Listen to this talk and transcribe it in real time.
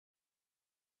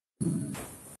Good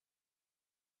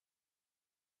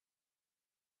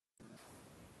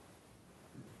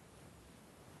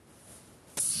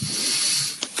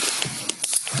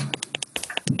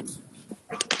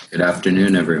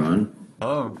afternoon, everyone.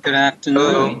 Oh. Good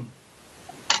afternoon.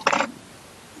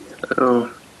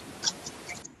 Hello.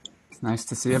 It's nice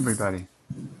to see everybody.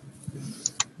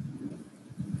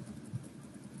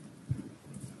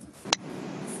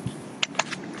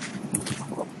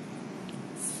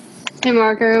 Hey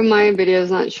Marco, my video is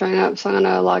not showing up, so I'm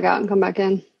gonna log out and come back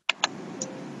in.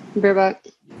 Be right back.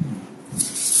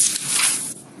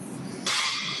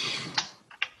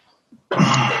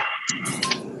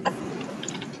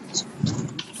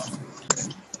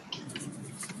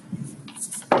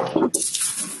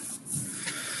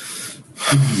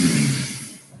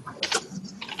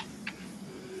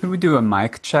 Could we do a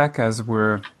mic check as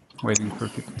we're waiting for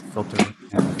people to filter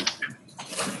in?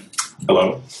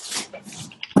 Hello.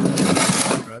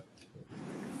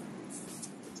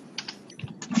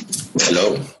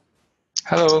 Hello.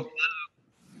 Hello.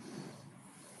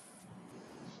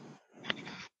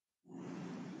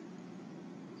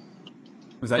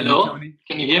 Was that Hello? you, Tony?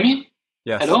 Can you hear me?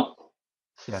 Yes. Hello?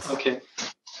 Yes. Okay.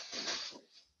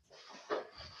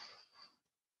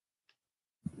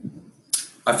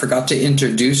 I forgot to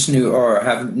introduce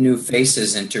have new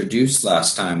faces introduced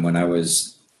last time when I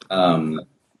was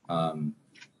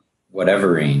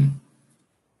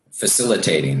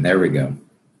facilitating. There we go.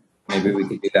 Maybe we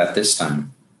could do that this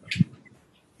time.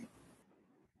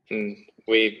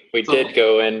 We did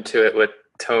go into it with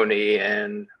Tony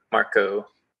and Marco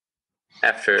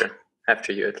after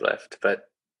you had left, but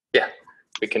yeah,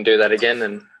 we can do that again,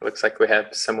 and it looks like we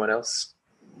have someone else.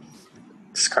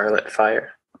 Scarlet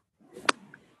Fire.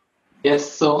 Yes,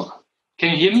 so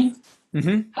can you hear me?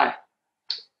 Mm-hmm. Hi.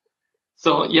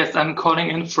 So yes, I'm calling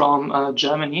in from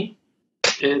Germany.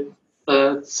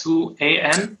 It's 2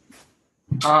 a.m.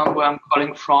 Where I'm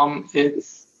calling from.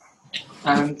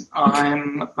 And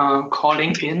I'm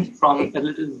calling in from a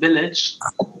little village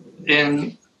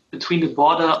in between the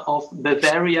border of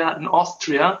Bavaria and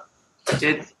Austria.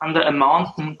 It's under a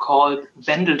mountain called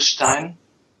Wendelstein.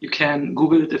 You can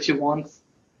Google it if you want.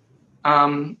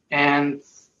 And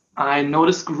I know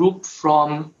this group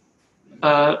from,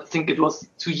 I think it was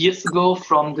 2 years ago,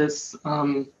 from this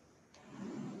John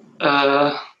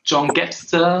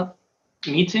Gebster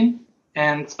meeting.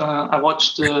 And I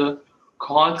watched the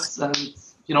calls, and,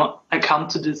 I come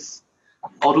to this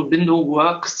Aurobindo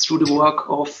work through the work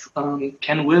of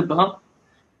Ken Wilber.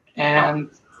 And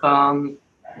and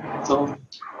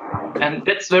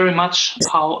that's very much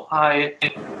how I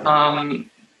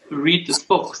read this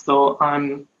book. So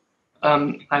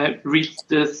I read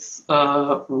this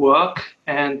work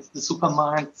and the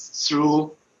Supermind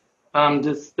through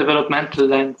this developmental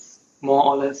lens, more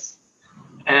or less.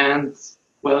 And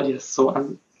well, yes, so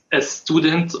I'm a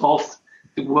student of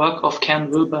the work of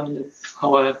Ken Wilber, and that's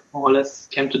how I more or less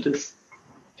came to this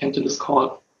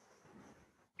call.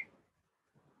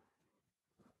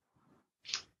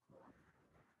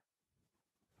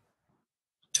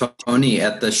 Tony,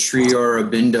 at the Sri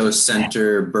Aurobindo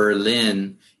Center,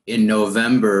 Berlin, in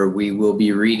November, we will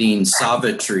be reading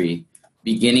Savitri,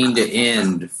 beginning to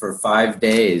end, for 5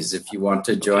 days, if you want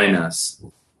to join us.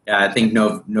 Yeah, I think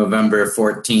November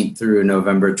 14th through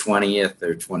November 20th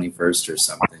or 21st or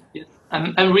something. Yes.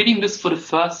 I'm reading this for the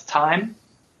first time,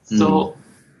 so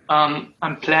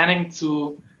I'm planning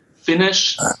to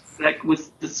finish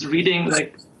with this reading,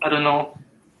 I don't know,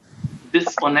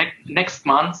 this or next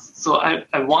month. So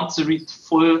I want to read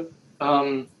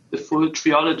the full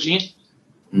trilogy,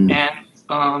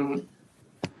 and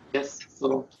yes,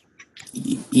 so.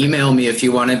 Email me if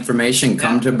you want information.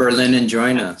 Come to Berlin and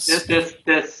join us.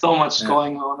 There's so much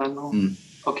going on, I know.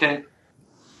 Okay.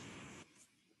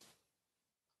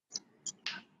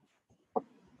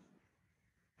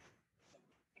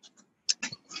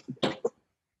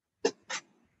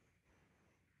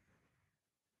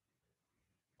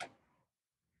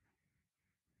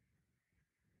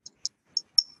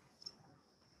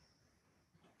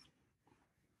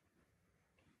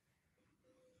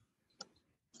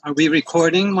 Are we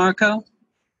recording, Marco?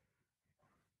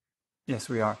 Yes,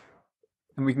 we are.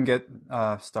 And we can get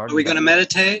started. Are we going to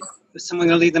meditate? Is someone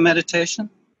going to lead the meditation?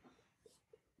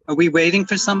 Are we waiting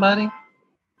for somebody?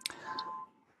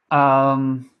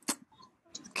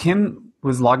 Kim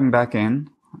was logging back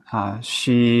in. I'm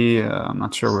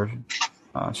not sure where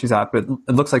she's at, but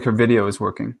it looks like her video is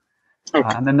working.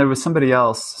 Okay. And then there was somebody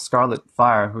else, Scarlet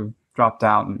Fire, who dropped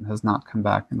out and has not come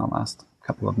back in the last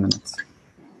couple of minutes.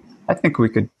 I think we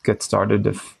could get started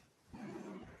if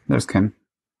there's Kim.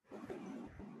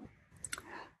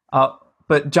 But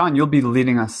But John, you'll be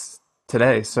leading us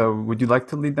today, so would you like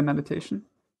to lead the meditation?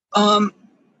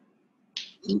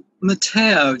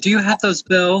 Matteo, do you have those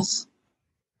bells?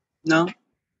 No?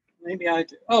 Maybe I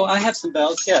do. Oh, I have some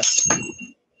bells, yes.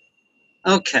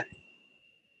 Okay.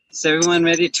 Is everyone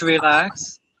ready to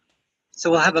relax?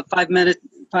 So we'll have a 5-minute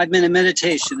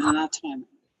meditation, and I'll time it.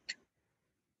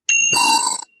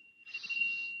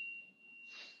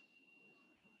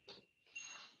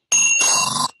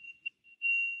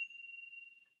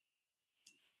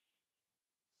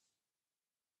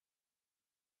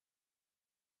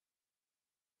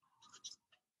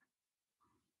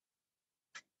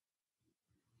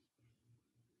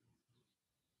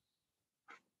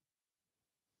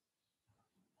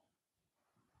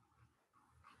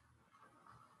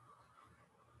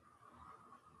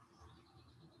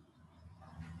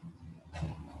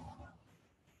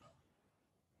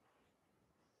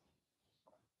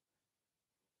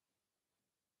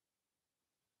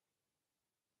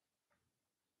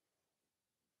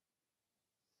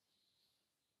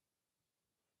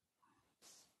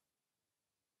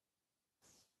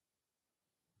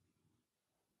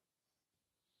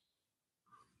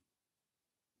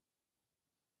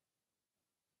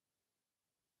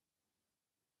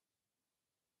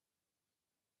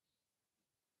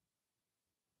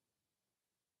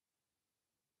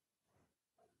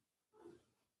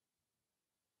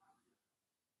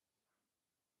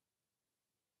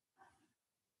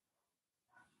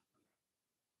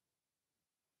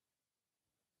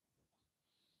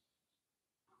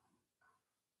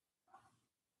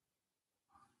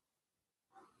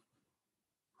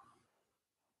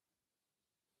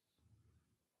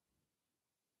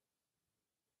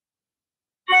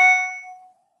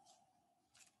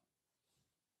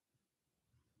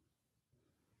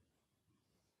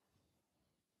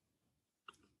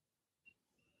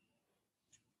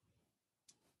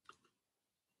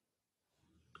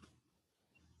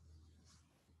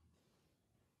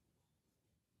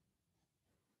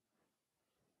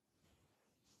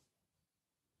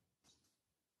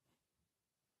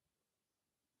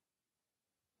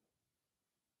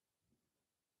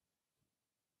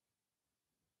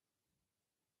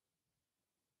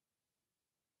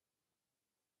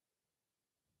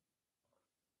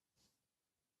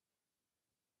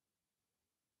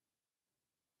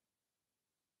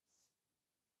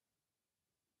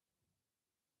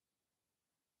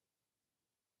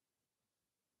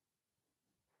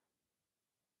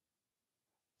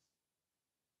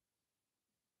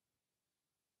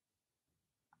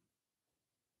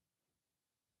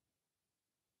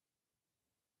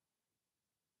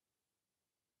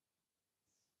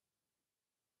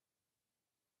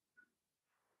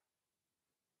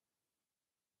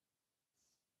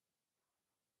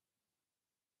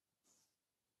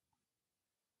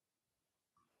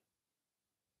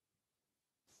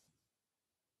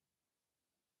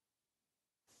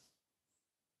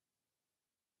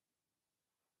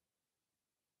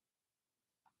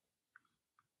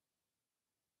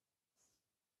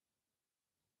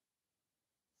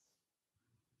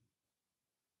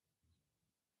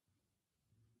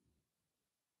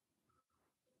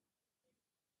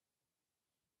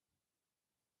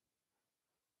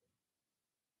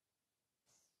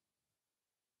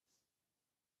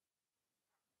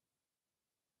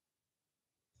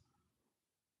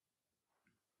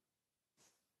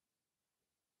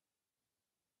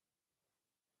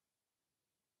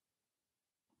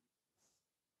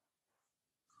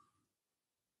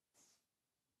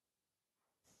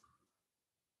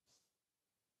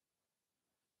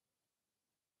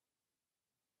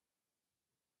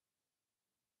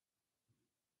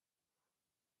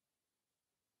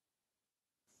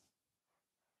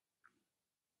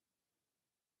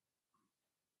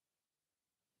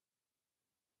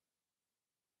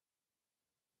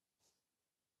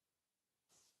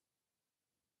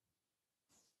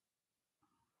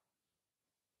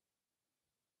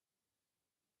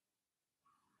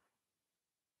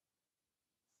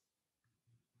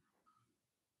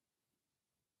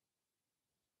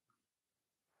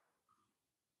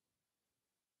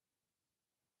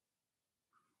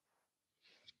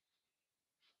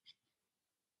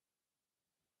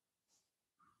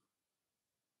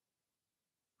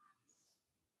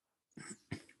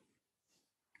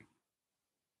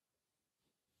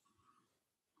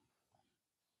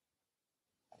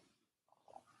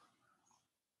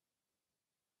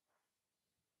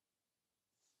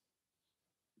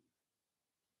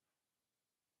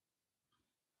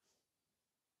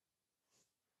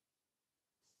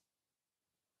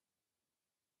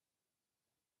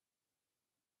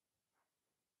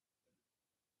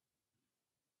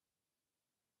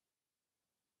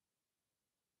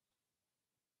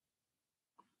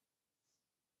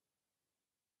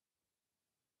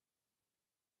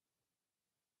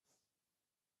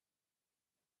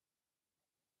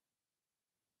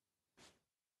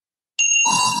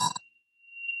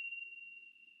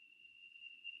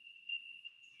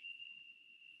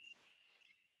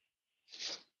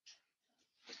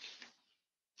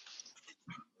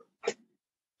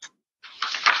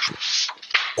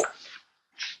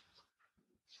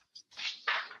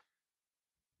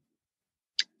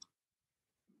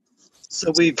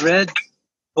 So we've read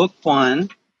book 1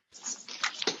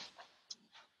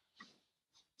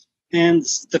 and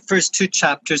the first 2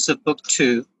 chapters of book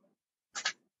 2.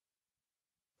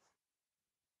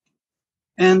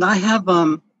 And I have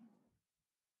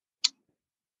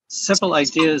several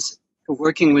ideas for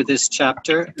working with this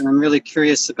chapter, and I'm really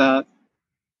curious about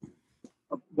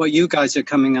what you guys are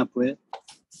coming up with.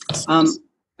 I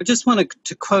just wanted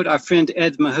to quote our friend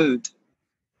Ed Mahood.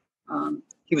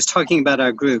 He was talking about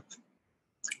our group.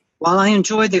 While I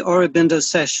enjoy the Aurobindo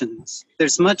sessions,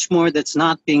 there's much more that's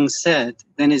not being said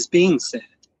than is being said.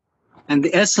 And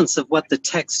the essence of what the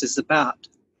text is about,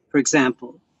 for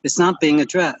example, is not being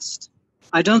addressed.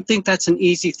 I don't think that's an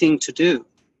easy thing to do.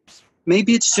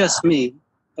 Maybe it's just me,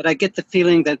 but I get the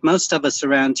feeling that most of us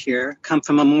around here come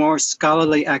from a more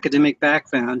scholarly academic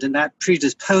background, and that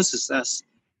predisposes us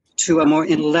to a more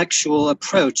intellectual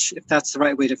approach, if that's the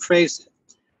right way to phrase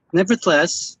it.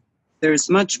 Nevertheless, there is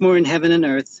much more in heaven and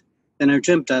earth than are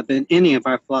dreamt of in any of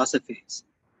our philosophies.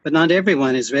 But not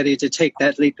everyone is ready to take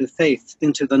that leap of faith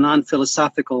into the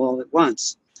non-philosophical all at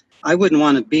once. I wouldn't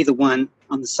want to be the one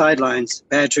on the sidelines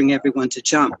badgering everyone to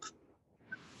jump.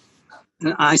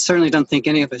 And I certainly don't think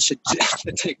any of us should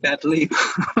take that leap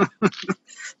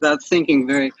without thinking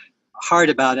very hard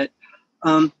about it.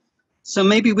 So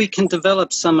maybe we can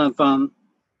develop some of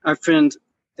our friend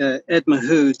Ed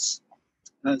Mahood's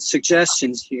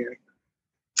suggestions here.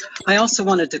 I also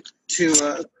wanted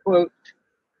to quote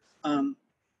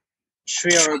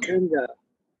Sri Aurobindo.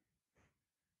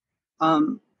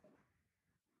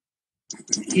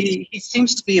 He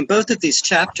seems to be in both of these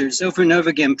chapters over and over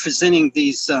again presenting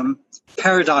these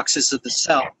paradoxes of the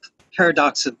self,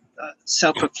 paradox of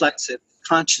self-reflexive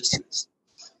consciousness.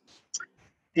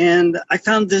 And I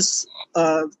found this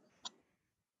at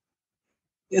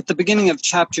the beginning of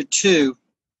chapter 2.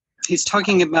 He's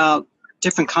talking about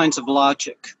different kinds of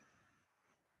logic.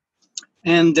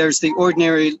 And there's the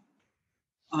ordinary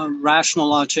rational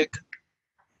logic.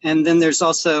 And then there's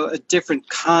also a different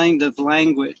kind of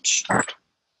language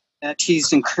that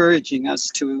he's encouraging us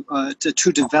to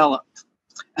develop.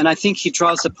 And I think he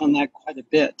draws upon that quite a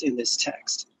bit in this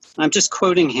text. I'm just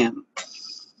quoting him.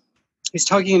 He's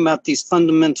talking about these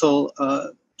fundamental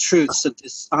truths of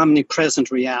this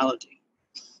omnipresent reality.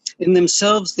 In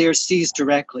themselves, they are seized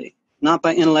directly, not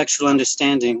by intellectual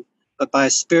understanding, but by a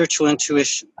spiritual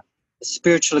intuition, a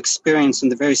spiritual experience in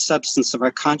the very substance of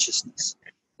our consciousness.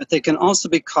 But they can also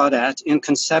be caught at in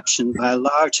conception by a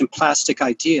large and plastic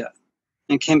idea,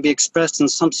 and can be expressed in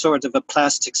some sort of a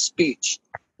plastic speech,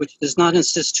 which does not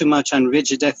insist too much on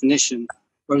rigid definition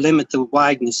or limit the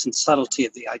wideness and subtlety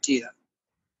of the idea.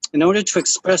 In order to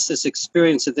express this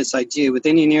experience of this idea with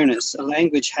any nearness, a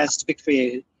language has to be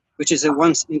created which is at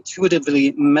once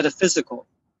intuitively metaphysical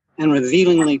and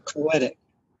revealingly poetic,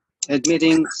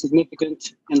 admitting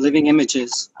significant and living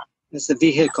images as the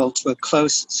vehicle to a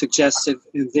close, suggestive,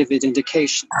 and vivid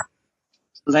indication.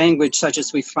 Language such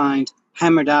as we find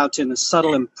hammered out in a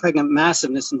subtle and pregnant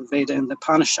massiveness in the Veda and the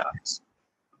Upanishads.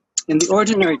 In the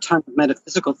ordinary time of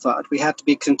metaphysical thought, we have to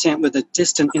be content with a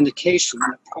distant indication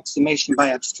and approximation by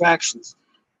abstractions,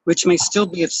 which may still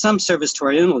be of some service to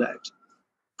our intellect,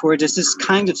 for it is this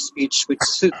kind of speech which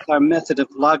suits our method of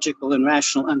logical and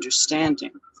rational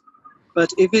understanding. But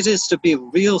if it is to be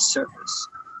of real service,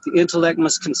 the intellect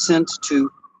must consent to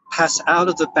pass out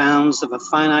of the bounds of a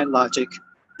finite logic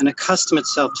and accustom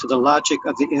itself to the logic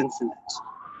of the infinite.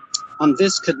 On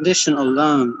this condition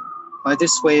alone, by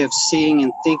this way of seeing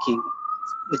and thinking,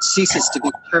 it ceases to be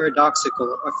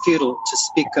paradoxical or futile to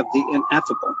speak of the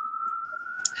ineffable.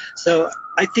 So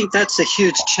I think that's a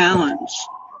huge challenge.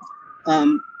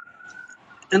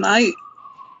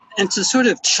 And to sort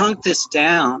of chunk this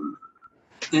down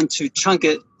and to chunk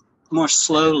it more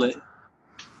slowly,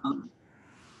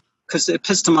 because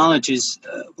epistemology is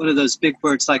one of those big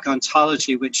words like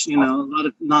ontology, which, a lot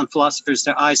of non-philosophers,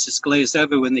 their eyes just glaze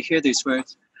over when they hear these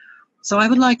words. So I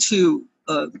would like to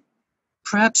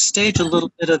perhaps stage a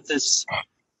little bit of this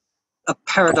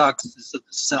paradoxes of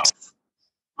the self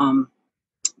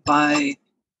by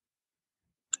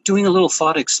doing a little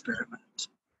thought experiment.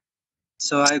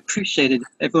 So I appreciate it.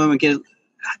 Everyone would do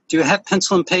you have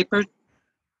pencil and paper?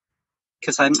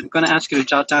 Because I'm going to ask you to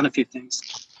jot down a few things.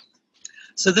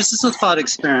 So this is a thought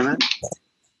experiment.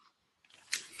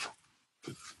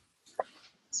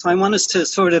 So I want us to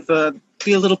sort of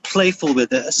be a little playful with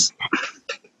this.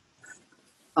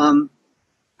 I'm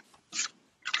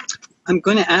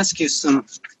going to ask you some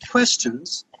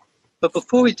questions, but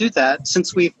before we do that,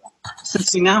 since we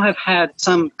now have had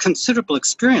some considerable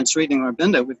experience reading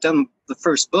Aurobindo, we've done the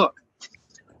first book,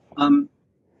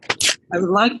 I would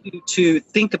like you to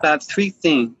think about three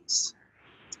things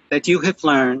that you have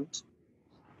learned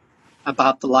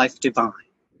about the life divine?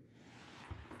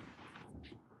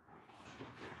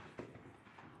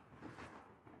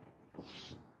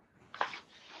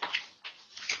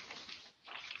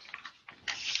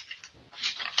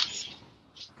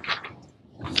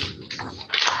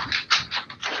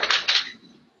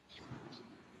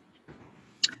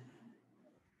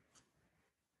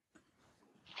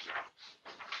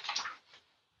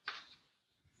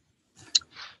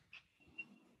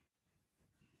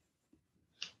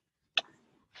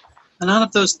 And out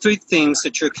of those three things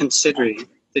that you're considering,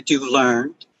 that you've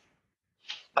learned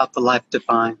about the life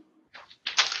divine,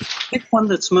 pick one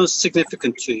that's most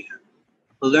significant to you,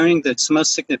 the learning that's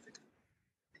most significant.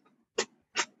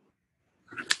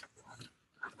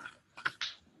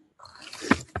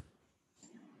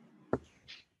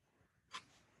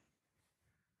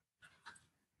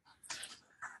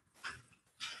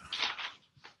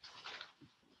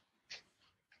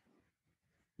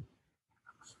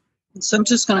 So I'm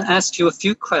just going to ask you a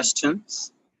few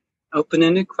questions,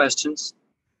 open-ended questions.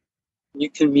 You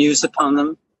can muse upon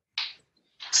them.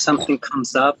 If something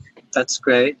comes up, that's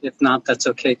great. If not, that's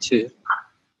okay too.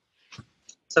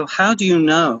 So how do you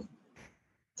know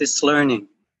this learning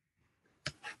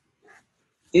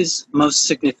is most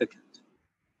significant?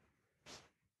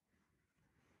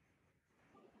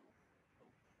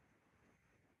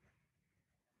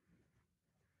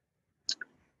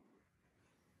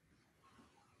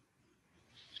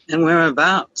 And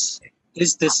whereabouts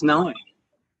is this knowing?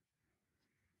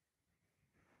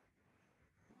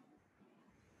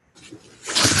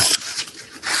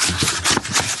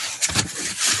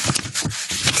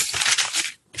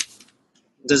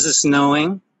 Does this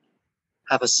knowing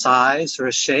have a size or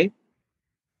a shape?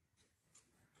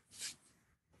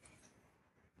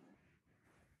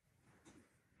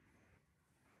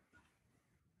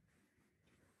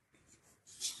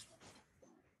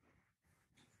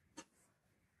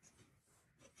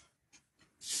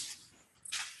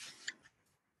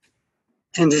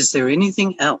 And is there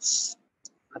anything else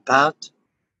about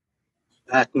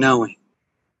that knowing?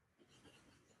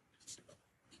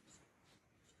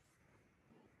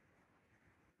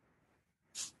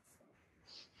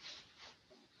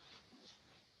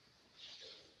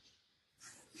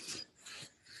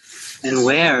 And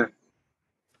where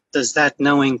does that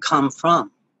knowing come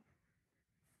from?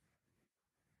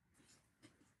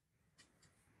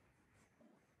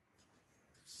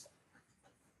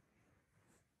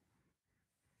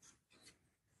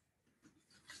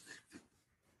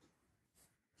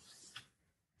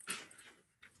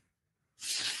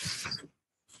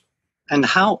 And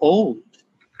how old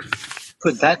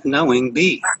could that knowing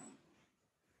be?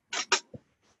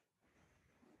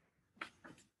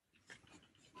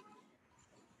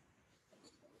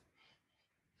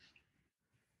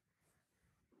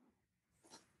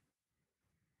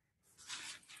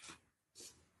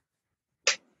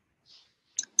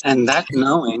 And that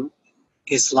knowing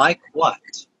is like what?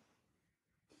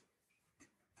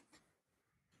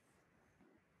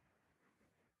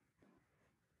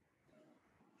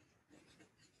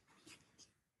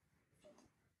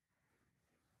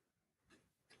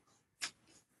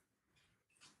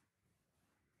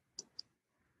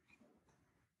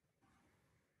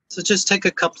 So just take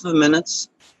a couple of minutes.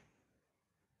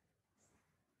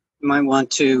 You might want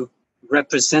to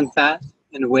represent that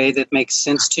in a way that makes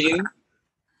sense to you.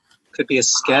 Could be a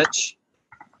sketch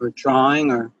or a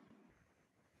drawing or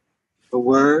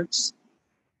words.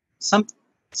 Some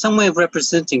way of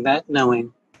representing that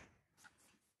knowing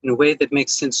in a way that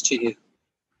makes sense to you.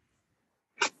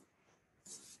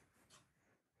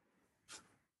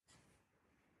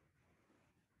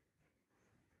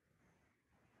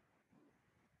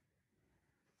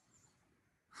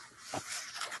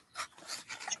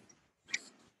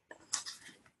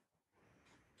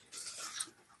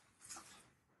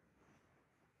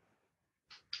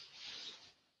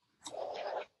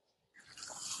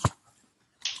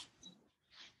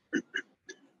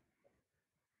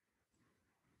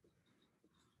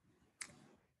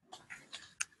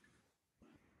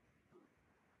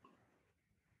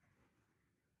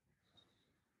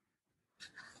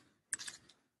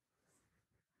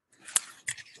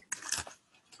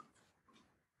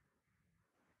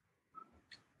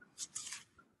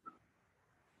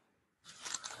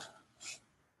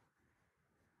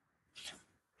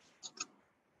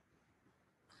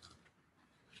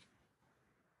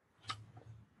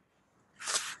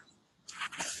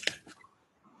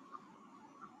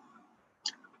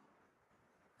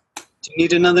 Do you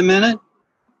need another minute?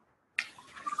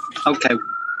 Okay.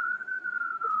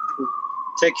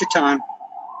 Take your time.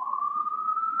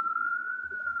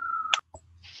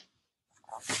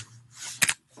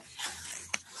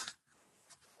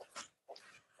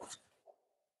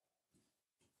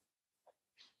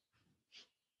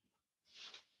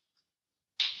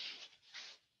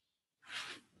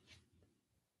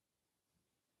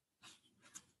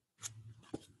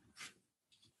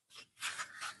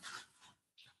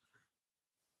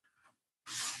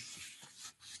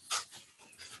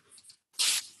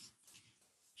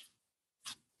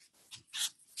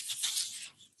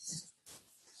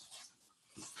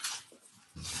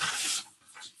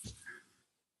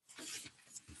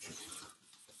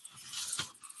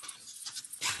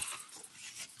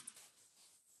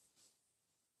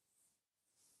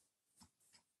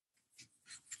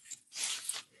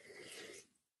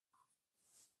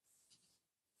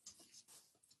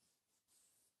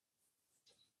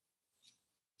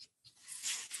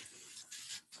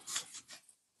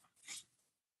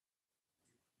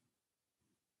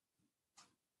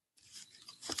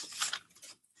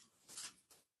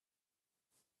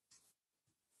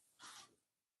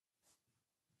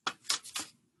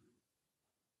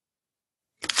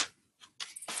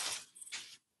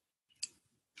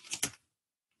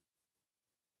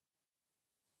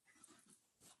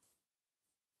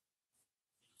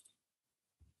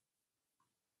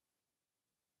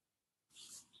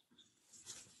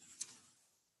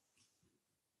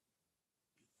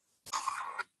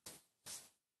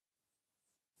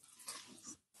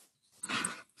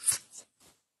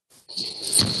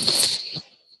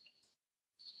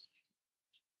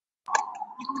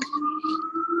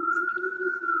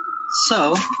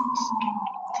 So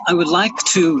I would like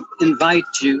to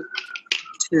invite you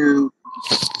to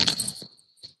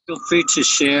feel free to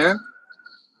share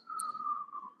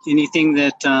anything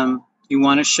that you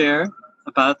want to share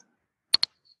about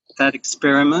that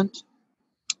experiment.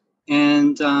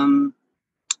 And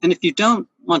if you don't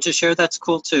want to share, that's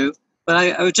cool too. But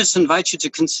I would just invite you to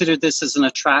consider this as an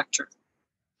attractor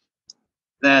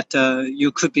that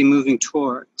you could be moving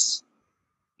towards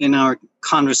in our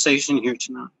conversation here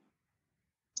tonight.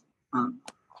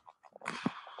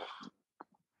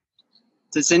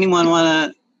 Does anyone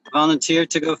want to volunteer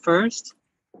to go first?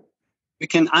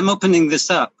 I'm opening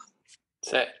this up.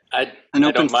 So I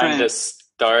don't mind to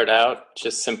start out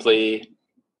just simply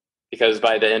because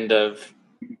by the end of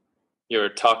your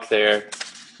talk there,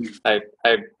 I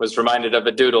was reminded of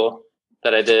a doodle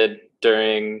that I did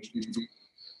during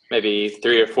maybe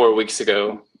 3 or 4 weeks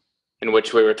ago, in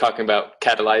which we were talking about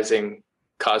catalyzing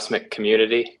cosmic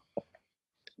community.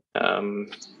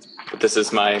 But this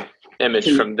is my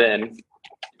image from then.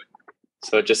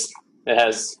 So it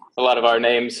has a lot of our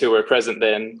names who were present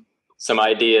then, some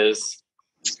ideas.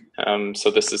 So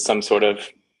this is some sort of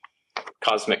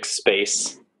cosmic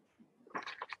space.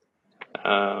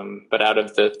 But out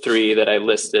of the 3 that I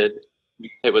listed,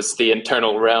 it was the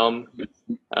internal realm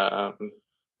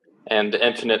and the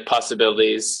infinite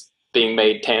possibilities being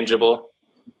made tangible.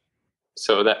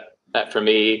 So that for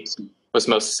me was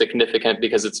most significant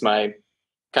because it's my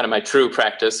true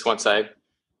practice once I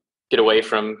get away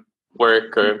from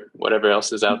work or whatever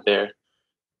else is out there.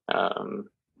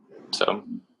 So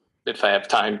if I have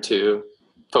time to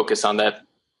focus on that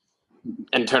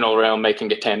internal realm,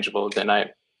 making it tangible, then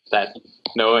that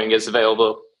knowing is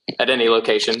available at any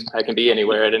location. I can be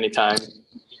anywhere at any time,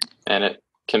 and it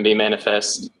can be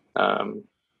manifest. I'll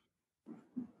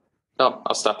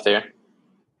stop there.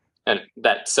 And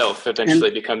that self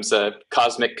eventually becomes a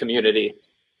cosmic community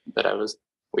that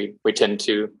we tend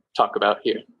to talk about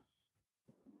here.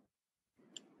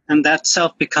 And that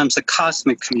self becomes a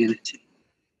cosmic community.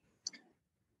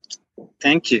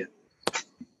 Thank you.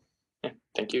 Yeah,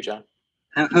 thank you, John.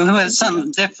 Who has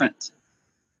something different?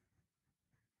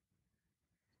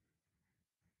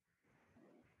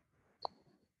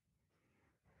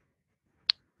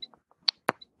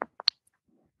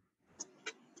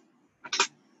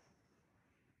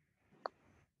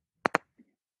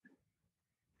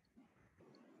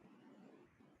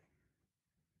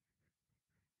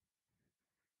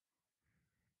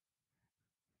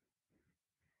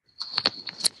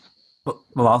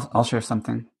 Well, I'll share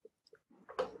something.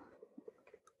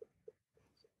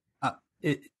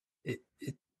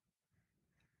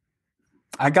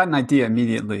 I got an idea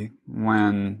immediately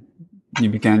when you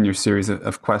began your series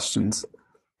of questions,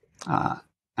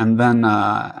 and then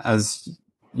as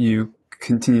you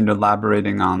continued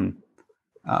elaborating on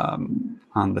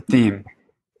the theme,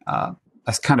 I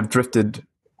kind of drifted,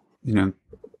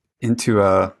 into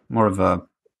a more of a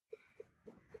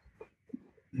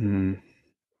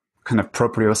kind of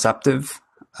proprioceptive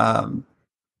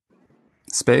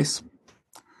space.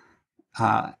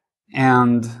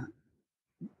 And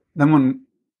then when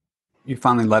you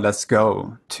finally let us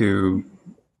go to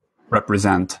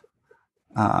represent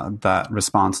that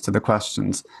response to the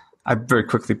questions, I very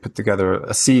quickly put together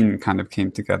a scene kind of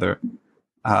came together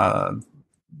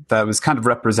that was kind of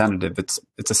representative.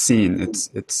 It's a scene.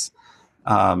 It's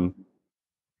a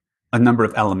number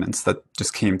of elements that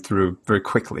just came through very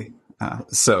quickly.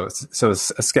 So it's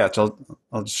a sketch. I'll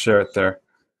just share it there.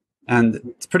 And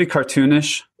it's pretty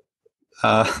cartoonish.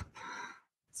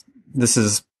 This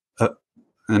is a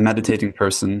meditating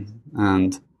person,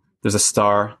 and there's a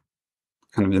star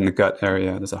kind of in the gut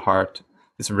area. There's a heart.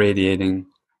 It's radiating.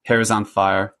 Hair is on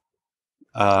fire.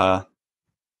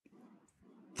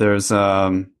 There's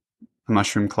a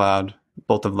mushroom cloud,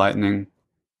 bolt of lightning,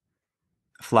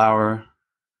 a flower,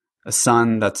 a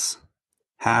sun that's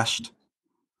hashed,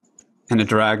 and a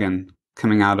dragon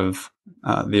coming out of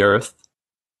the earth,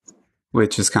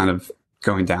 which is kind of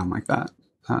going down like that,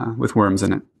 with worms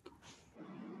in it.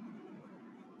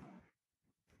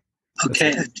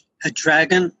 Okay, a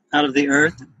dragon out of the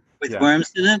earth with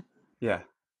worms in it? Yeah.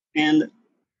 And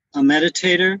a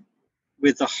meditator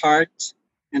with a heart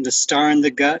and a star in the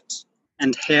gut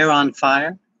and hair on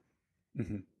fire?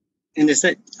 Mm-hmm. And is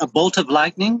that a bolt of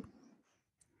lightning?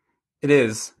 It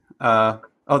is.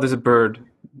 There's a bird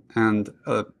and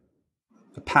a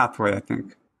pathway, I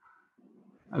think.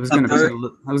 I was going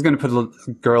to put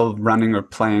a girl running or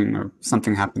playing or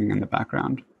something happening in the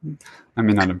background. I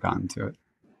may not have gotten to it.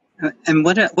 And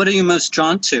what are you most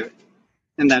drawn to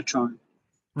in that drawing?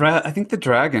 Right, I think the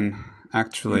dragon,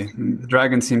 actually. The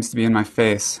dragon seems to be in my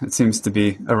face. It seems to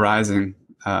be arising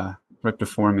right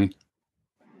before me.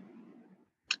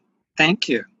 Thank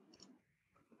you.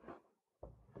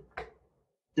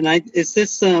 And is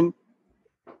this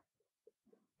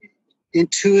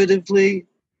intuitively,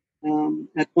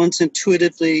 at once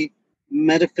intuitively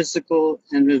metaphysical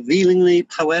and revealingly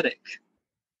poetic,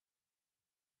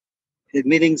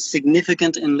 admitting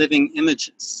significant and living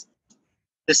images?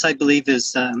 This, I believe,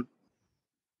 is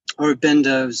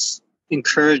Aurobindo's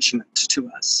encouragement to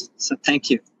us. So thank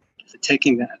you for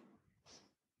taking that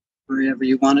wherever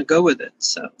you want to go with it.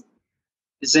 So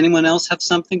does anyone else have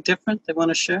something different they want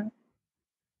to share?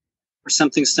 Or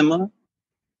something similar?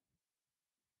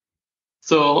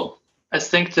 So I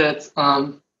think that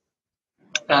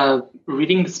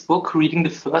reading this book, reading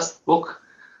the first book,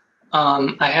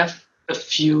 I have a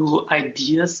few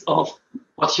ideas of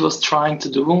what he was trying to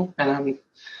do, and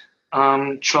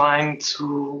I'm trying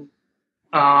to,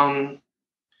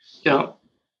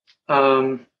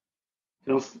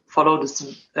 follow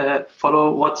this,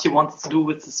 follow what he wants to do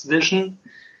with this vision,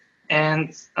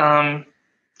 and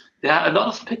there are a lot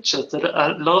of pictures, there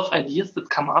are a lot of ideas that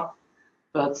come up,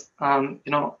 but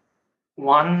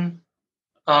one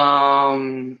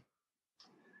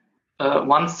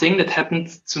thing that happened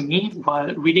to me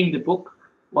while reading the book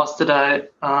was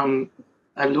that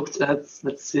I looked at,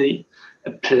 let's say,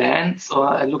 a plant, or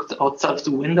I looked outside the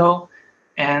window,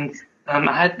 and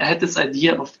I had this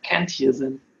idea of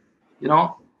pantheism.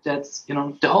 That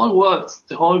the whole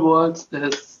world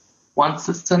is one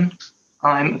system.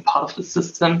 I'm a part of the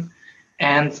system,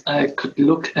 and I could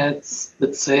look at,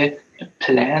 let's say, a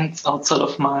plant outside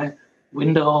of my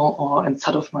window or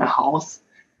inside of my house,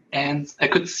 and I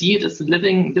could see it as a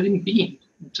living being,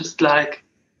 just like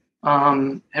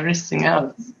everything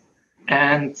else.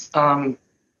 And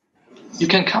you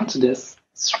can come to this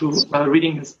through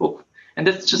reading this book, and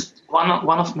that's just one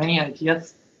of many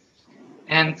ideas.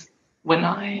 And when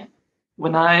I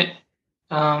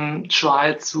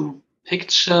try to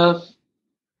picture,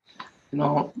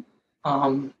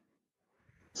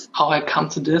 how I come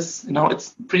to this,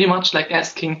 it's pretty much like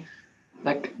asking,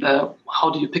 how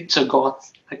do you picture God?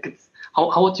 Like, it's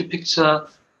how would you picture?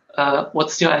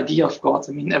 What's your idea of God?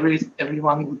 I mean,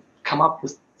 everyone would come up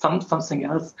with something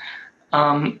else.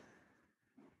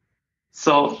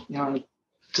 So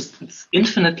it's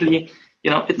infinitely,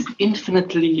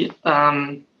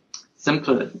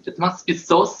 simple. It must be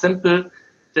so simple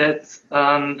that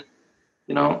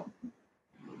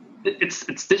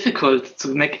it's difficult to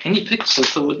make any picture.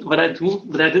 So what I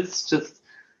did is just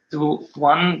do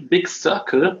one big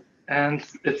circle, and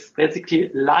it's basically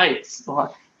light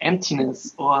or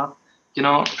emptiness, or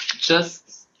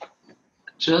just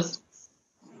it's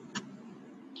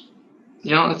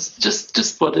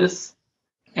just what is,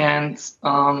 and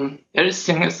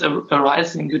everything is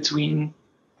arising between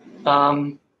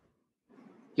the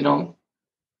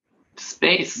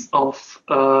space of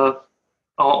our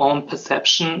own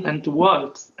perception and the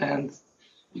world, and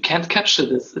you can't capture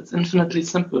this. It's infinitely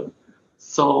simple.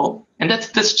 So, and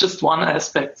that's just one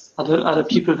aspect. Other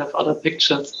people have other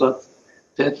pictures, but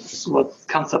that's what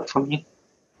comes up for me.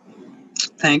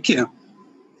 Thank you.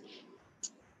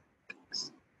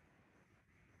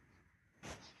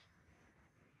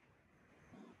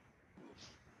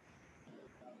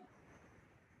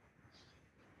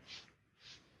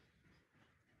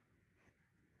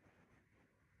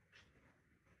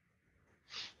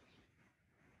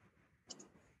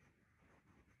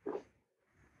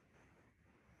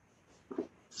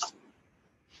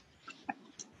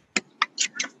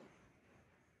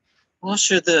 I'll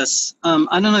share this.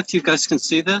 I don't know if you guys can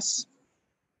see this.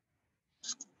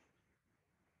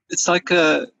 It's like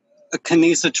a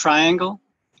Kanisa triangle.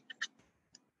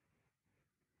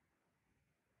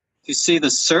 You see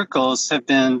the circles have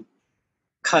been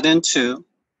cut into,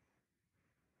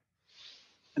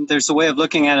 and there's a way of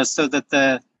looking at it so that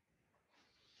the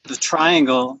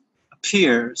triangle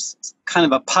appears, kind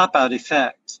of a pop-out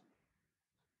effect.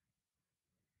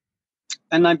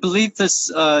 And I believe this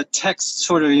text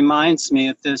sort of reminds me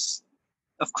of this.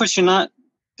 Of course,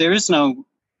 there is no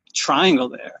triangle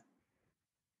there.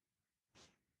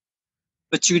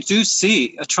 But you do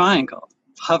see a triangle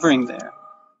hovering there.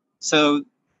 So,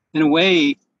 in a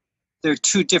way, there are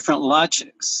two different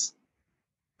logics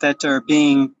that are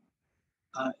being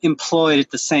employed at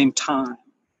the same time,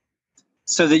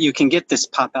 so that you can get this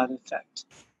pop-out effect.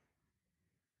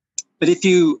 But if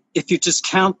you just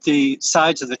count the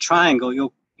sides of the triangle,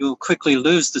 you'll quickly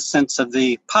lose the sense of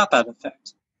the pop-out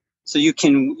effect. So you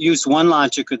can use one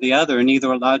logic or the other, and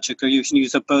either a logic, or you can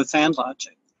use a both and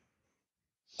logic.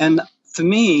 And for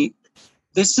me,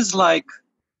 this is like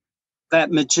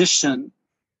that magician,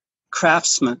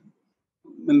 craftsman,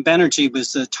 Banerjee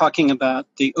was talking about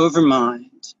the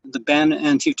overmind,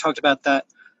 and he talked about that,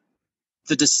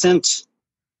 the descent,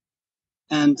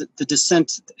 and the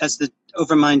descent as the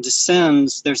overmind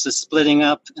descends, there's a splitting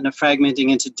up and a fragmenting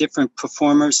into different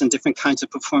performers and different kinds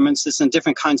of performances and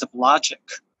different kinds of logic.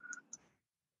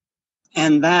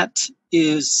 And that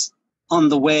is on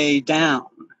the way down.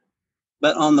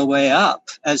 But on the way up,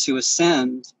 as you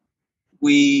ascend,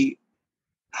 we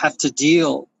have to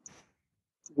deal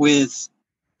with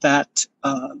that,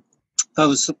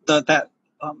 the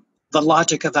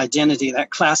logic of identity, that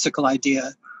classical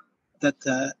idea that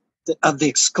of the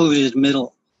excluded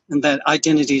middle, and that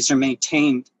identities are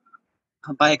maintained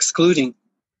by excluding.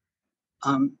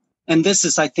 And this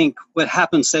is, I think, what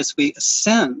happens as we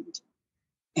ascend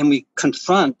and we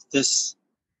confront this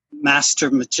master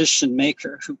magician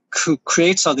maker who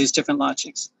creates all these different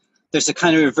logics. There's a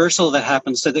kind of reversal that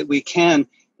happens so that we can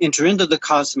enter into the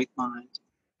cosmic mind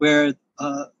where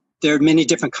there are many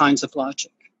different kinds of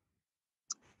logic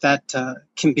that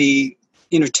can be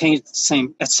entertained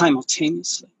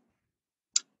simultaneously.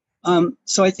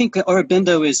 So I think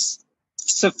Aurobindo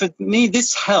so for me,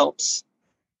 this helps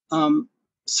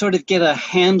sort of get a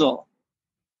handle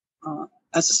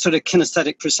as a sort of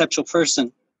kinesthetic perceptual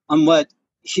person on what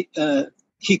he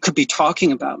could be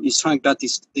talking about. He's talking about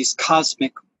these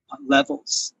cosmic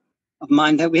levels of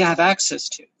mind that we have access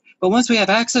to. But once we have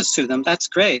access to them, that's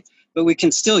great. But we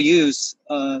can still use,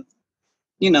 a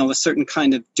certain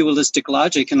kind of dualistic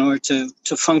logic in order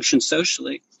to function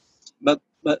socially.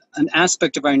 But an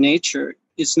aspect of our nature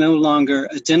is no longer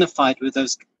identified with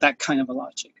that kind of a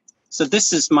logic. So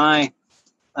this is my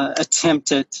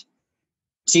attempt at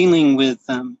dealing with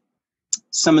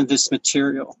some of this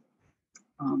material.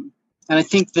 And I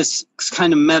think this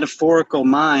kind of metaphorical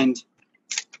mind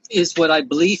is what I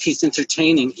believe he's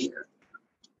entertaining here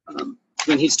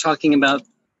when he's talking about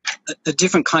a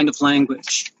different kind of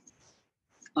language.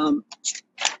 And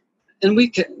we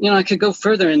could, I could go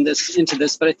further into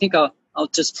this, but I think I'll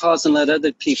just pause and let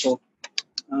other people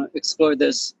explore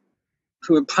this,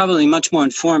 who are probably much more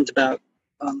informed about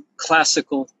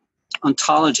classical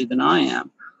ontology than I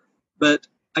am. But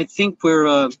I think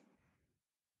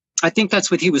I think that's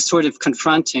what he was sort of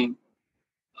confronting.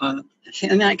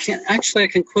 And I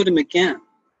can quote him again,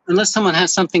 unless someone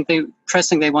has something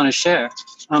pressing they want to share.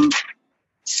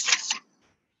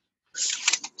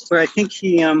 Where I think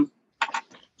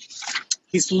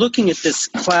he's looking at this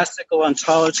classical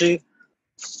ontology,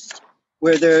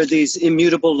 where there are these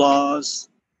immutable laws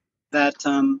that,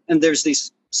 and there's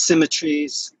these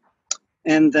symmetries,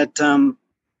 and that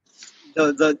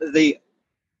the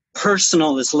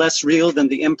personal is less real than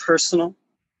the impersonal.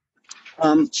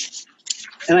 And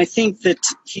I think that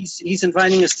he's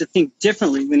inviting us to think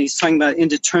differently when he's talking about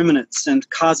indeterminates and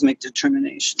cosmic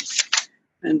determinations.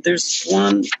 And there's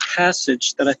one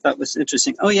passage that I thought was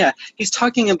interesting. Oh yeah, he's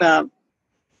talking about,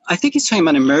 I think he's talking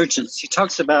about emergence. He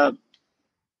talks about,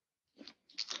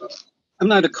 I'm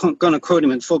not going to quote him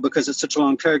in full because it's such a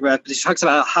long paragraph, but he talks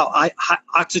about how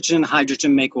oxygen and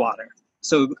hydrogen make water.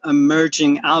 So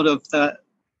emerging out of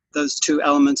those two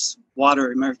elements,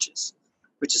 water emerges,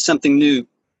 which is something new.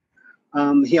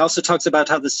 He also talks about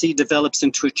how the seed develops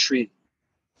into a tree.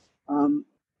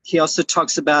 He also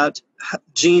talks about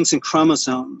genes and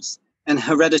chromosomes and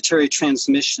hereditary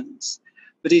transmissions.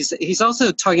 But he's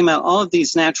also talking about all of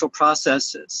these natural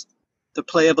processes, the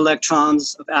play of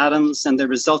electrons, of atoms, and the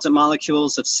resultant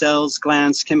molecules of cells,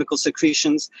 glands, chemical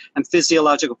secretions, and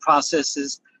physiological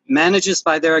processes manages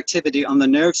by their activity on the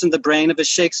nerves and the brain of a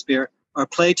Shakespeare or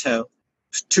Plato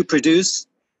to produce,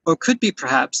 or could be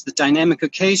perhaps, the dynamic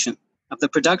occasion of the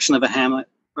production of a Hamlet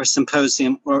or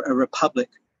symposium or a republic.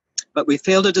 But we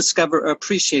fail to discover or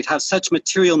appreciate how such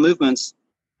material movements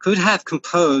could have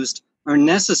composed or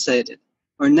necessitated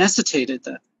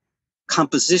the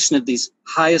composition of these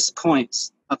highest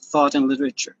points of thought and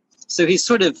literature. So he's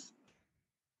sort of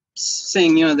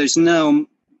saying, there's no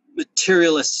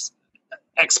materialist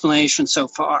explanation so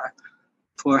far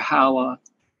for how a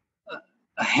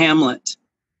Hamlet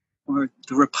or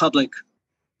the Republic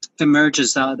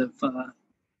emerges out of,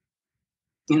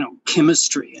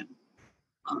 chemistry and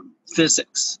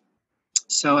physics.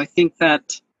 So I think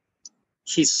that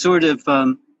he's sort of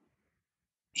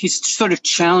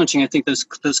challenging, I think,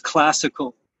 those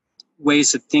classical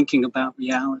ways of thinking about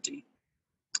reality.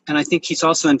 And I think he's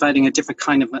also inviting a different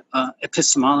kind of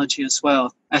epistemology as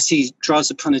well, as he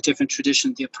draws upon a different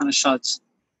tradition, the Upanishads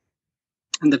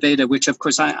and the Veda, which, of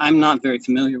course, I'm not very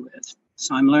familiar with.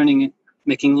 So I'm learning it,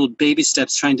 making little baby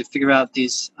steps, trying to figure out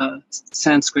these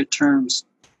Sanskrit terms.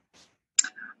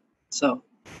 So,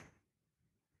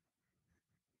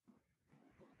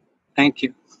 thank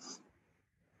you.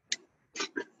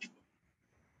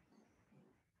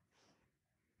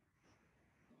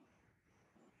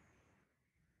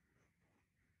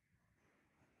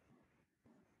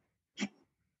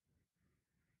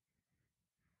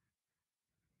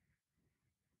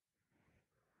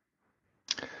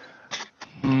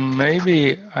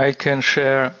 Maybe I can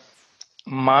share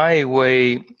my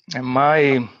way and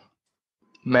my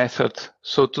method,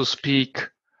 so to speak,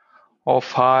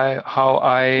 of how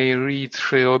I read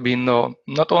Sri Aurobindo,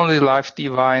 not only Life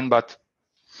Divine, but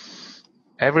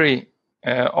every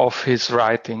of his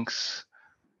writings.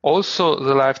 Also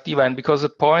the Life Divine, because the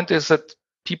point is that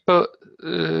people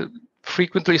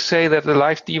frequently say that the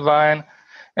Life Divine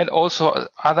and also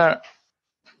other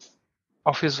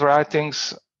of his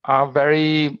writings are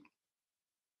very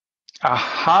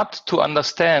hard to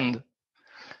understand.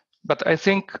 But I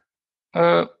think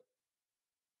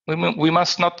we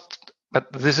must not,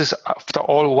 but this is after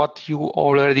all what you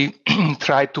already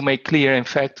tried to make clear. In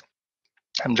fact,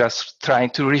 I'm just trying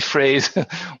to rephrase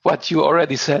what you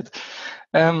already said.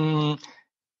 I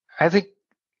think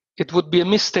it would be a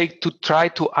mistake to try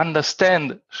to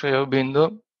understand Sri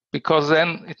Aurobindo, because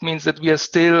then it means that we are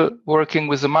still working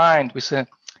with the mind, with a,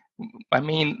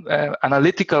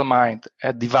 analytical mind,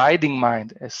 a dividing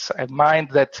mind, a mind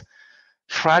that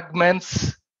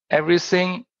fragments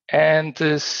everything and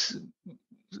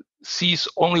sees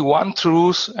only one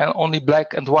truth and only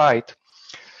black and white.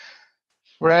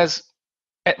 Whereas,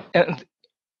 and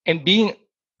being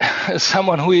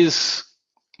someone who is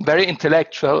very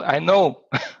intellectual, I know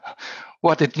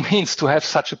what it means to have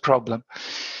such a problem.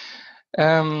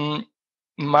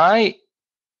 My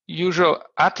usual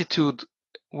attitude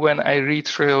when I read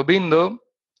Sri Aurobindo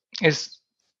is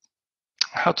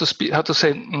how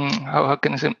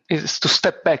can I say, is to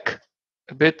step back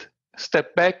a bit,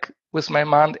 step back with my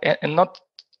mind and not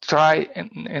try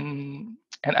and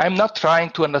I'm not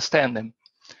trying to understand them.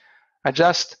 I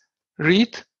just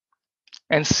read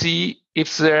and see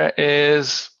if there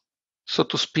is, so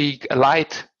to speak, a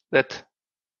light that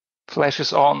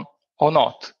flashes on or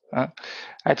not.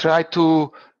 I try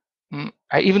to,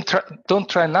 I even don't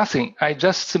try nothing. I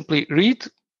just simply read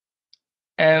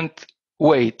and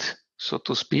wait, so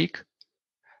to speak.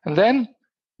 And then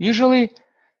usually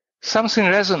something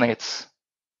resonates.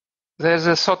 There's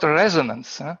a sort of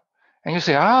resonance. And you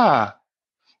say,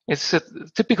 it's a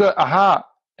typical aha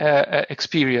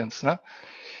experience.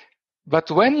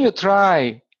 But when you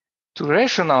try to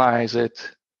rationalize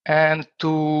it and to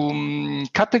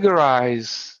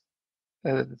categorize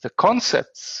the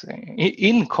concepts,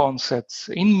 in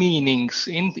meanings,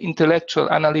 in intellectual,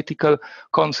 analytical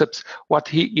concepts, what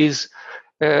he is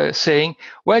saying,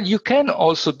 well, you can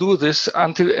also do this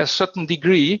until a certain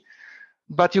degree,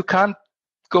 but you can't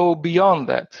go beyond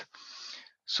that.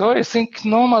 So I think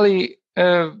normally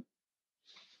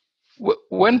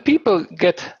when people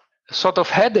get a sort of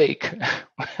headache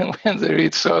when they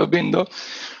read Aurobindo,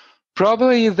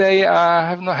 probably they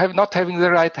have not having the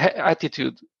right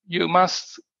attitude. You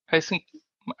must, I think,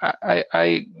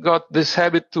 I got this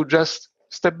habit to just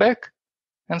step back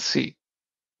and see.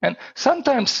 And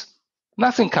sometimes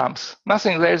nothing comes,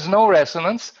 there's no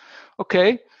resonance.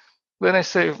 Okay, then I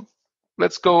say,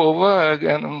 let's go over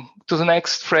again to the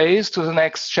next phrase, to the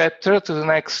next chapter, to the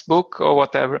next book or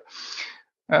whatever.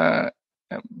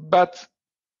 But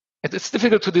it's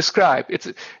difficult to describe.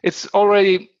 It's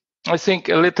already, I think,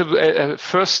 a little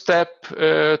first step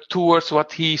towards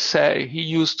what he say. He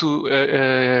used to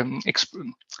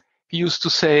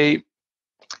say.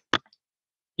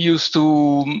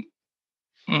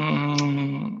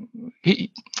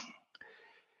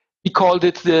 He called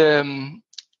it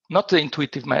not the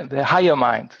intuitive mind, the higher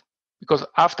mind, because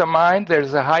after mind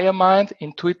there's a higher mind,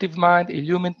 intuitive mind,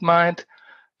 illumined mind,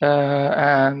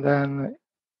 and then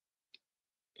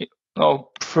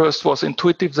first was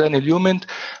intuitive, then illumined,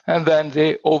 and then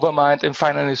the overmind, and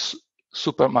finally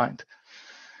supermind.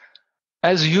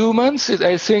 As humans,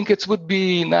 I think it would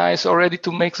be nice already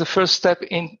to make the first step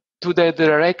into the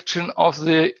direction of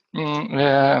the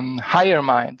higher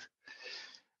mind.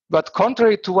 But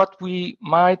contrary to what we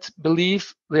might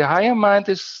believe, the higher mind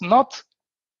is not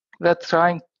that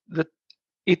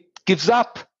it gives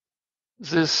up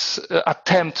this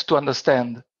attempt to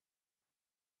understand.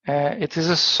 It is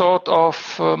a sort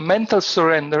of mental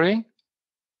surrendering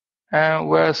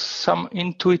where some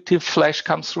intuitive flash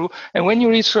comes through. And when you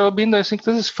read Sri Aurobindo, I think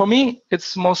this is, for me,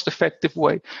 it's the most effective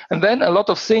way. And then a lot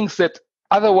of things that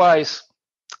otherwise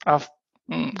are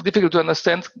difficult to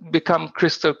understand become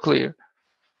crystal clear.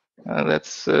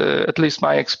 That's at least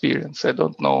my experience. I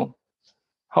don't know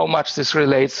how much this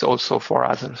relates also for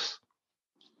others.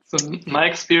 So my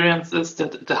experience is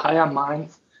that the higher mind,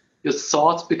 your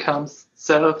thought becomes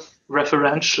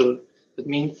self-referential. That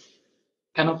means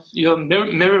kind of you're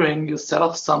mirroring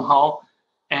yourself somehow,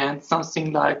 and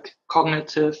something like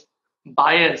cognitive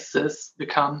biases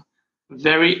become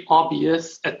very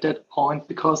obvious at that point,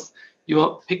 because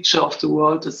your picture of the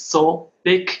world is so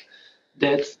big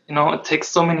that it takes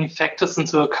so many factors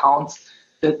into account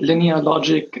that linear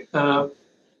logic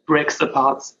breaks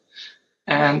apart.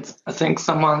 And I think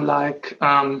someone like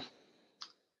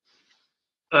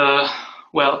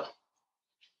well,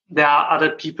 there are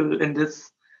other people in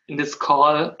this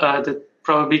call that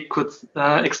probably could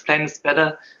explain this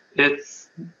better. It's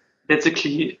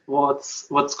basically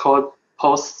what's called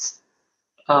post.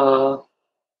 What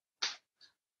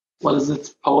is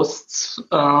it?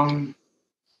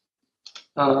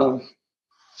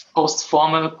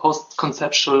 Post-formal,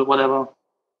 post-conceptual, whatever.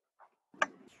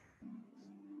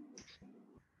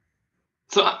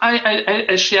 So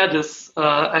I share this.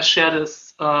 I share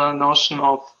this notion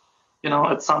of,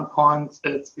 at some point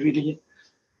it really,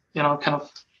 kind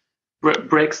of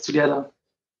breaks together,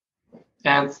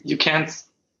 and you can't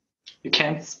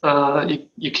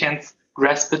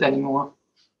grasp it anymore.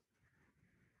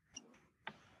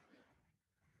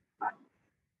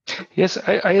 Yes,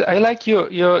 I like your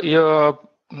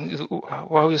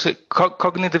how you say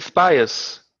cognitive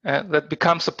bias that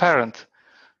becomes apparent.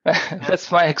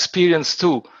 That's my experience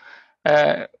too.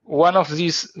 One of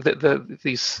these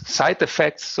these side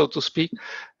effects, so to speak,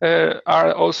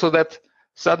 are also that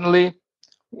suddenly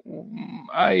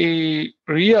I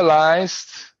realized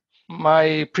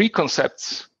my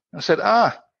preconcepts. I said,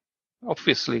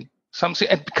 obviously something.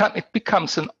 It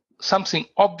becomes something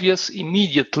obvious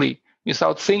immediately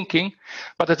without thinking,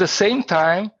 but at the same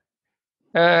time,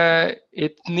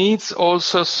 it needs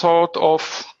also sort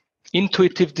of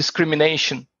intuitive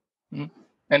discrimination.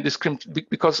 And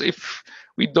because if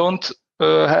we don't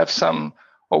have some,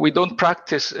 or we don't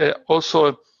practice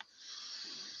also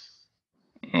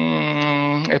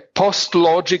a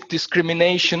post-logic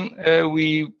discrimination,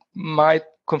 we might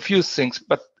confuse things.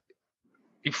 But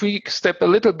if we step a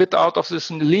little bit out of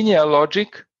this linear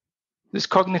logic, these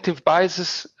cognitive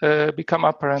biases become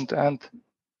apparent, and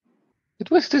it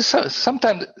was this.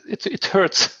 Sometimes it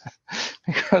hurts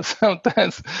because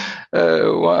sometimes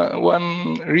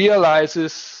one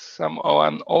realizes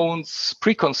one owns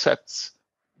preconcepts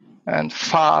and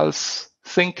false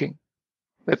thinking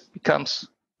that becomes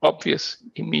obvious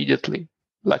immediately,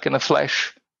 like in a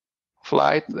flash of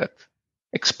light that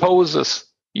exposes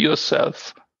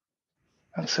yourself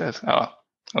and says, "Oh,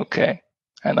 okay,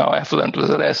 and now I've learned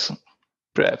the lesson."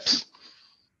 Perhaps.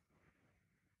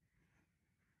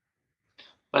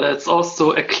 But it's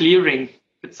also a clearing.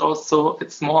 It's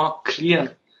more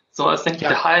clear. So I think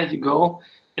the higher you go,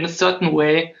 in a certain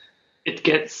way, it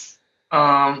gets,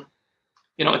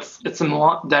 it's a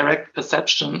more direct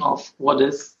perception of what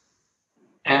is,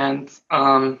 and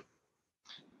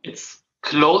it's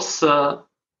closer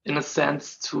in a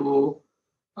sense to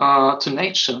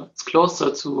nature. It's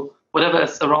closer to whatever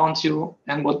is around you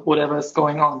and whatever is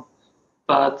going on.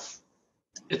 But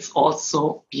it's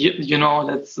also,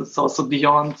 it's also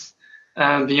beyond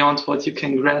what you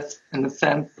can grasp in a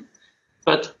sense.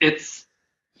 But it's,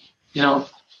 a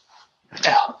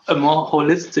more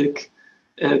holistic,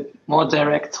 more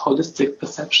direct holistic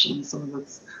perception. So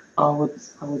that's how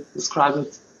I would describe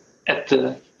it at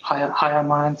the higher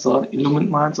minds or illumined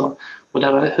minds or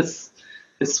whatever his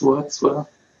words were.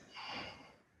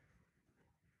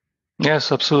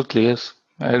 Yes, absolutely. Yes,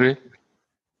 I agree.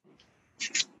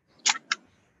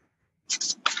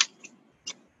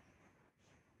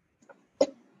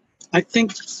 I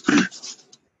think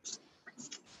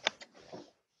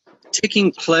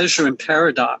taking pleasure in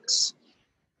paradox,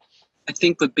 I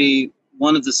think, would be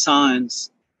one of the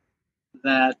signs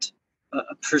that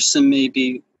a person may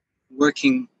be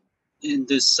working in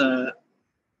this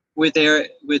with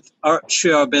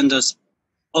Sri Aurobindo's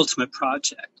ultimate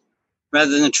project,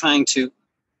 rather than trying to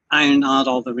iron out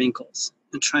all the wrinkles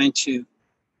and trying to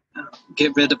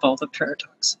get rid of all the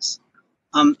paradoxes.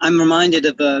 I'm reminded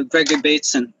of Gregory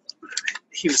Bateson.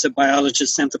 He was a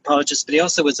biologist, anthropologist, but he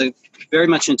also was very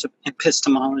much into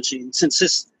epistemology. And since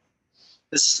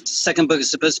this second book is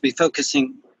supposed to be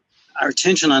focusing our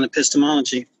attention on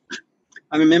epistemology,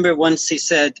 I remember once he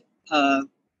said,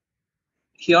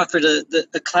 he offered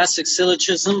the classic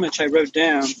syllogism, which I wrote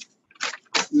down: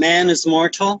 man is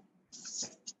mortal.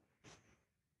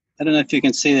 I don't know if you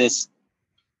can see this.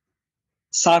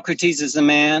 Socrates is a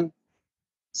man.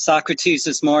 Socrates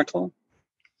is mortal.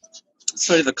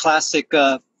 Sort of a classic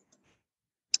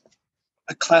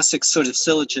sort of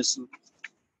syllogism.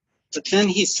 But then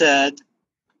he said,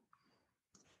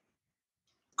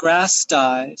 grass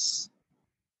dies,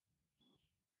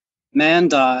 man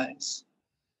dies,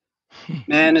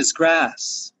 man is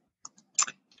grass.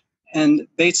 And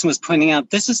Bateson was pointing out,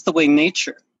 this is the way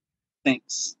nature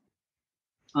thinks.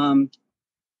 And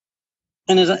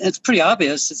it's pretty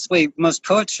obvious. It's the way most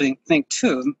poets think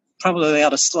too. Probably a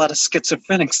lot of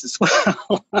schizophrenics as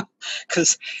well,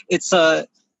 because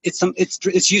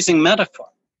it's using metaphor.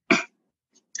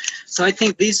 So I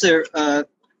think these are.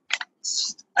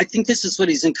 I think this is what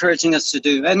he's encouraging us to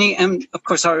do. And of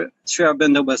course, Sri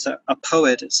Aurobindo was a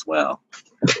poet as well.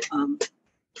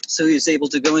 So he was able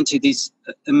to go into these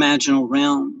imaginal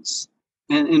realms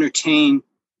and entertain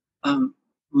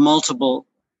multiple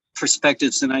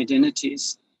perspectives and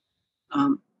identities.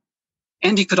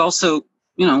 And he could also,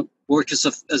 work as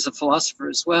a philosopher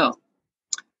as well.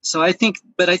 So I think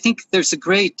there's a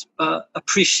great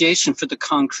appreciation for the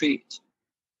concrete,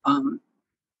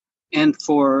 and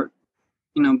for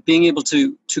being able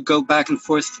to go back and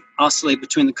forth, oscillate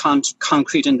between the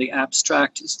concrete and the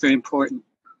abstract is very important,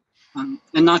 and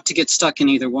not to get stuck in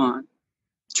either one,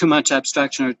 too much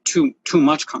abstraction or too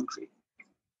much concrete.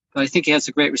 But I think he has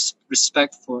a great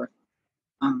respect for,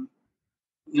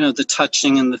 the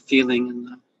touching and the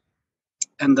feeling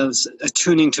and those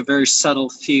attuning to very subtle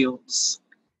fields,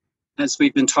 as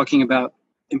we've been talking about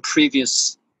in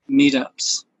previous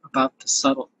meetups about the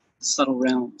subtle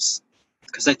realms.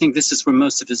 Because I think this is where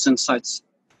most of his insights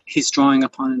he's drawing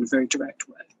upon in a very direct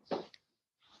way.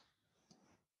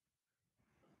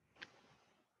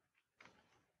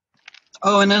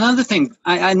 Oh, and another thing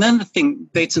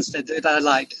Bateson said that I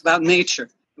liked about nature,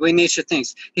 the way nature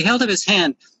thinks. He held up his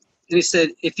hand and he said,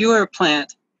 if you were a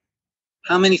plant,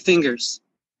 how many fingers?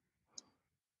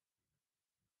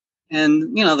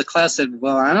 And, the class said,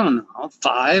 well, I don't know,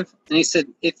 5. And he said,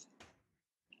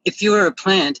 if you were a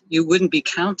plant, you wouldn't be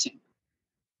counting.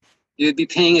 You would be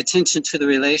paying attention to the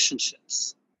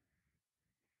relationships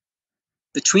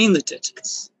between the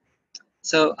digits.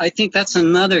 So I think that's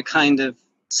another kind of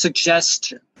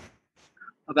suggestion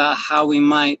about how we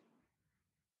might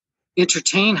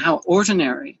entertain how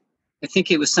ordinary. I think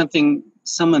it was something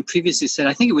someone previously said.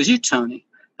 I think it was you, Tony.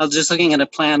 I was just looking at a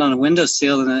plant on a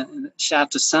windowsill in a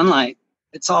shaft of sunlight.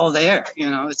 It's all there,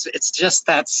 It's just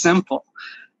that simple.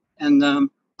 And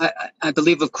I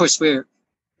believe, of course,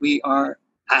 we are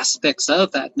aspects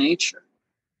of that nature.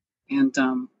 And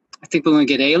I think when we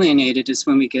get alienated is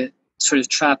when we get sort of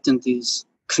trapped in these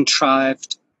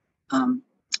contrived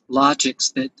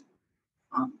logics that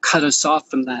cut us off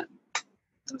from that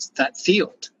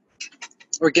field,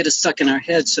 or get us stuck in our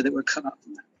heads so that we're cut off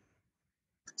from that.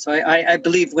 So I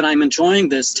believe when I'm enjoying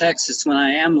this text is when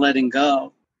I am letting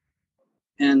go,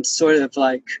 and sort of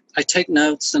like I take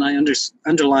notes and I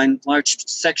underline large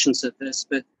sections of this.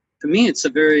 But for me, it's a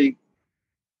very,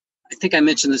 I think I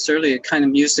mentioned this earlier, kind of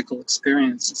musical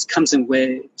experience. It comes in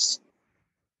waves.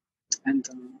 And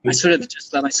I sort of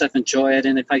just let myself enjoy it.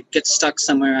 And if I get stuck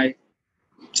somewhere, I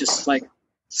just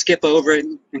skip over it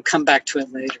and come back to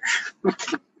it later.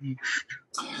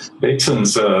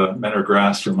 Bateson's Men Are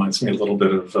Grass reminds me a little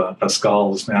bit of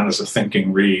Pascal's Man is a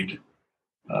Thinking Reed.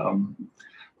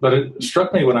 But it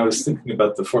struck me when I was thinking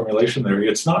about the formulation there,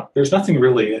 there's nothing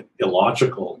really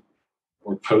illogical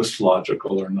or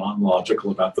post-logical or non-logical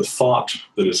about the thought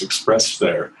that is expressed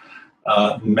there.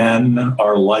 Men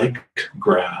are like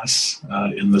grass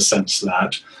in the sense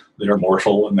that they are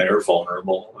mortal and they are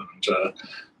vulnerable, and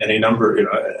any number,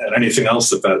 and anything else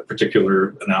that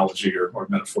particular analogy or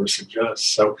metaphor suggests.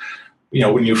 So,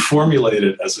 when you formulate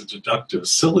it as a deductive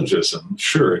syllogism,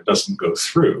 sure, it doesn't go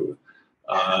through.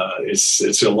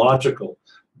 It's illogical,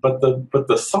 but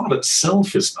the thought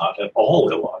itself is not at all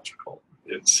illogical.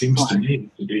 It seems to me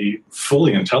to be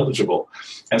fully intelligible,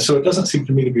 and so it doesn't seem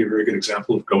to me to be a very good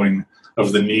example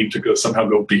of the need to somehow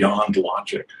go beyond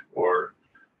logic or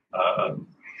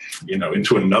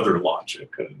into another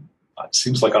logic. And it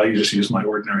seems like I just use my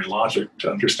ordinary logic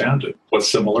to understand it.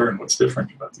 What's similar and what's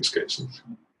different about these cases.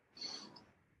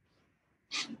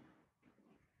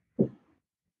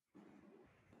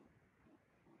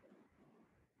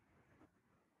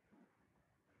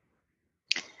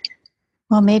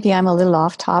 Well, maybe I'm a little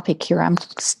off topic here. I'm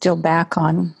still back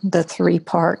on the 3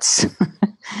 parts.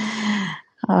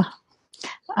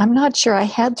 I'm not sure I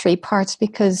had 3 parts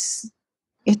because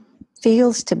it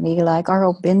feels to me like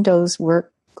Aurobindo's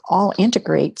work all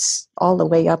integrates all the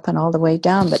way up and all the way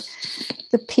down. But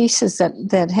the pieces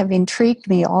that have intrigued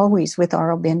me always with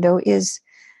Aurobindo is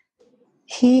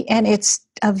and it's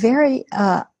a very,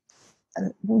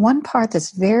 one part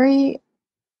that's very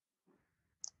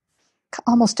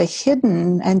almost a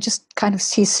hidden and just kind of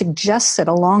he suggests it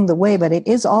along the way, but it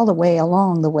is all the way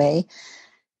along the way.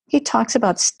 He talks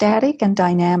about static and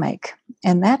dynamic.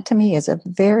 And that to me is a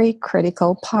very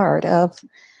critical part of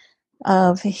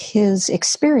his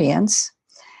experience.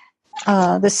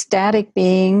 The static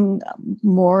being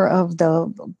more of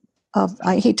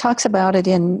he talks about it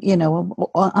in,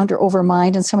 under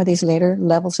overmind and some of these later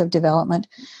levels of development.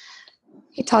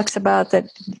 He talks about that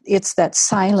it's that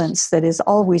silence that is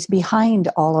always behind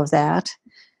all of that.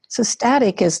 So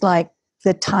static is like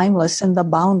the timeless and the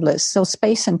boundless. So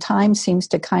space and time seems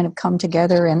to kind of come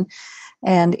together, and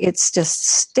it's just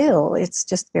still. It's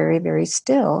just very, very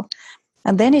still.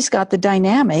 And then he's got the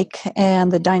dynamic,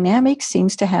 and the dynamic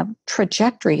seems to have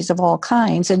trajectories of all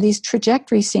kinds. And these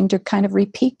trajectories seem to kind of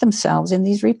repeat themselves in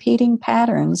these repeating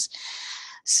patterns.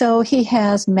 So he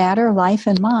has matter, life,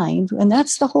 and mind. And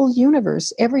that's the whole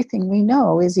universe. Everything we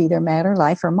know is either matter,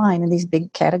 life, or mind in these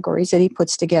big categories that he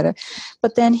puts together.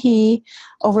 But then he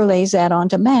overlays that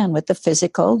onto man with the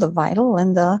physical, the vital,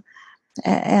 and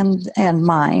and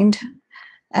mind.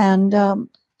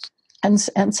 And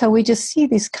so we just see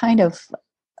these kind of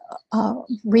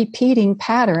repeating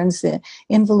patterns, the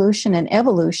involution and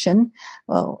evolution,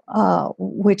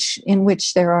 in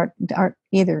which there are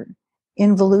either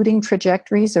involuting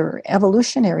trajectories or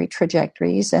evolutionary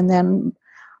trajectories, and then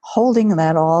holding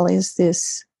that all is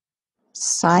this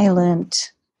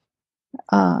silent,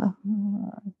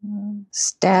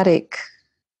 static,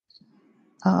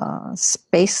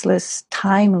 spaceless,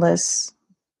 timeless,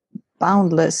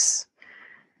 boundless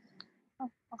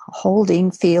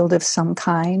holding field of some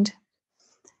kind.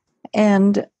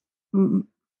 And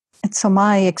so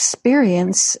my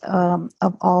experience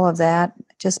of all of that,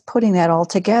 just putting that all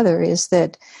together, is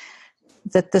that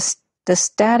the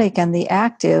static and the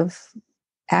active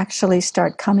actually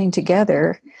start coming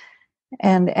together.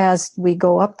 And as we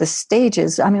go up the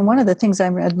stages, I mean, one of the things I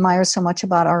admire so much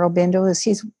about Aurobindo is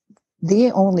he's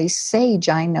the only sage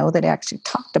I know that actually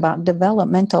talked about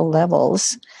developmental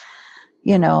levels.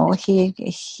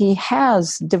 He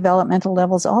has developmental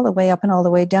levels all the way up and all the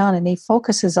way down, and he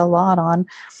focuses a lot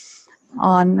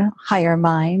on higher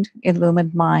mind,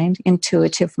 illumined mind,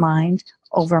 intuitive mind,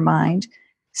 overmind,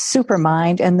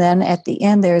 supermind, and then at the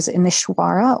end there's an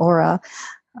Ishwara, or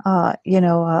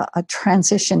a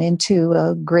transition into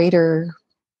a greater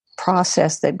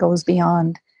process that goes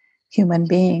beyond human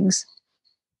beings.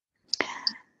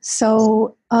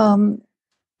 So,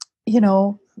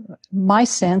 my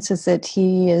sense is that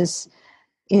he is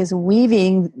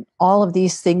weaving all of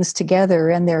these things together,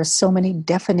 and there are so many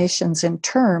definitions and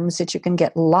terms that you can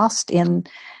get lost in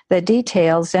the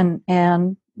details and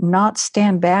not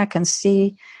stand back and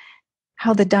see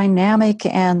how the dynamic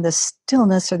and the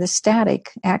stillness or the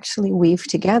static actually weave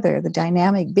together. The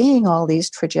dynamic being all these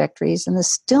trajectories, and the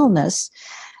stillness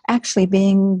actually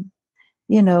being,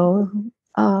 that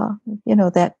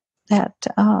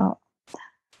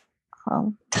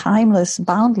timeless,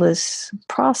 boundless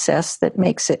process that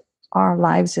makes it our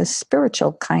lives a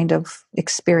spiritual kind of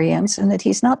experience, and that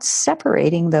he's not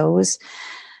separating those.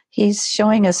 He's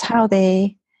showing us how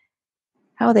they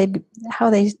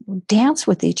dance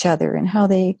with each other, and how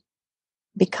they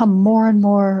become more and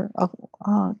more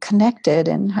connected,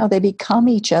 and how they become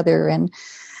each other, and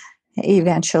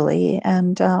eventually,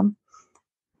 and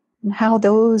how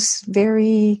those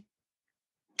very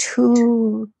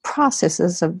two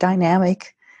processes of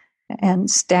dynamic and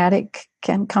static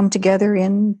can come together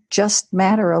in just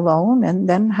matter alone, and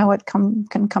then how it can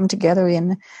come together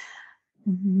in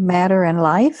matter and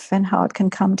life, and how it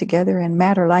can come together in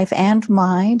matter, life, and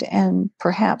mind, and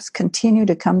perhaps continue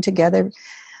to come together,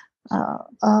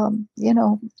 in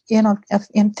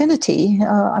infinity.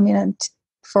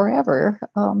 Forever,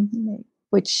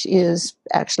 which is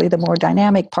actually the more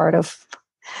dynamic part of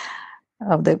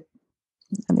the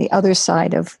other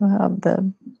side of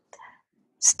the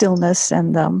stillness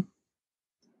and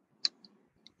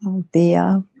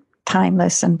the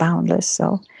timeless and boundless.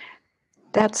 So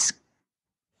it's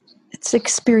the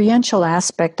experiential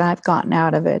aspect I've gotten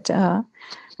out of it.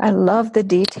 I love the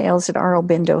details that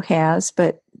Aurobindo has,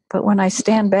 but when I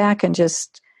stand back and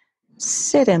just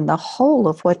sit in the whole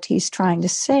of what he's trying to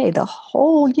say, the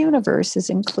whole universe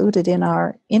is included in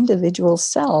our individual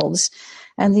selves,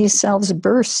 and these selves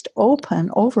burst open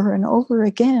over and over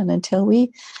again until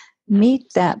we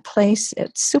meet that place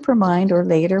at Supermind or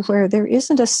later where there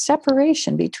isn't a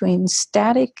separation between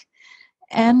static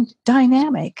and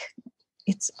dynamic.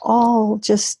 It's all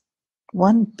just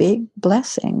one big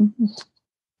blessing.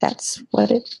 That's what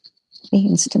it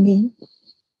means to me.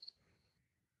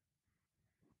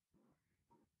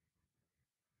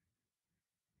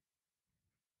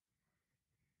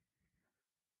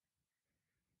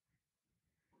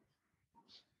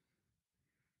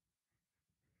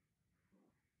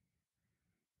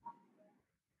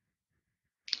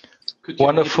 Could you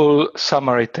Wonderful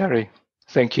summary, Terri.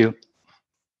 Thank you.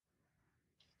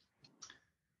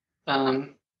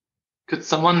 Could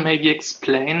someone maybe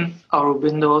explain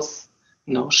Aurobindo's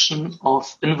notion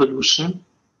of involution?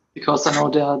 Because I know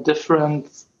there are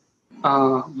different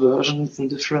versions and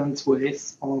different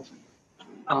ways of.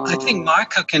 I think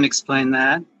Marco can explain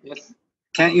that. Yes.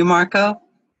 Can't you, Marco?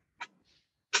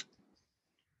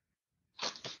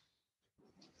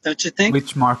 Don't you think?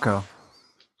 Which Marco?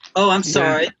 Oh, I'm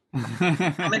sorry.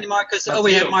 How many Marcos? Oh,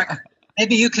 we have Marco.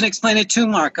 Maybe you can explain it too,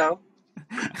 Marco.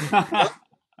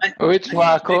 Which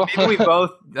Marco? Maybe we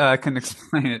both can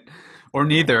explain it, or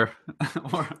neither.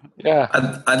 Yeah.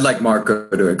 I'd like Marco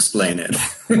to explain it.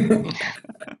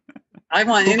 I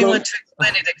want anyone to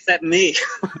explain it except me.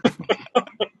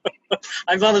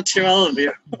 I volunteer all of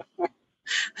you.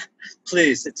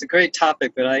 Please, it's a great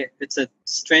topic, but it's a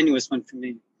strenuous one for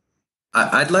me.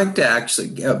 I'd like to actually,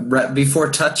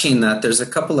 before touching that, there's a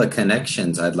couple of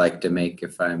connections I'd like to make,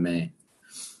 if I may.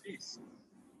 Please.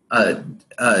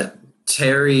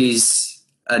 Terri's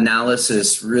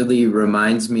analysis really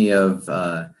reminds me of,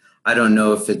 I don't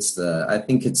know if it's I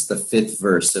think it's the 5th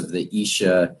verse of the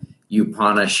Isha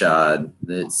Upanishad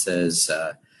that says,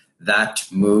 that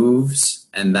moves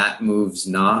and that moves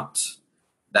not,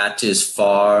 that is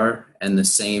far and the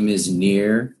same is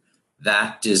near,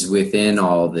 that is within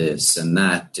all this and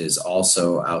that is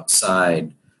also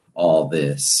outside all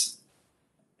this.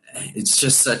 It's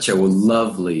just such a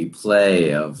lovely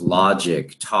play of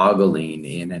logic toggling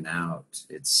in and out.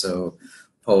 It's so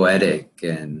poetic,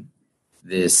 and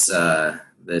this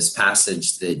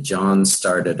passage that John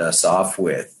started us off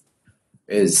with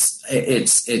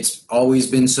it's always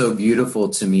been so beautiful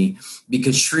to me,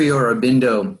 because Sri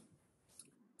Aurobindo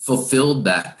fulfilled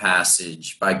that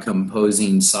passage by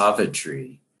composing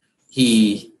Savitri.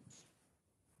 He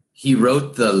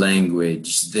wrote the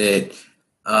language that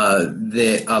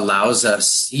allows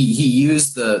us. He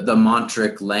used the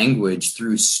mantric language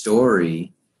through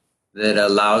story that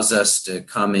allows us to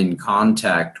come in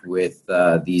contact with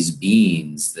these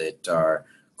beings that are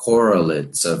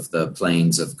correlates of the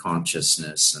planes of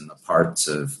consciousness and the parts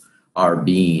of our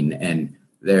being. And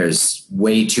there's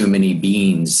way too many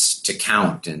beings to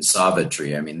count in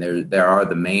Savitri. I mean, there are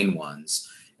the main ones,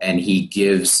 and he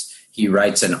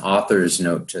writes an author's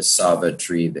note to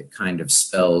Savitri that kind of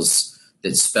spells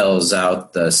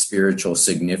out the spiritual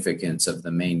significance of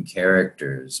the main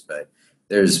characters. But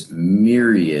there's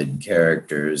myriad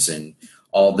characters and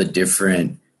all the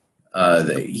different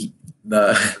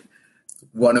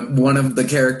one of the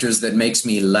characters that makes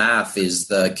me laugh is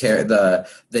the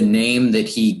name that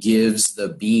he gives the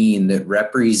being that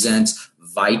represents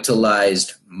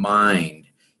vitalized mind.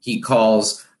 He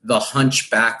calls the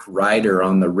hunchback rider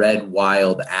on the red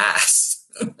wild ass.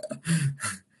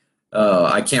 Oh,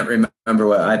 I can't remember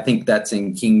what. I think that's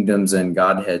in Kingdoms and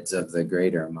Godheads of the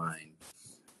Greater Mind.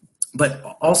 But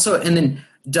also, and then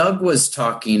Doug was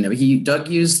talking. Doug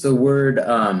used the word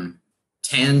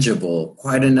tangible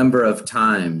quite a number of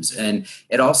times, and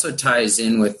it also ties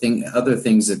in with other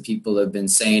things that people have been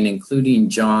saying, including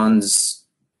John's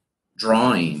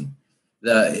drawing.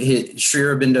 Sri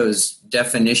Aurobindo's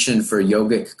definition for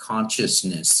yogic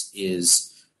consciousness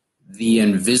is the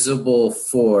invisible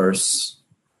force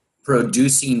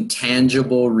producing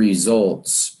tangible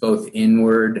results, both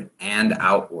inward and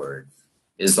outward,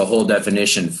 is the whole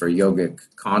definition for yogic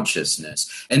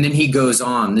consciousness. And then he goes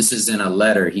on, this is in a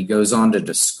letter, he goes on to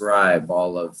describe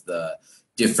all of the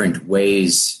different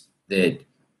ways that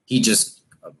he just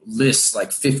lists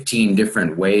like 15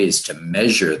 different ways to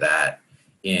measure that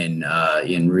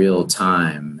in real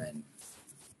time. And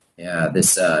yeah,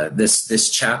 this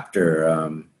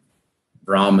chapter,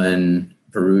 Brahman,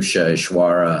 Purusha,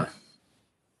 Ishwara,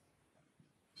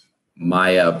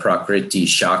 Maya, Prakriti,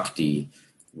 Shakti.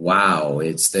 Wow,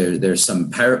 there's some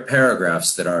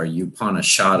paragraphs that are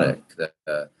Upanishadic.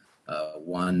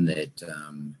 One that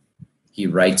he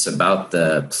writes about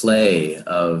the play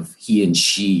of he and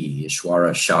she,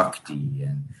 Ishwara, Shakti,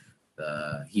 and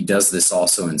he does this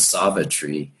also in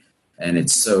Savitri, and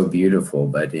it's so beautiful.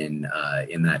 But in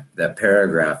that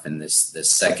paragraph in this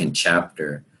second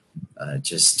chapter,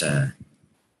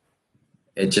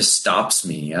 it just stops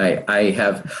me.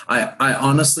 I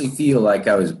honestly feel like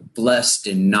I was blessed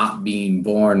in not being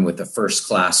born with a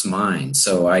first-class mind.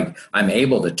 So I'm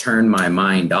able to turn my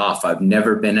mind off. I've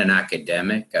never been an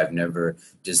academic. I've never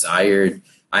desired.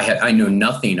 I know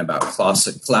nothing about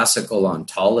classical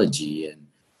ontology, and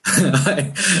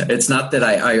it's not that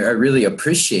I really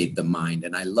appreciate the mind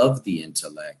and I love the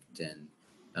intellect. And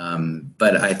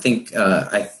but I think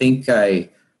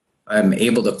I'm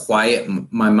able to quiet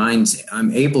my mind.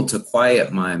 I'm able to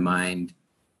quiet my mind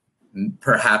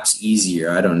perhaps easier.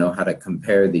 I don't know how to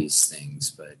compare these things,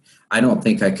 but I don't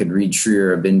think I could read Sri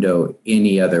Aurobindo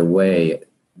any other way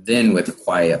than with a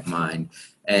quiet mind.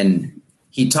 And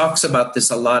he talks about this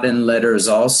a lot in letters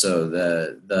also.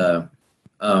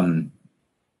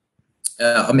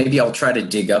 Maybe I'll try to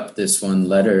dig up this one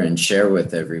letter and share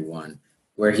with everyone,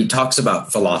 where he talks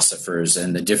about philosophers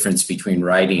and the difference between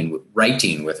writing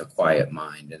with a quiet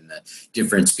mind, and the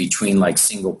difference between like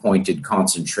single-pointed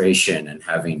concentration and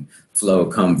having flow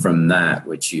come from that,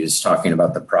 which he is talking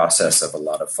about the process of a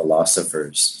lot of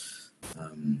philosophers.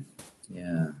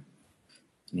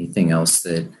 Anything else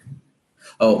that...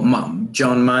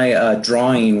 John, my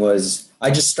drawing was...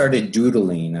 I just started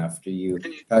doodling after you.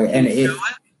 And it...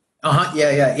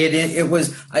 It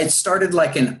was. It started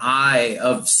like an eye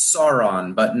of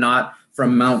Sauron, but not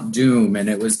from Mount Doom, and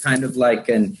it was kind of like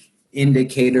an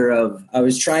indicator of. I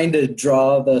was trying to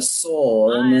draw the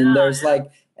soul, and then there's like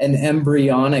an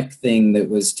embryonic thing that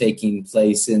was taking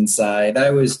place inside. I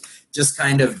was just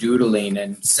kind of doodling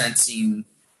and sensing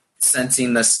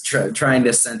this, trying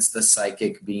to sense the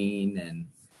psychic being, and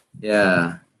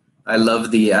yeah. I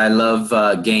love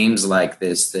games like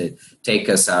this that take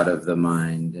us out of the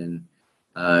mind,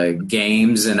 and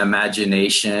games and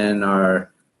imagination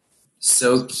are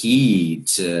so key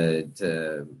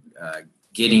to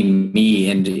getting me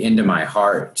into my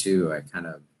heart too. I kind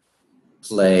of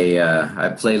play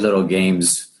little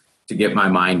games to get my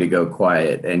mind to go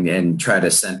quiet and try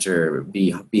to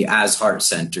be as heart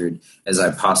centered as I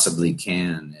possibly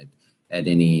can at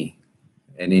any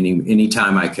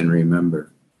time I can remember.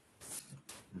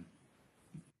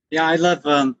 Yeah, I love,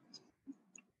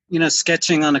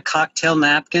 sketching on a cocktail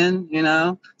napkin,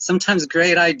 Sometimes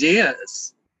great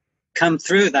ideas come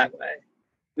through that way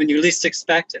when you least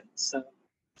expect it. So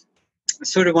I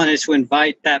sort of wanted to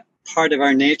invite that part of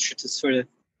our nature to sort of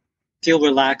feel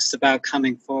relaxed about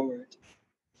coming forward.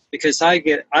 Because I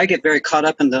get very caught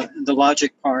up in the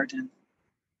logic part, and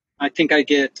I think I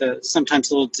get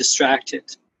sometimes a little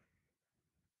distracted.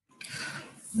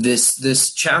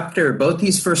 This chapter, both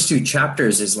these first two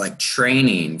chapters, is like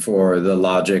training for the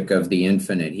logic of the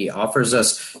infinite. He offers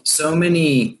us so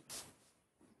many,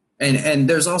 and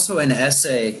there's also an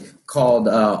essay called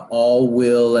All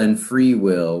Will and Free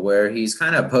Will, where he's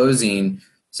kind of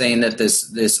saying that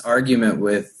this argument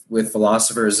with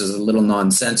philosophers is a little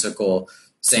nonsensical,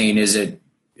 saying is it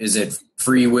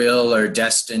free will or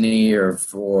destiny, or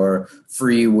for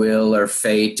free will or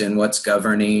fate, and what's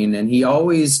governing. And he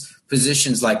always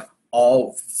positions like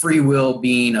all free will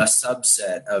being a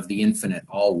subset of the infinite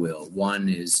all will. One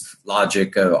is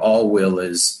logic. All will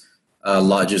is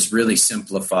just really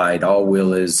simplified. All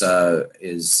will is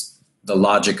the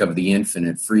logic of the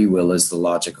infinite. Free will is the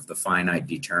logic of the finite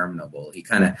determinable. He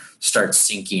kind of starts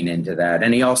sinking into that.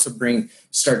 And he also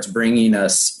starts bringing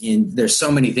us in. There's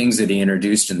so many things that he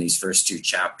introduced in these first two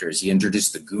chapters. He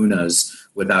introduced the gunas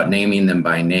without naming them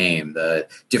by name, the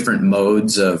different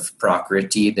modes of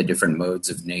Prakriti, the different modes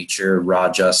of nature,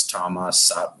 Rajas, Tamas,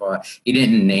 Sattva. He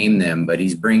didn't name them, but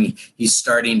he's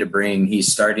starting to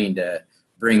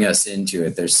bring us into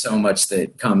it. There's so much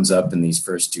that comes up in these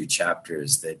first two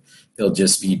chapters that he'll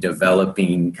just be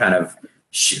developing kind of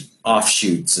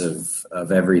offshoots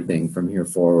of everything from here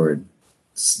forward.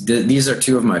 These are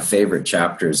two of my favorite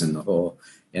chapters in the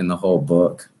whole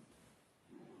book.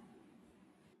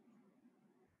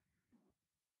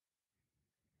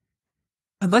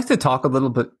 I'd like to talk a little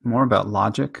bit more about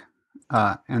logic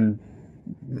and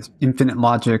this infinite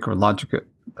logic, or logic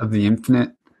of the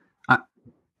infinite,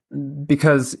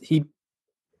 because he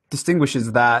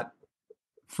distinguishes that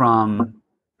from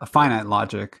a finite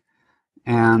logic.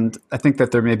 And I think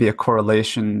that there may be a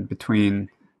correlation between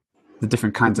the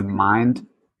different kinds of mind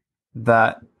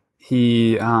that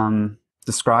he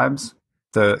describes,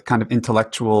 the kind of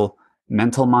intellectual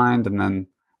mental mind, and then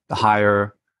the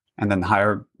higher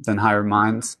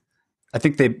minds. I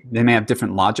think they may have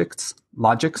different logics,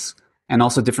 and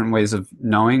also different ways of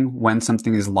knowing when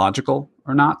something is logical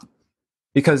or not.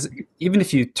 Because even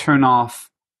if you turn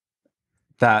off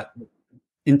that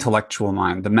intellectual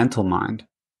mind, the mental mind,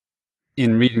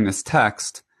 in reading this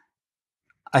text,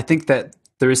 I think that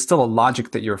there is still a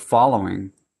logic that you're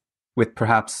following with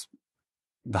perhaps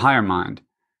the higher mind.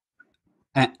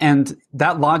 And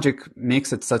that logic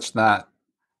makes it such that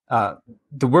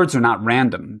the words are not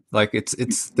random. Like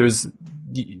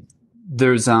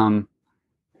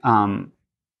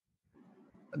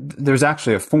there's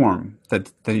actually a form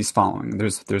that he's following.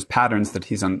 There's patterns that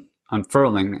he's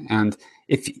unfurling. And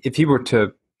if he were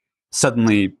to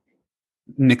suddenly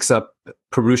mix up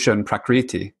Purusha and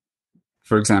Prakriti,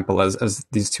 for example, as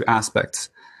these two aspects,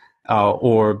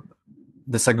 or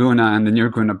the Saguna and the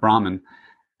Nirguna Brahman,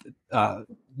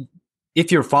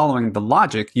 if you're following the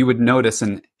logic, you would notice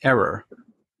an error.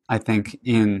 I think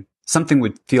in something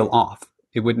would feel off.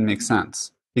 It wouldn't make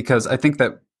sense, because I think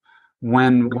that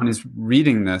when one is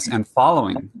reading this and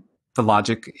following the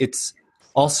logic, it's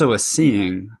also a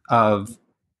seeing of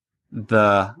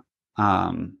the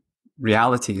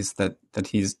realities that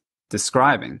he's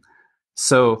describing.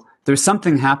 So there's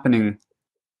something happening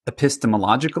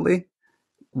epistemologically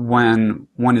when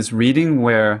one is reading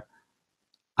where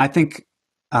I think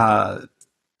the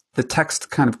text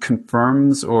kind of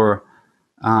confirms or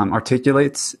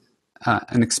articulates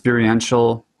an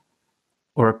experiential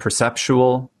or a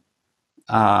perceptual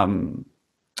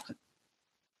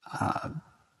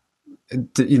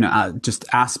just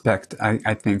aspect,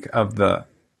 I think, of the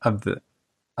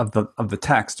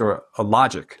text, or a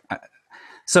logic.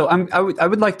 So I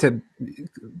would like to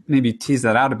maybe tease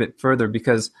that out a bit further,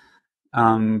 because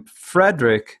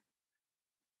Frederick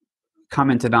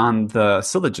commented on the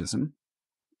syllogism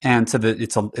and said that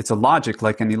it's a logic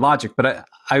like any logic. But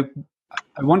I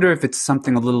wonder if it's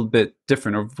something a little bit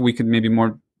different, or if we could maybe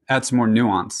add some more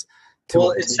nuance to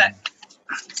well, it's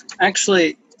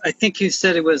actually, I think you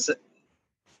said it was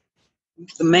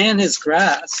the man is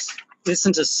grass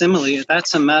isn't a simile,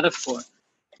 that's a metaphor.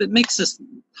 It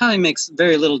probably makes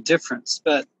very little difference,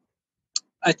 but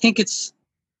I think it's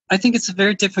a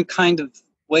very different kind of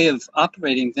way of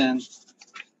operating than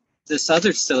this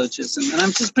other syllogism. And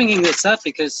I'm just bringing this up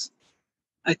because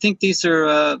I think these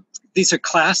are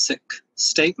classic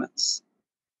statements.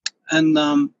 And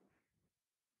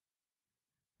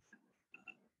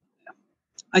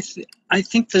I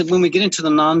think that when we get into the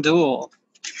non-dual,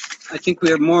 I think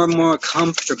we are more and more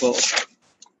comfortable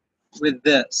with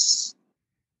this.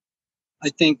 I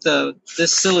think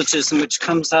this syllogism, which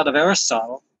comes out of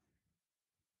Aristotle,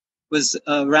 was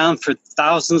around for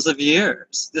thousands of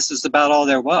years. This is about all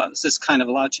there was, this kind of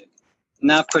logic.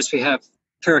 Now, of course, we have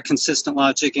paraconsistent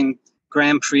logic, and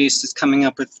Graham Priest is coming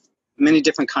up with many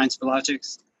different kinds of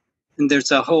logics. And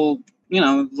there's a whole,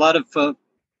 a lot of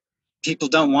people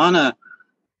don't want to,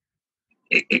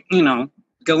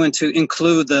 go into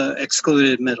include the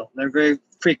excluded middle. They're very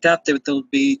freaked out that there'll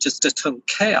be just a total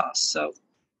chaos. So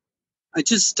I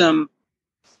just, I'm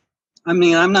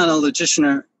not a logician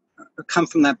or come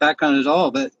from that background at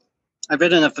all, but I've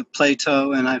read enough of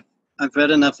Plato, and I've read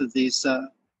enough of these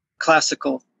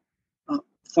classical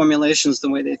formulations, the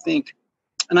way they think.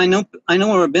 And I know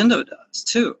Aurobindo does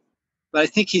too, but I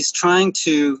think he's trying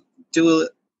to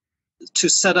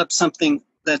set up something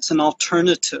that's an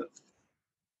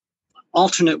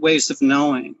alternate ways of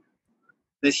knowing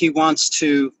that he wants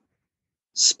to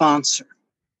sponsor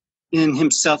in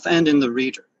himself and in the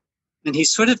reader. And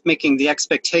he's sort of making the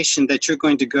expectation that you're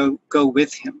going to go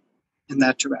with him in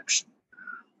that direction.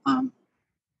 And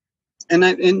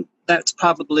that's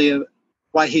probably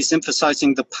why he's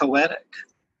emphasizing the poetic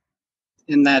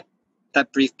in that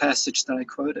brief passage that I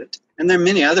quoted. And there are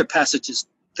many other passages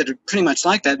that are pretty much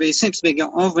like that, but he seems to be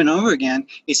going over and over again.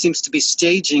 He seems to be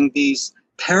staging these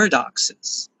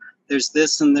paradoxes. There's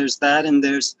this and there's that, and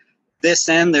there's this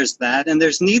and there's that, and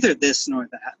there's neither this nor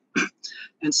that.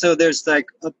 And so there's like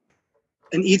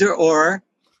an either or,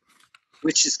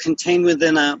 which is contained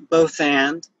within a both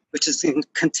and, which is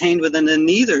contained within a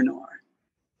neither nor.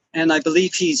 And I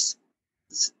believe he's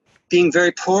being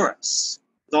very porous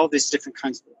with all these different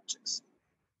kinds of logics.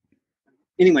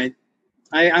 Anyway,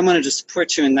 I wanted to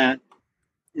support you in that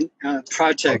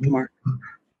project, Mark.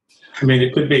 I mean,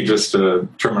 it could be just a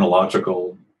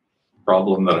terminological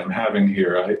problem that I'm having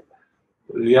here.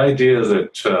 The idea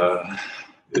that to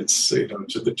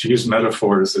use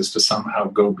metaphors is to somehow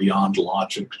go beyond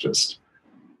logic just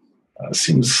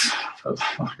seems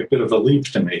like a bit of a leap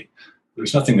to me.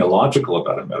 There's nothing illogical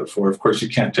about a metaphor. Of course, you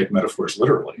can't take metaphors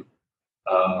literally.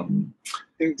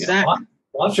 Exactly.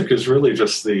 Logic is really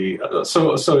just the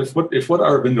so if what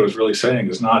Aurobindo is really saying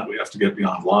is not we have to get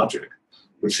beyond logic,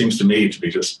 which seems to me to be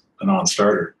just a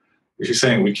non-starter. If he's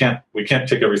saying we can't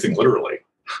take everything literally,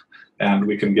 and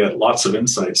we can get lots of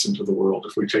insights into the world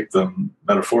if we take them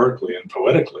metaphorically and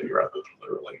poetically rather than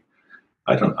literally.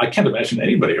 I can't imagine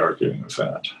anybody arguing with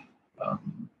that.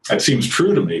 It seems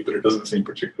true to me, but it doesn't seem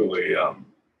particularly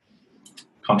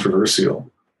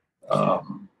controversial.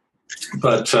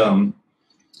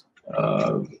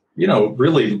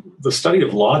 Really, the study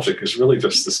of logic is really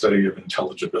just the study of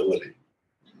intelligibility.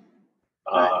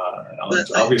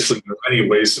 Obviously, there are many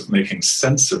ways of making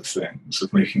sense of things,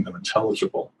 of making them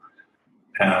intelligible.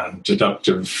 And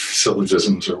deductive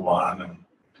syllogisms are one, and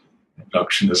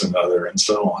induction is another, and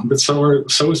so on. But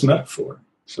so is metaphor,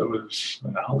 so is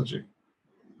analogy.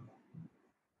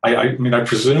 I mean, I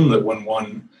presume that when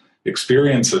one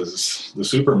experiences the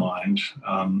supermind,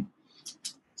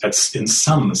 that's in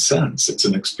some sense, it's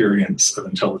an experience of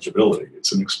intelligibility.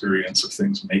 It's an experience of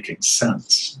things making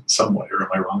sense in some way. Or am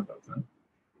I wrong about that?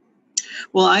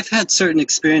 Well, I've had certain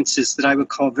experiences that I would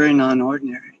call very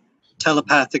non-ordinary.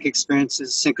 Telepathic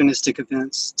experiences, synchronistic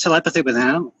events, telepathy with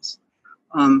animals.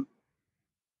 And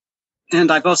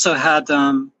I've also had,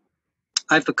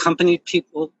 I've accompanied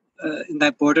people in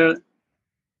that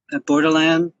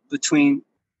borderland between,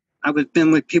 I've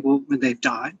been with people when they've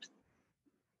died.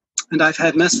 And I've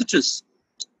had messages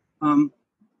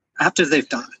after they've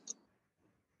died.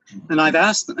 And I've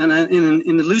asked them, and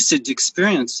in the lucid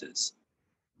experiences,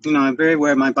 you know, I'm very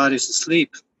aware my body's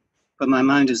asleep, but my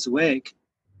mind is awake.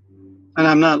 And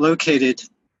I'm not located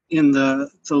in the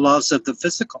laws of the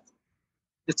physical.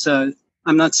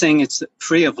 I'm not saying it's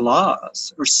free of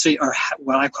laws or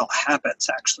what I call habits,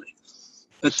 actually,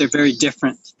 but they're very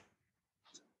different.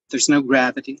 There's no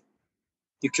gravity.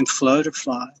 You can float or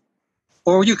fly,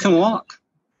 or you can walk.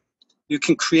 You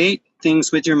can create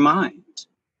things with your mind.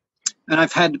 And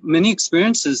I've had many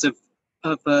experiences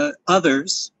of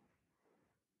others,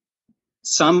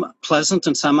 some pleasant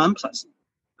and some unpleasant.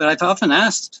 But I've often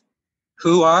asked,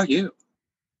 who are you?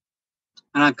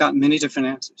 And I've gotten many different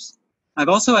answers. I've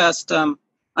also asked,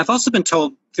 I've also been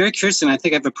told, very curiously, and I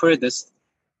think I've reported this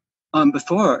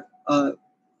before,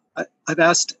 I've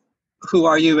asked, who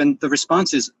are you? And the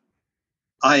response is,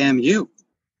 I am you.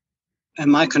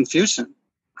 And my confusion,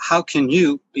 how can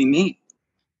you be me?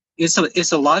 Is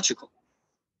logical.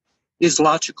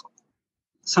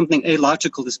 Something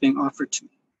illogical is being offered to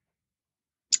me.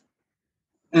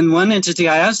 And one entity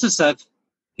I asked this of,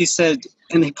 he said,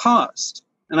 and he paused,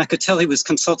 and I could tell he was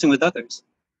consulting with others,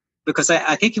 because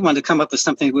I think he wanted to come up with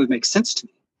something that would make sense to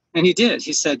me. And he did.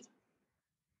 He said,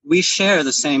 we share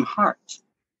the same heart.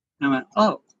 And I went,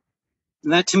 oh.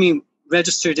 And that to me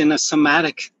registered in a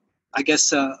somatic, I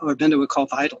guess Aurobindo would call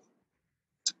vital,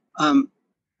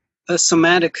 a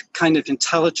somatic kind of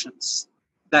intelligence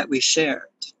that we shared.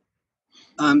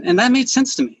 And that made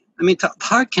sense to me. I mean, the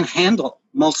heart can handle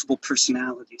multiple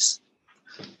personalities.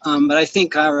 But I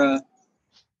think our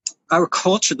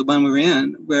culture, the one we're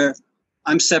in, where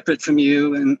I'm separate from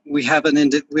you and we have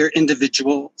we're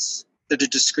individuals that are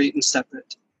discrete and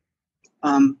separate,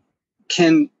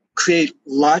 can create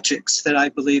logics that I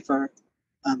believe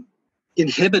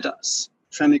inhibit us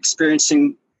from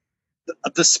experiencing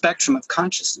the spectrum of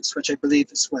consciousness, which I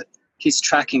believe is what he's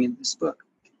tracking in this book.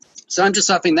 So I'm just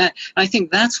offering that. And I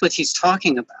think that's what he's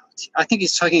talking about. I think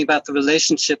he's talking about the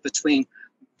relationship between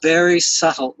very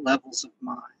subtle levels of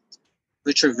mind,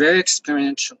 which are very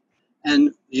experiential.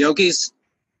 And yogis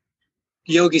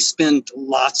spend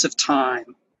lots of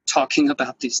time talking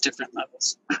about these different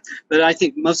levels. But I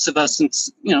think most of us in,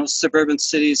 you know, suburban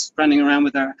cities running around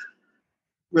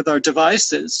with our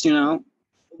devices, you know,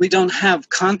 we don't have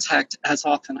contact as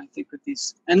often, I think, with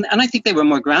these. And I think they were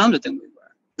more grounded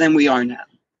than we are now.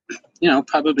 You know,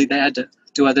 probably they had to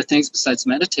do other things besides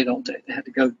meditate all day. They had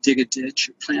to go dig a ditch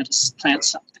or plant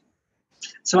something.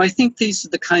 So I think these are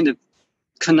the kind of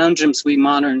conundrums we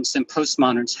moderns and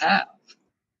postmoderns have.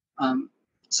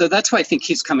 So that's where I think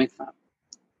he's coming from.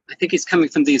 I think he's coming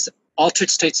from these altered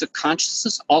states of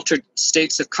consciousness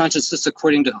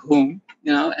according to whom,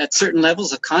 you know, at certain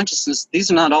levels of consciousness,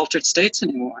 these are not altered states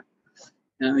anymore.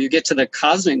 You know, you get to the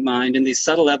cosmic mind and these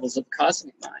subtle levels of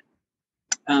cosmic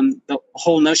mind. The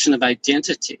whole notion of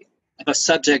identity, of a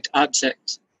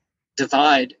subject-object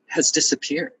divide has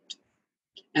disappeared.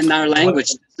 And our language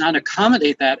does not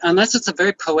accommodate that unless it's a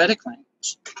very poetic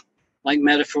language, like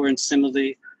metaphor and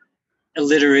simile,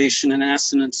 alliteration and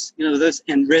assonance, you know, those,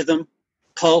 and rhythm,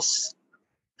 pulse,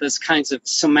 those kinds of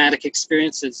somatic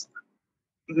experiences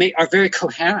are very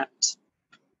coherent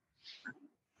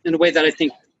in a way that I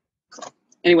think,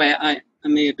 anyway, I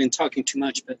may have been talking too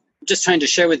much, but I'm just trying to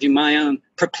share with you my own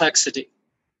perplexity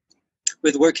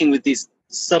with working with these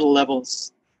subtle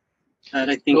levels that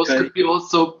I think... Those could be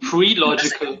also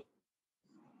pre-logical.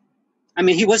 I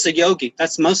mean, he was a yogi.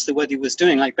 That's mostly what he was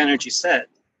doing, like Banerjee said.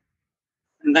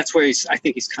 And that's where I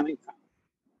think he's coming from.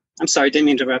 I'm sorry, didn't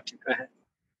mean to interrupt you. Go ahead.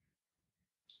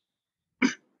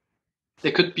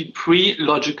 They could be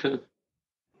pre-logical.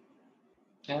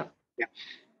 Yeah.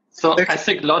 So I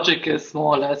think logic is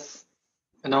more or less,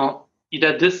 you know,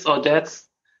 either this or that.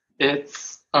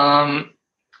 It's, you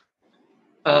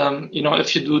know,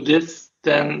 if you do this,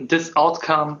 then this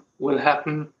outcome will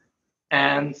happen.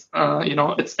 And, you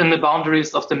know, it's in the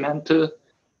boundaries of the mental,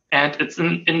 and it's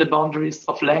in the boundaries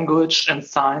of language and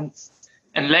science.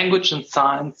 And language and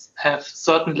science have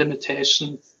certain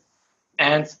limitations.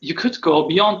 And you could go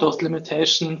beyond those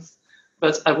limitations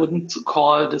but I wouldn't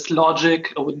call this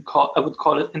logic. I would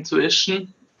call it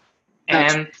intuition.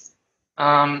 And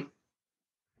the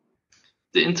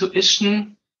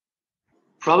intuition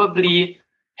probably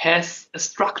has a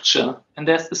structure, and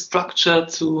there's a structure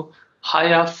to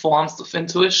higher forms of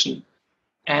intuition.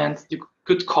 And you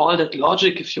could call that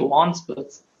logic if you want,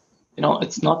 but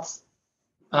it's not.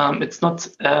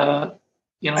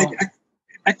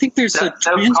 I think there's a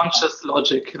self-conscious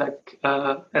logic, and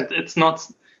it's not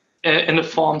in the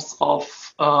forms of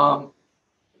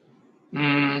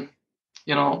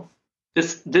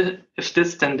this if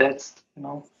this then that,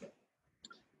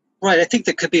 Right. I think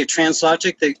there could be a trans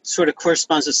logic that sort of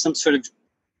corresponds to some sort of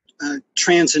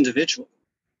trans individual.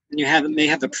 And you may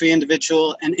have a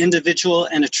pre-individual, an individual,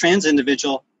 and a trans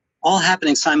individual all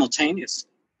happening simultaneously.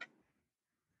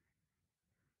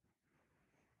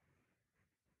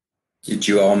 Did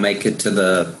you all make it to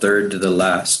the third to the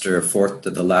last or fourth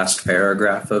to the last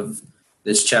paragraph of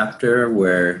this chapter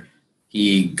where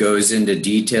he goes into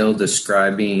detail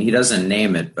describing, he doesn't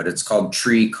name it, but it's called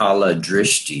Tri Kala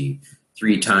Drishti,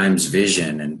 3 times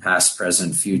vision and past,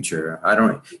 present, future.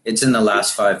 It's in the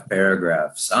last 5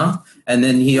 paragraphs. And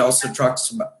then he also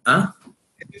talks about, Can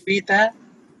you read that?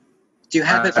 Do you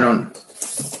have it?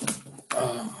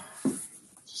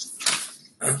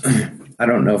 I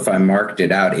don't know if I marked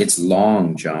it out. It's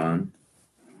long, John.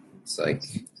 It's like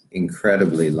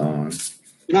incredibly long.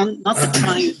 Not the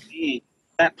triune being.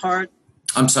 That part?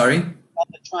 I'm sorry? Not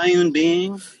the triune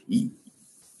being?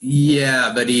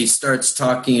 Yeah, but he starts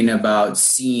talking about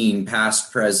seeing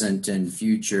past, present, and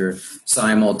future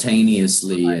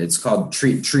simultaneously. Right. It's called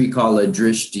Trikala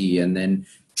Drishti and then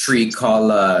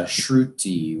Trikala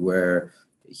Shruti, where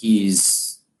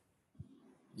he's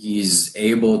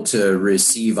able to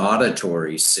receive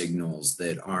auditory signals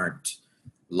that aren't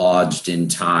lodged in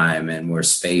time and where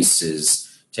space is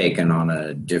taken on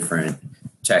a different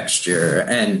texture.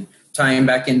 And tying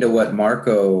back into what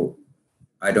Marco,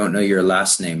 I don't know your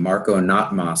last name, Marco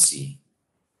Notmasi.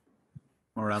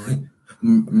 Morelli.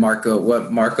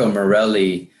 What Marco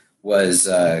Morelli was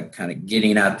kind of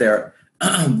getting at there.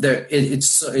 It's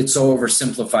so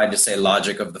oversimplified to say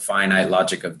logic of the finite,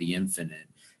 logic of the infinite.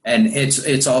 And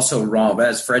it's also wrong.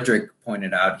 As Frederick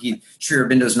pointed out, Sri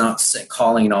Aurobindo's not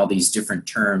calling all these different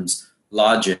terms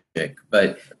logic,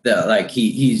 but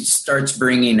he starts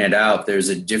bringing it out. There's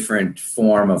a different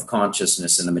form of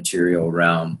consciousness in the material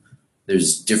realm.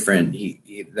 There's different.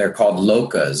 They're called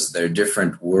lokas. They're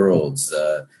different worlds.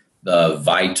 The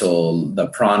vital, the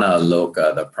prana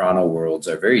loka, the prana worlds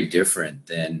are very different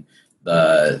than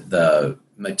the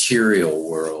material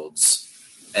worlds.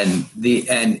 And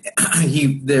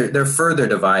they're further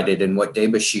divided in what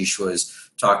Debashish was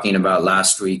talking about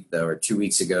last week, or 2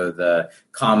 weeks ago, the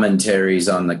commentaries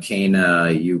on the Kena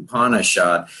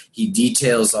Upanishad. He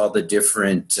details all the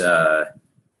different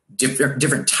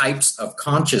types of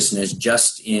consciousness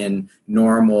just in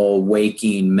normal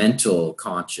waking mental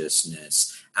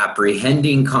consciousness.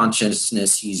 Apprehending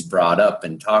consciousness he's brought up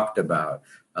and talked about,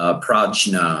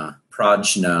 prajna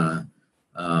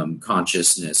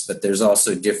consciousness, but there's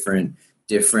also different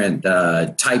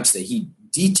types that he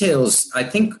details, I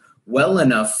think, well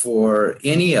enough for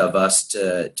any of us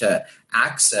to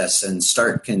access and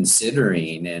start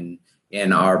considering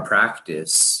in our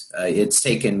practice. It's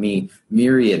taken me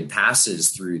myriad passes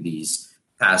through these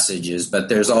passages, but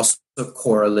there's also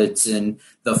correlates in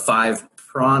the 5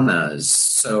 pranas.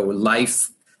 So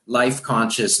life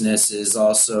consciousness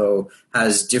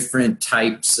has different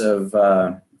types of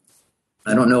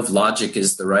I don't know if logic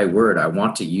is the right word. I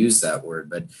want to use that word,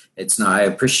 but it's not. I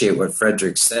appreciate what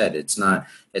Frederick said. It's not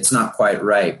quite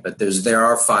right. But there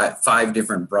are five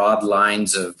different broad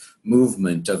lines of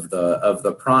movement of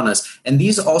the pranas, and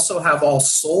these also have all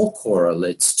soul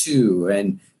correlates too,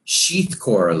 and sheath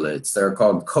correlates. They're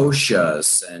called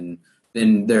koshas, and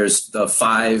then there's the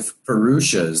 5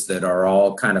 purushas that are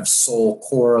all kind of soul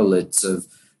correlates of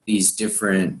these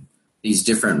different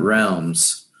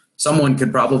realms. Someone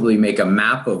could probably make a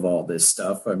map of all this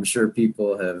stuff. I'm sure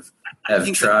people have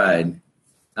tried.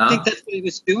 I think that's what he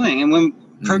was doing. And when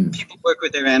people work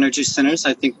with their energy centers,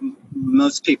 I think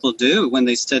most people do when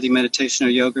they study meditation or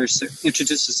yoga or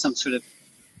introduces some sort of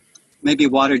maybe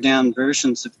watered down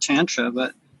versions of Tantra.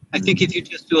 But I think if you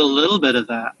just do a little bit of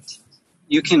that,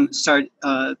 you can start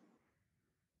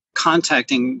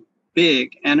contacting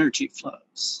big energy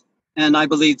flows. And I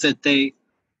believe that the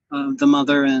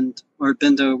mother and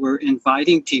Aurobindo were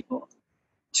inviting people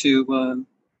to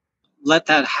let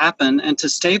that happen and to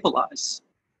stabilize,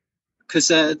 because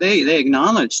they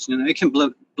acknowledged, it can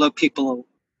blow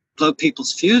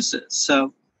people's fuses.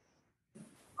 So,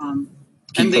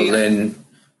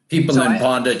 People in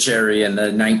Pondicherry in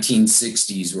the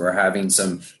 1960s were having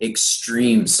some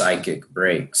extreme psychic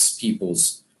breaks.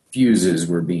 People's fuses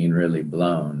were being really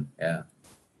blown. Yeah.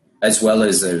 As well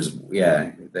as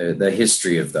the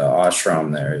history of the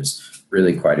ashram there is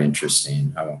really quite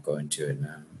interesting. I won't go into it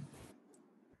now.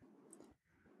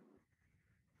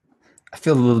 I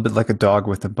feel a little bit like a dog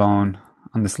with a bone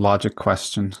on this logic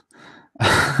question.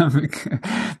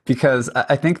 Because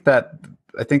I think that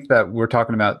we're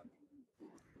talking about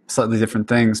slightly different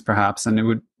things, perhaps, and it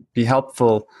would be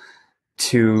helpful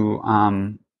to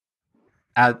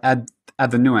add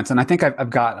the nuance. And I think I've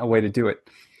got a way to do it.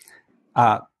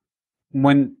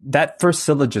 When that first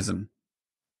syllogism,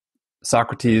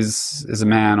 Socrates is a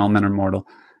man, all men are mortal,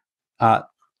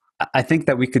 I think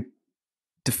that we could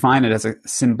define it as a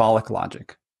symbolic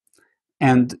logic.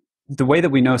 And the way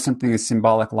that we know something is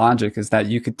symbolic logic is that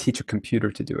you could teach a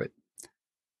computer to do it.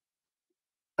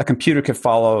 A computer could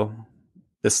follow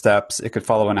the steps, it could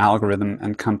follow an algorithm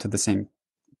and come to the same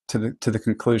to the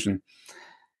conclusion.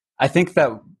 I think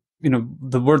that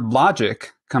the word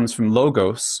logic comes from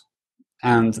logos,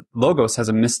 and logos has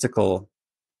a mystical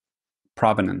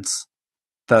provenance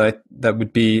that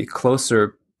would be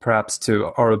closer perhaps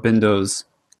to Aurobindo's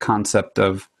concept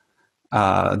of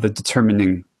the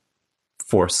determining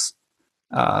force.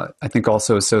 I think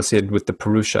also associated with the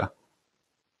Purusha.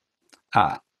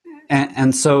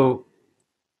 And so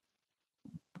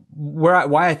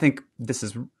why I think this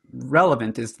is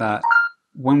relevant is that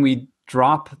when we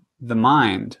drop the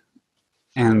mind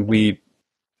and we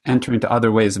enter into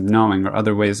other ways of knowing or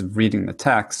other ways of reading the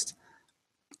text,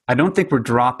 I don't think we're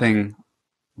dropping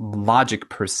logic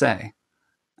per se.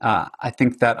 I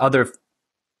think that other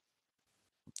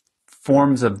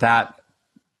forms of that,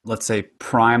 let's say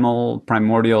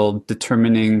primordial,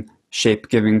 determining,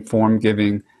 shape-giving,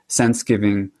 form-giving,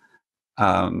 sense-giving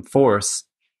force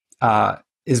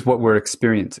is what we're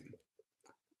experiencing.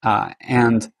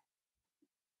 And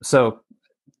so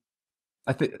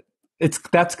I think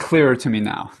that's clearer to me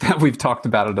now that we've talked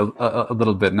about it a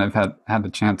little bit, and I've had the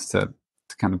chance to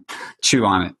kind of chew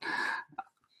on it.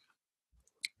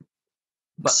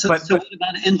 So what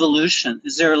about involution?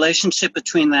 Is there a relationship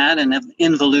between that and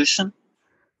involution?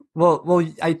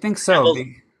 Well, I think so.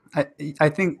 I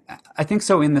think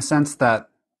so in the sense that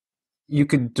you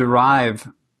could derive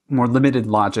more limited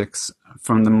logics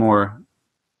from the more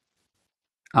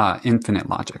infinite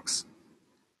logics.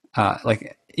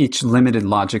 Like each limited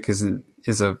logic is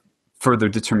a further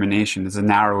determination, is a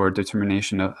narrower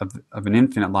determination of an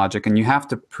infinite logic, and you have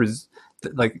to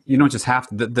you don't just have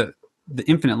to. The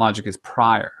infinite logic is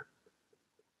prior.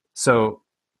 So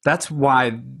that's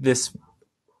why this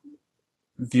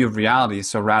view of reality is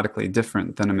so radically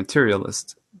different than a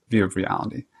materialist view of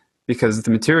reality, because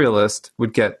the materialist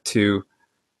would get to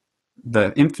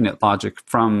the infinite logic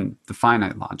from the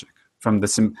finite logic, from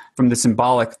the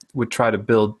symbolic would try to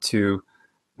build to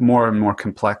more and more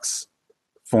complex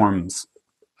forms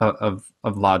of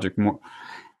logic. More,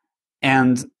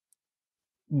 and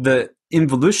the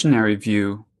involutionary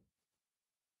view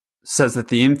says that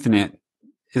the infinite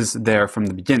is there from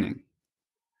the beginning.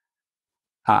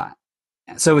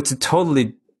 So it's a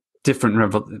totally different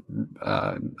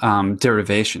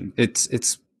derivation.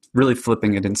 It's really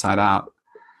flipping it inside out,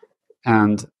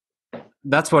 and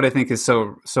that's what I think is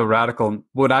so radical.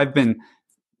 What I've been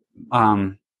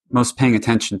most paying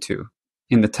attention to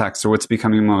in the text, or what's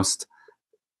becoming most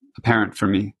apparent for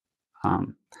me,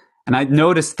 and I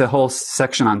noticed the whole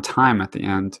section on time at the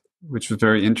end, which was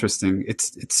very interesting.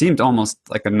 It seemed almost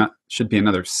like should be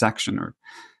another section or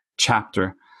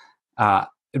chapter.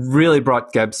 It really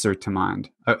brought Gebser to mind.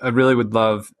 I really would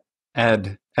love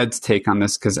Ed's take on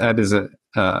this, because Ed is a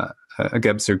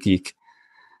Gebser geek,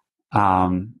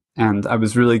 and I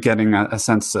was really getting a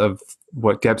sense of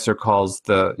what Gebser calls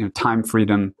the time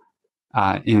freedom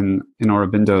in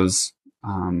Aurobindo's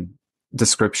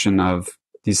description of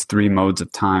these three modes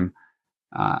of time.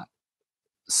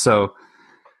 So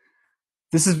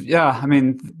this is, I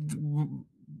mean,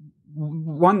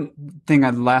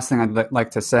 last thing I'd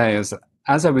like to say is,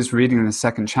 as I was reading the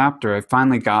second chapter, I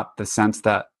finally got the sense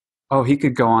that, he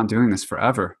could go on doing this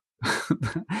forever.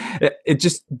 It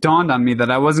just dawned on me that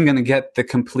I wasn't going to get the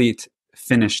complete,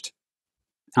 finished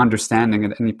understanding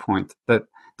at any point, that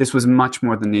this was much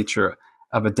more the nature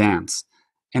of a dance.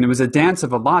 And it was a dance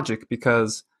of a logic,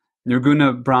 because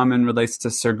Nirguna Brahman relates to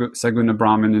Saguna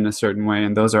Brahman in a certain way,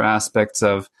 and those are aspects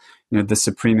of the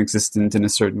supreme existent in a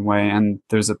certain way, and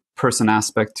there's a person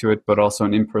aspect to it, but also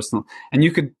an impersonal. And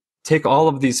you could take all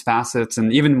of these facets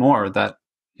and even more that,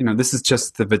 this is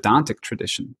just the Vedantic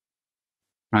tradition,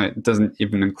 right? It doesn't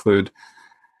even include,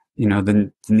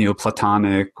 the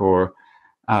Neoplatonic or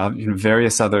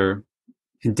various other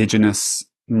indigenous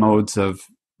modes of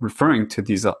referring to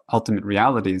these ultimate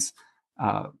realities.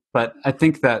 But I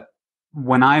think that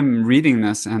when I'm reading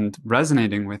this and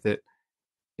resonating with it,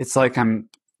 it's like I'm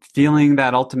feeling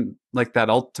that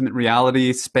ultimate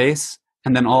reality space,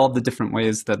 and then all the different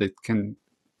ways that it can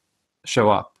show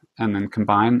up and then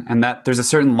combine. And that there's a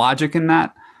certain logic in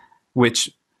that, which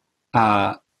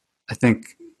I think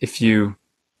it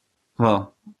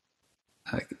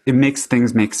makes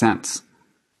things make sense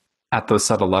at those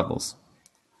subtle levels.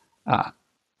 And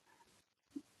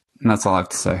that's all I have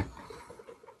to say.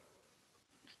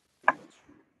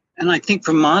 And I think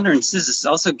for moderns, this is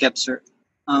also Gebser.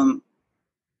 And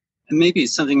maybe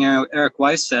it's something Eric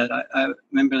Weiss said. I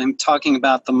remember him talking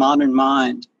about the modern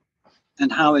mind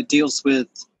and how it deals with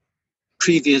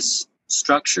previous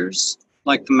structures,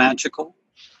 like the magical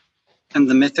and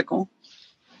the mythical,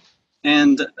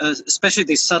 and especially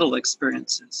these subtle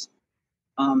experiences.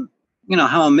 How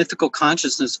a mythical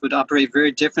consciousness would operate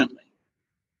very differently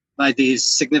by these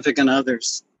significant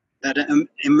others that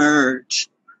emerge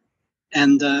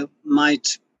and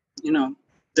might,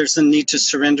 there's a need to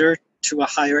surrender to a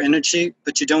higher energy,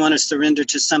 but you don't want to surrender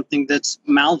to something that's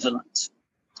malevolent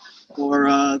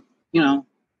or,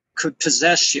 could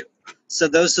possess you. So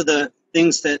those are the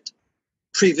things that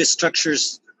previous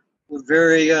structures were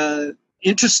very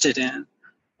interested in.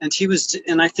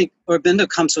 And I think Aurobindo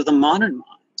comes with a modern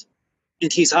mind,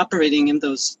 and he's operating in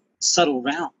those subtle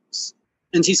realms.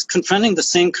 And he's confronting the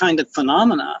same kind of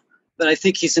phenomena, but I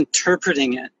think he's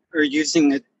interpreting it or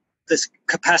using it, this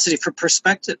capacity for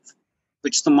perspective,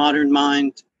 which the modern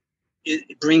mind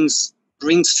it brings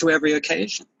to every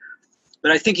occasion.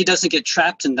 But I think he doesn't get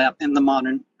trapped in the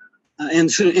modern,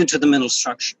 into the mental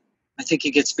structure. I think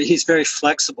he's very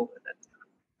flexible with it.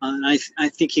 And I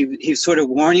think he's sort of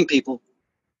warning people,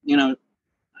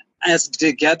 as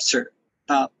did Gebser,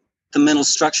 about the mental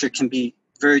structure can be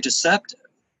very deceptive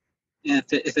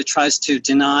if it tries to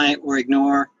deny or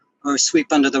ignore or sweep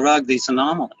under the rug these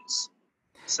anomalies.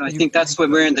 So I think that's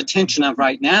what we're in the tension of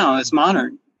right now as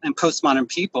modern and postmodern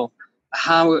people.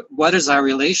 What is our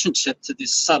relationship to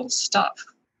this subtle stuff?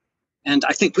 And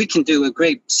I think we can do a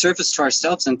great service to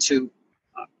ourselves and to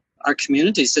our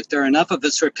communities if there are enough of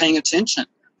us who are paying attention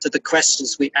to the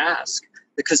questions we ask,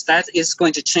 because that is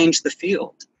going to change the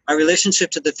field. Our relationship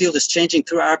to the field is changing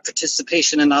through our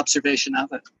participation and observation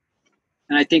of it.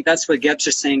 And I think that's what Gebser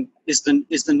is saying is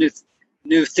the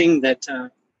new thing that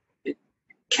it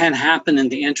can happen in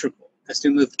the integral as we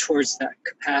move towards that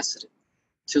capacity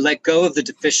to let go of the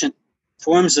deficient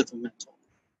forms of the mental,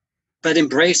 but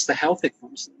embrace the healthy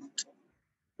forms of the mental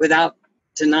without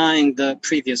denying the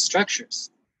previous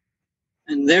structures.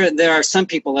 And there are some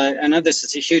people, I know this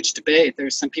is a huge debate, there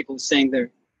are some people saying they're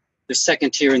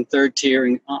second tier and third tier,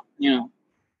 and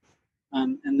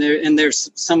and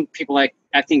there's some people like,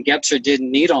 I think Gebser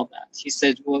didn't need all that. He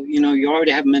said, well, you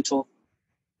already have mental,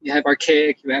 you have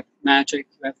archaic, you have magic,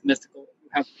 you have mythical, you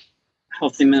have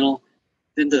healthy mental,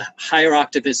 then the higher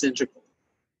octave is integral.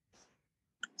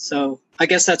 So I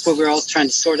guess that's what we're all trying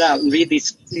to sort out and read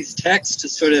these texts to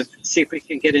sort of see if we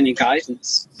can get any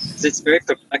guidance, because it's very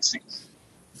perplexing.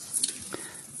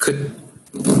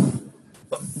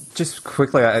 Just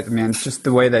quickly, I mean, just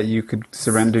the way that you could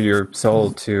surrender your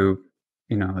soul to,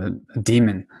 a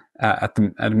demon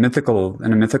in a mythical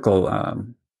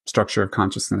structure of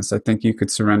consciousness. I think you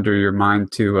could surrender your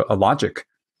mind to a logic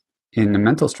in a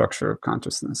mental structure of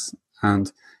consciousness,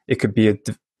 and it could be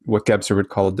what Gebser would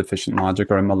call a deficient logic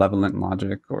or a malevolent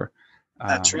logic, or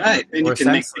that's right. And you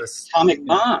can make an atomic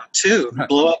bomb too, right.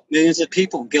 Blow up millions of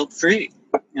people guilt-free.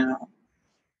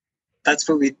 That's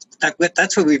what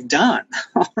we've done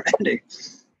already.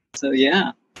 So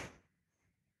yeah.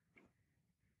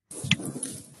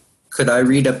 Could I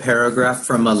read a paragraph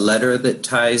from a letter that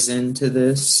ties into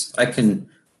this? I can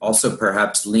also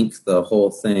perhaps link the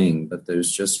whole thing, but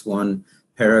there's just one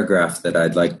paragraph that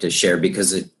I'd like to share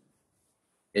because it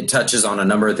touches on a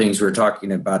number of things we're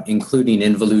talking about, including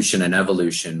involution and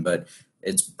evolution, but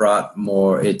it's brought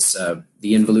more, the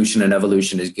involution and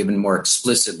evolution is given more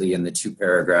explicitly in the two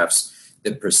paragraphs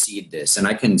that precede this. And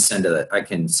I can send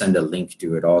a link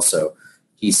to it also.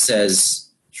 He says,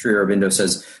 Sri Aurobindo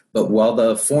says, but while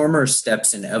the former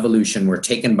steps in evolution were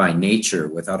taken by nature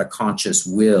without a conscious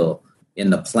will in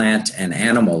the plant and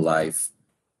animal life,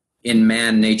 in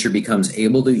man, nature becomes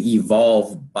able to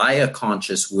evolve by a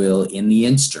conscious will in the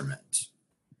instrument.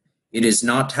 It is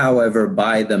not, however,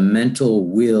 by the mental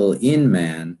will in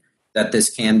man that this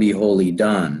can be wholly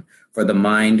done, for the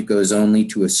mind goes only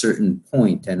to a certain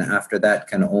point and after that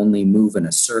can only move in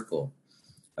a circle.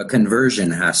 A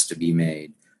conversion has to be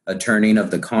made. a turning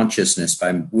of the consciousness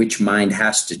by which mind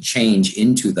has to change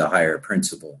into the higher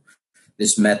principle.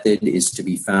 This method is to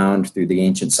be found through the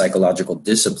ancient psychological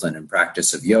discipline and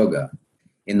practice of yoga.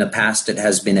 In the past, it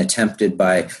has been attempted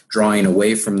by drawing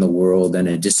away from the world and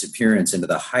a disappearance into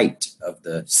the height of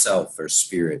the self or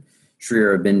spirit. Sri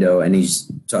Aurobindo, and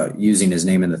he's using his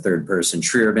name in the third person,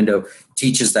 Sri Aurobindo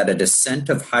teaches that a descent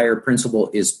of higher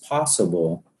principle is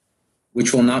possible,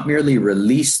 which will not merely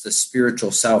release the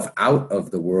spiritual self out of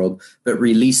the world, but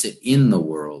release it in the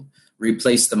world,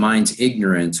 replace the mind's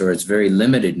ignorance or its very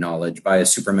limited knowledge by a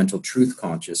supramental truth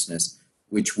consciousness,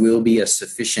 which will be a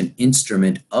sufficient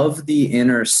instrument of the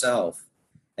inner self,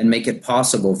 and make it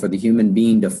possible for the human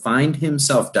being to find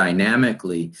himself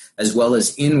dynamically as well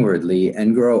as inwardly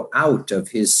and grow out of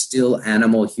his still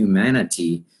animal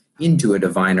humanity into a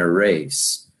diviner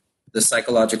race. The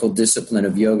psychological discipline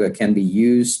of yoga can be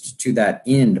used to that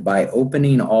end by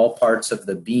opening all parts of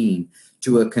the being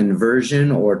to a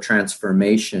conversion or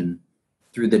transformation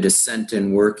through the descent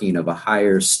and working of a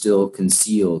higher, still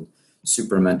concealed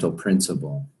supramental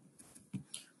principle.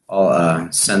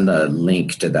 I'll send the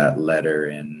link to that letter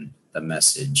in the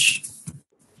message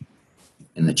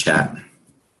in the chat.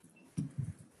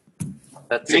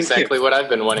 That's exactly what I've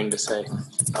been wanting to say.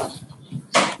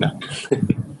 No.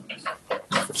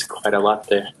 There's quite a lot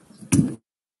there.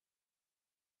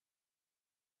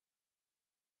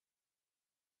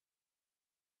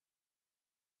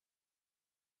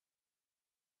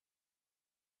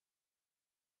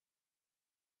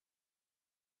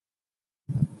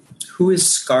 Who is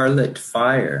Scarlet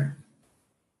Fire?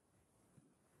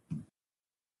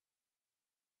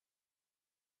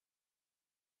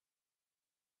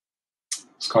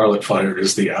 Scarlet Fire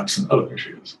is the absent. Oh, there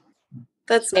she is.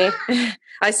 That's me.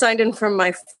 I signed in from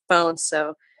my phone,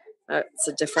 so it's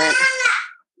a different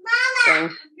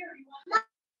thing.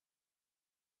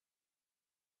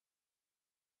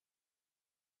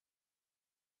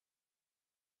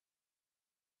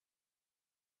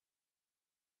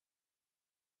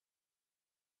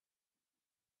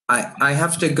 I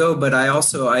have to go, but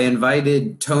I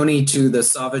invited Tony to the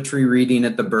Savitri reading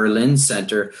at the Berlin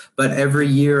Center, but every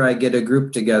year I get a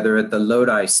group together at the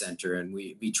Lodi Center, and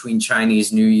we, between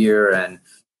Chinese New Year and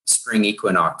spring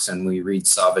equinox, and we read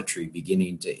Savitri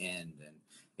beginning to end and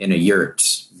in a yurt.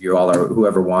 You all are,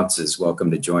 whoever wants is welcome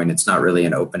to join. It's not really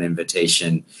an open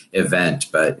invitation event,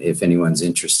 but if anyone's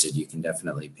interested, you can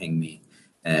definitely ping me,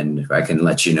 and I can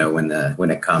let you know when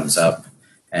it comes up.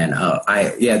 And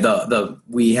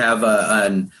we have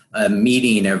a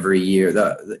meeting every year.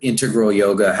 The Integral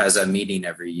Yoga has a meeting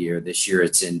every year. This year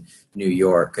it's in New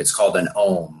York. It's called an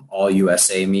OM, All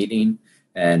USA meeting.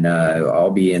 And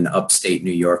I'll be in upstate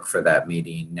New York for that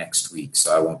meeting next week,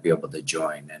 so I won't be able to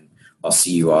join. And I'll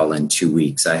see you all in 2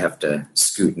 weeks. I have to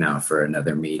scoot now for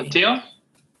another meeting. Theo?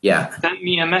 Yeah. Send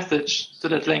me a message to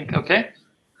that link, okay?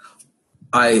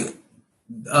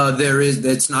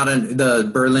 It's not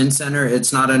the Berlin Center.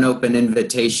 It's not an open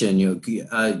invitation.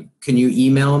 Can you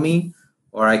email me,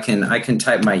 or I can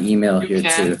type my email here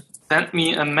too. Send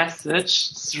me a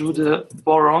message through the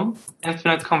forum,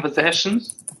 Infinite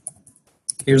Conversations.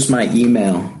 Here's my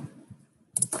email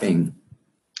thing.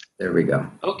 There we go.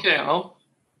 Okay. Au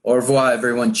revoir,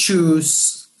 everyone.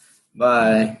 Tschüss.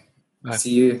 Bye. Bye.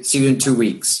 See you in 2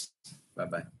 weeks. Bye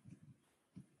bye.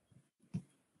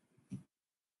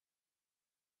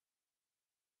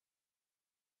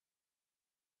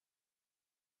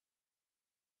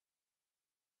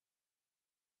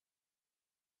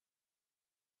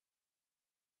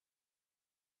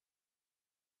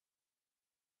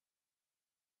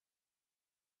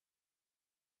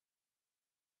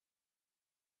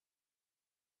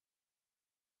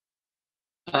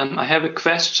 I have a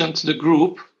question to the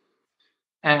group,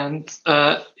 and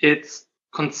it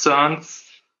concerns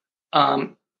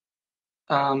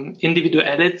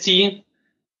individuality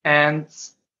and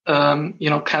kind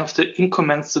of the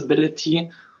incommensurability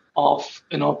of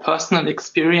personal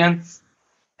experience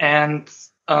and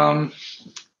of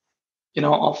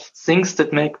things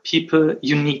that make people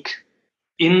unique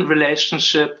in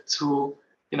relationship to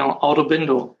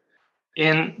Aurobindo.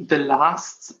 In the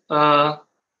last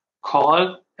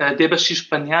call, Debashish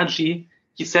Banerjee,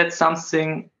 he said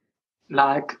something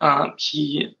like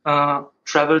he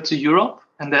traveled to Europe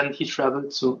and then he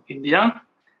traveled to India,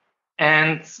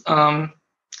 and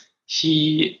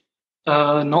he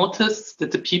noticed that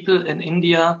the people in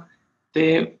India,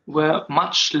 they were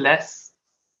much less,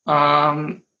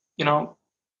 had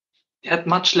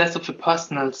much less of a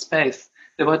personal space.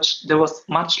 There was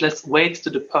much less weight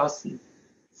to the person.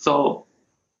 So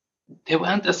they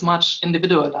weren't as much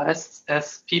individualized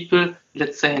as people,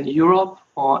 let's say, in Europe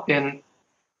or in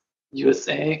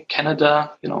USA,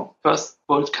 Canada, first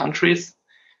world countries.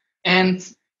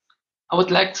 And I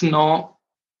would like to know,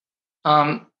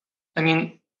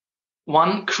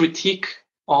 one critique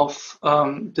of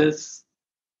this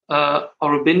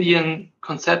Aurobindian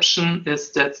conception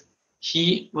is that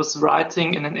he was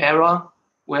writing in an era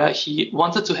where he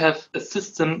wanted to have a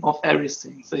system of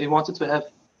everything. So he wanted to have,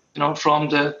 from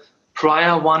the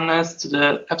prior oneness to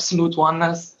the absolute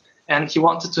oneness, and he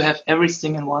wanted to have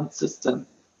everything in one system.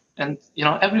 And,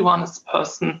 everyone as a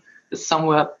person is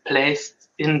somewhere placed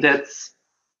in that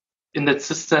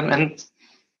system. And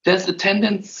there's a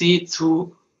tendency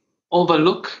to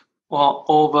overlook or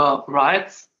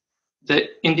override the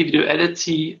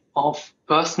individuality of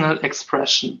personal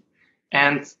expression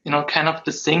and, kind of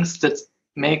the things that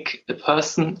make a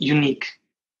person unique,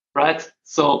 right?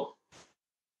 So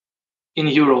in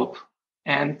Europe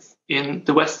and in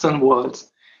the Western world,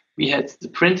 we had the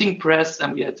printing press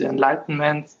and we had the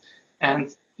Enlightenment,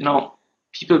 and,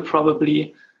 people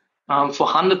probably for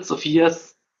hundreds of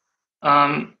years,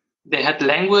 they had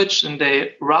language and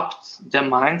they rubbed their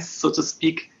minds, so to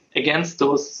speak, against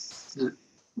those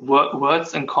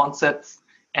words and concepts,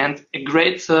 and a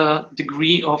greater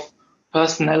degree of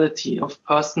personality, of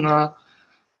personal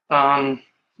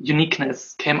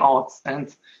uniqueness came out.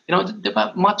 And,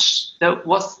 there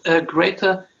was a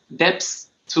greater depth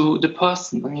to the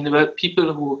person. There were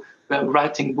people who were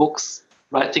writing books,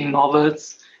 writing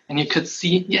novels, and you could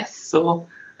see, yes, so,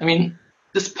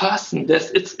 this person,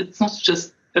 it's not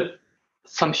just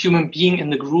some human being in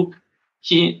the group.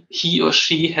 He or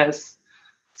she has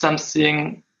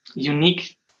something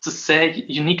unique to say,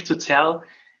 unique to tell.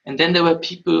 And then there were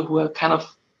people who were kind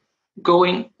of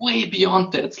going way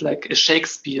beyond that, like a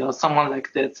Shakespeare or someone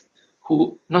like that,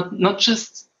 who not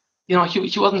just, he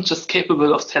wasn't just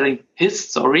capable of telling his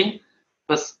story,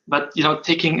 but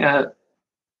taking a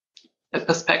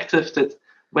perspective that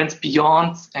went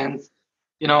beyond, and,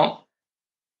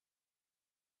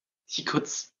 he could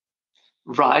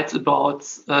write about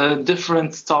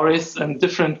different stories and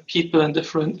different people and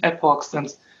different epochs,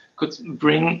 and could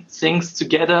bring things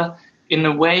together in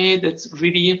a way that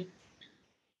really,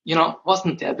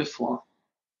 wasn't there before.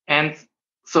 And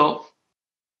so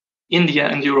India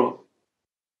and Europe,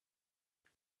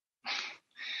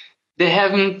 they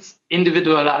haven't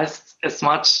individualized as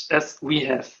much as we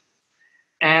have.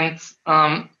 And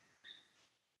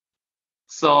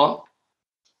so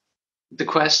the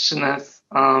question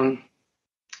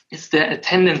is there a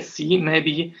tendency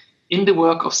maybe in the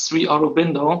work of Sri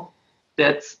Aurobindo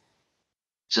that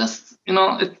just,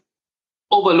 it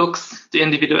overlooks the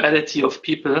individuality of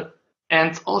people,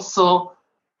 and also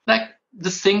like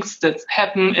the things that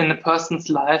happen in a person's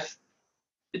life?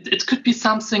 It could be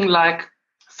something like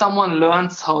someone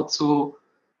learns how to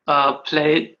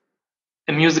play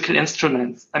a musical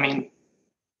instrument.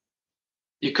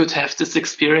 You could have this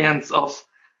experience of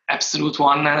absolute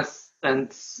oneness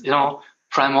and,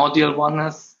 primordial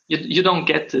oneness. You don't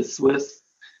get this with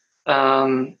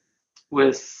any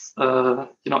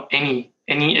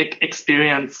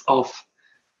experience of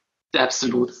the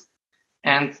absolute.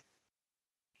 And,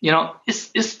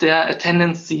 is there a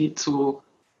tendency to,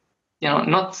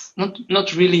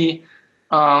 not really,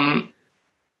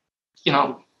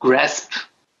 grasp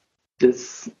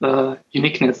this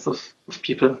uniqueness of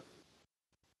people?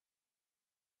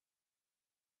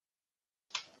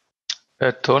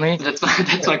 Tony? That's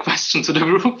my question to the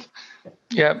group.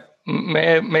 Yeah,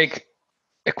 may I make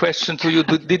a question to you?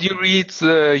 Did you read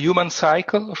the Human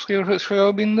Cycle of Sri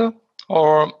Aurobindo,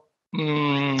 or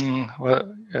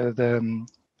the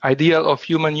Ideal of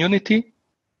Human Unity?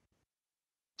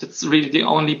 That's really the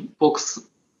only books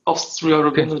of Sri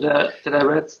Aurobindo that I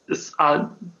read.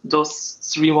 Are those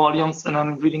 3 volumes, and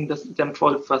I'm reading them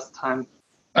for the first time.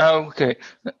 Okay.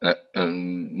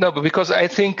 No, but because I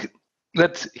think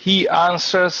that he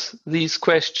answers these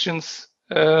questions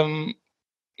in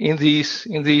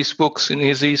these books, in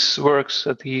these works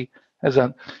that he has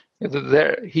done.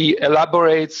 There, he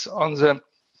elaborates on the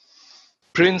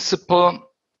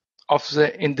principle of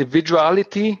the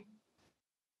individuality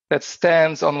that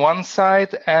stands on one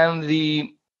side, and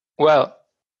the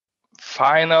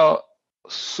final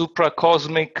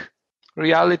supracosmic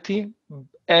reality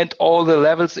and all the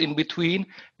levels in between,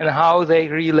 and how they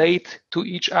relate to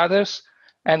each others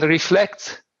and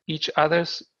reflect each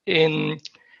others in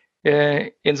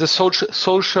the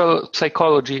social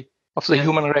psychology of the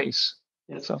human race.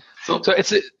 Yes. So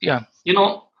it's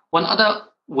one other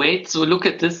way to look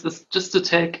at this is just to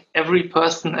take every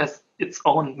person as its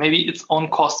own, maybe its own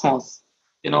cosmos,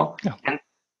 and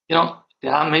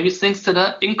there are maybe things that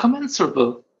are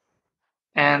incommensurable,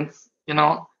 and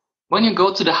when you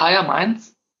go to the higher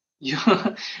minds, you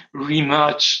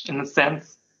remerge in a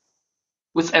sense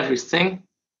with everything,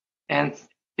 and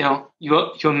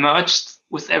you're merged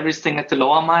with everything at the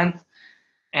lower mind,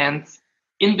 and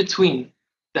in between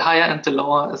the higher and the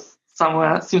lower is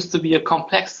somewhere seems to be a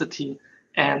complexity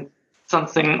and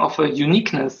something of a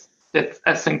uniqueness that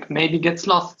I think maybe gets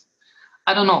lost.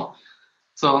 I don't know.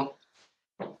 So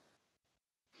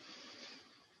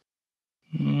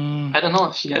I don't know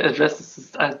if he addresses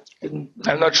this.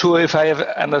 I'm not sure if I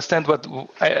understand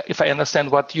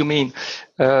what you mean.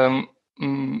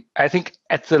 I think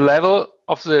at the level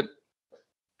of the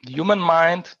human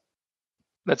mind,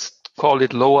 let's call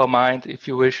it lower mind if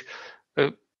you wish,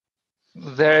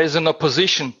 there is an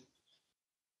opposition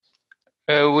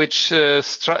which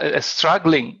is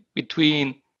struggling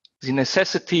between the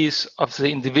necessities of the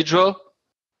individual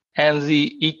and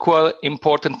the equal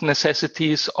important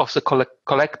necessities of the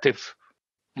collective.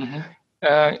 Mm-hmm.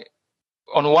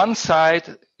 On one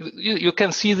side, you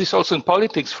can see this also in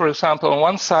politics. For example, on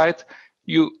one side,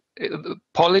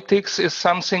 politics is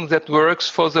something that works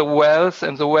for the wealth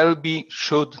and the well-being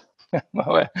should.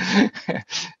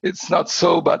 It's not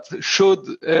so, but should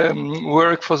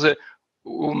work for the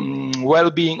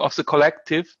well-being of the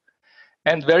collective,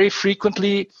 and very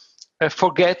frequently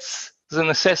forgets the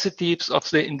necessities of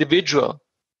the individual,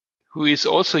 who is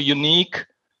also unique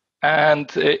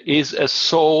and is a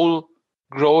soul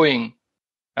growing.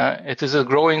 It is a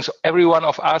growing. Every one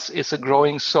of us is a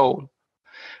growing soul,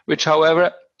 which,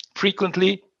 however,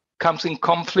 frequently comes in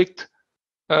conflict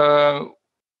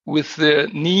with the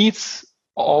needs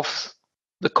of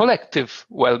the collective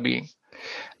well-being.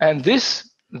 And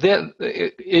there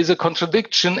is a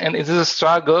contradiction, and it is a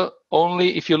struggle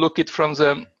only if you look at it from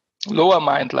the lower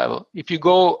mind level. If you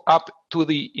go up to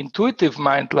the intuitive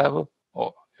mind level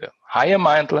or higher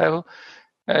mind level,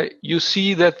 you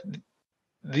see that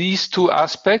these two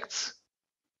aspects,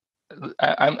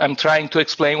 I'm trying to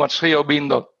explain what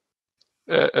Aurobindo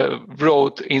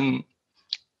wrote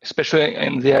especially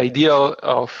in the ideal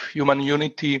of human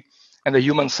unity and the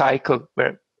human cycle,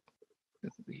 where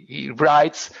he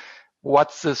writes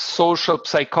what the social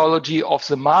psychology of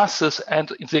the masses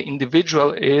and the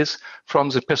individual is from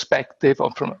the perspective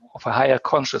of a higher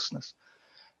consciousness.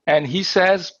 And he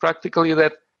says practically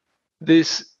that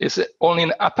this is only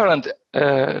an apparent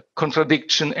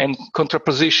contradiction and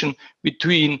contraposition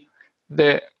between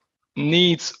the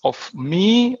needs of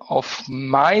me, of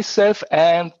myself,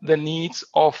 and the needs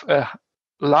of a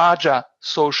larger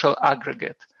social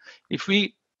aggregate. If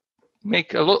we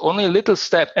make only a little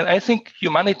step, and I think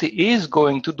humanity is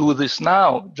going to do this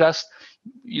now.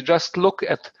 You just look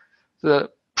at the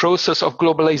process of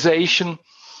globalization,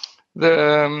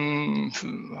 the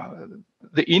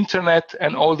internet,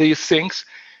 and all these things.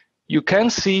 You can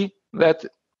see that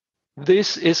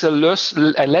this is a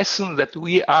lesson that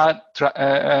we are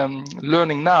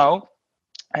learning now,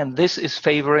 and this is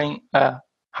favoring a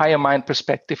higher mind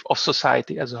perspective of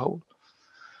society as a whole.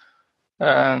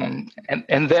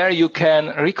 And there you can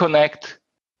reconnect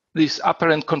this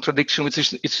apparent contradiction, which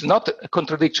is it's not a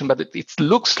contradiction, but it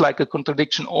looks like a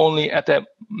contradiction only at a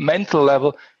mental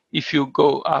level. If you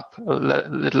go up a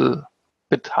little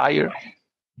bit higher,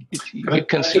 you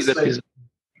can see that.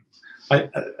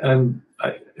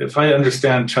 If I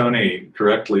understand Tony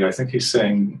correctly, I think he's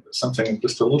saying something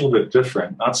just a little bit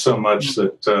different. Not so much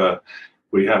that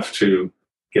we have to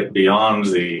get beyond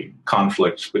the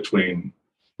conflict between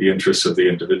the interests of the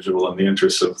individual and the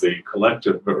interests of the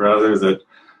collective, but rather that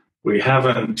we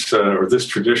haven't, or this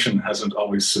tradition hasn't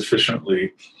always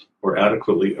sufficiently or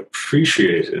adequately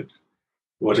appreciated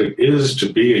what it is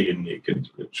to be a unique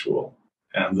individual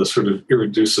and the sort of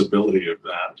irreducibility of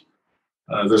that.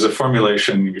 There's a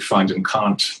formulation you find in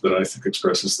Kant that I think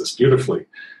expresses this beautifully,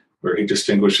 where he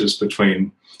distinguishes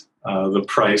between the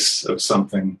price of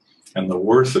something and the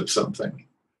worth of something.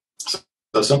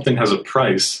 So something has a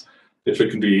price if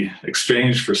it can be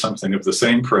exchanged for something of the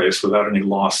same price without any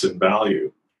loss in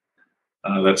value.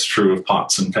 That's true of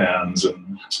pots and pans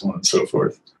and so on and so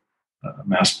forth,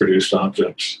 mass-produced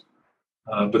objects.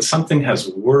 But something has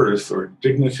worth or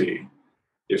dignity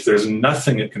if there's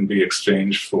nothing it can be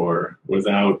exchanged for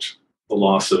without the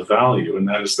loss of value, and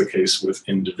that is the case with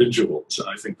individuals. And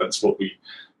I think that's what we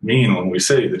mean when we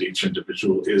say that each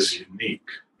individual is unique,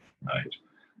 right?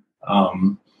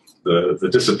 The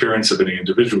disappearance of any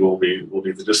individual will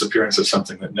be the disappearance of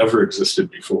something that never existed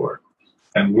before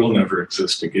and will never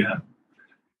exist again.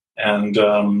 And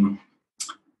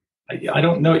I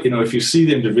don't know, if you see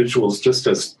the individuals just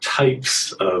as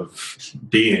types of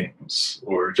beings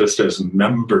or just as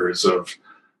members of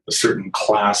a certain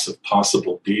class of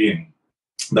possible being,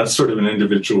 that's sort of an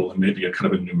individual in maybe a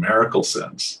kind of a numerical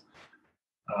sense.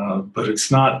 but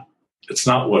it's not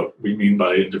what we mean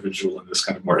by individual in this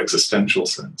kind of more existential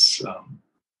sense.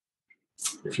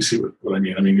 If you see what I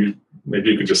mean,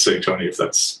 maybe you could just say, Tony, if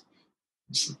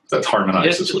that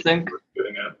harmonizes Yes, what you're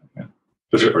getting at. Yeah.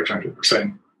 Or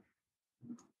saying.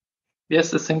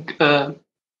 Yes, I think I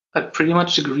pretty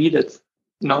much agree that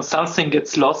something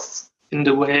gets lost in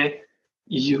the way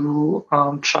you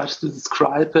try to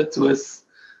describe it with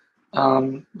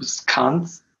Kant.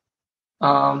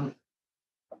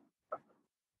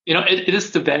 It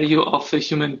is the value of a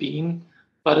human being,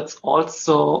 but it's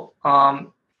also I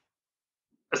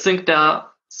think there are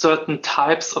certain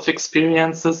types of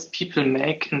experiences people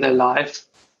make in their life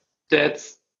that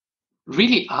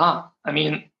really are. I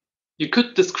mean, you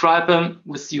could describe them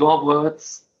with your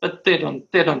words, but they don't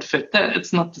fit.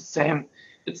 It's not the same.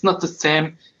 It's not the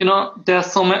same. There are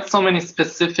so many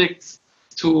specifics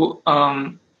to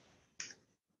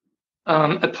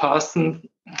a person,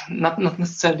 not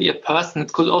necessarily a person.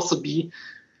 It could also be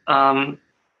a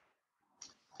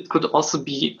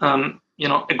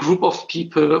group of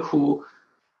people who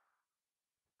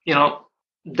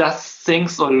does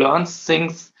things or learns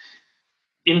things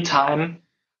in time,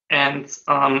 and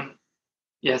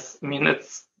yes, I mean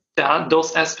there are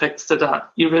those aspects that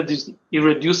are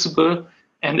irreducible,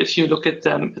 and if you look at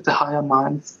them at the higher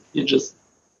minds, you're just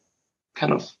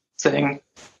kind of saying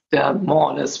they're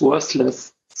more or less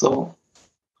worthless. So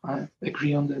I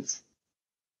agree on this.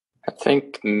 I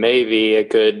think maybe a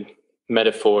good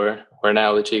metaphor or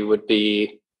analogy would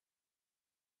be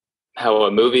how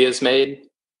a movie is made.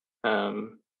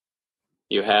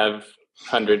 You have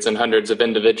hundreds and hundreds of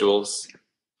individuals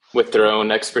with their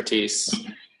own expertise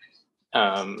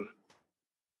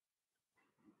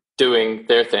doing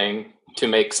their thing to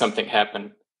make something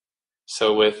happen.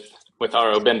 So with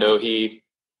Aurobindo,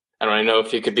 I don't know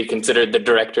if he could be considered the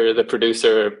director, the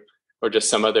producer, or just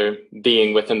some other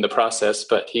being within the process,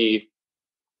 but he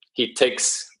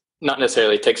takes, not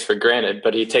necessarily takes for granted,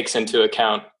 but he takes into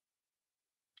account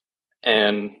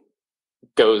and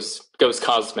goes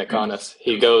cosmic on us.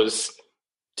 He goes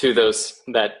to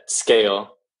that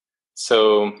scale.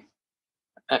 So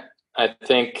I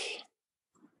think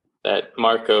that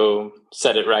Marco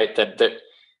said it right, that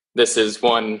this is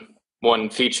one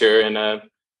feature in a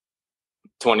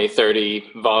 20,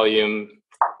 30 volume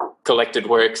collected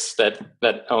works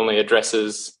that only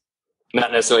addresses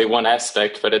not necessarily one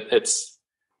aspect, but it's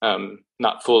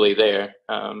not fully there.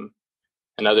 And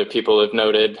other people have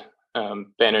noted,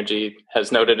 Banerjee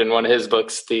has noted in one of his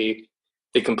books, the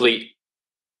complete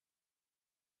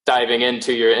diving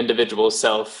into your individual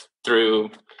self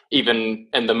through, even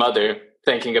in the mother,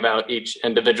 thinking about each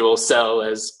individual cell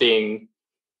as being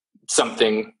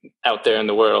something out there in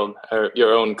the world, or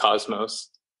your own cosmos.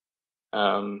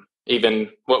 Even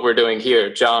what we're doing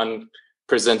here, John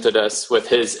presented us with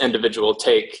his individual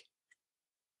take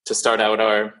to start out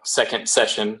our second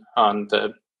session on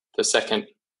the second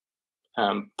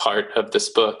part of this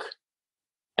book.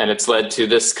 And it's led to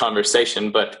this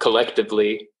conversation, but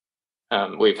collectively,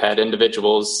 we've had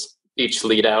individuals each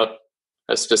lead out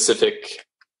a specific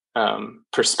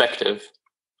perspective.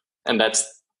 And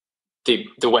that's the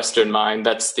Western mind.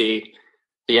 That's the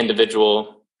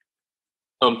individual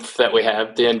oomph that we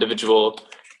have, the individual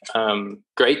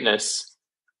greatness,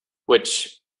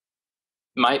 which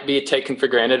might be taken for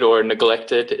granted or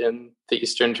neglected in the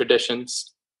Eastern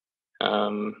traditions.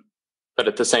 But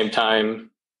at the same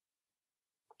time,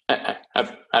 I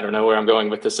don't know where I'm going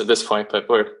with this at this point, but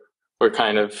we're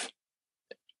kind of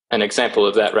an example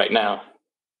of that right now.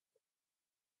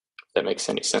 If that makes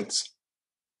any sense.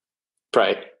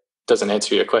 Probably doesn't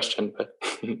answer your question, but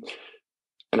in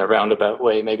a roundabout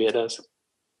way, maybe it does.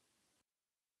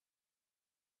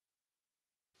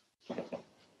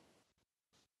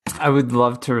 I would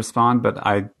love to respond, but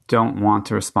I don't want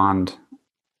to respond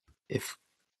if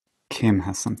Kim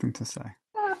has something to say.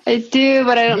 I do,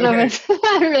 but I don't know if it's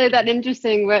really that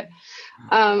interesting. But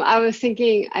I was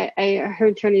thinking, I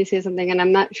heard Tony say something, and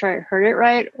I'm not sure I heard it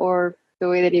right or the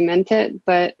way that he meant it,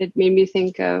 but it made me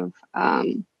think of,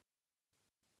 I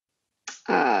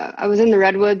was in the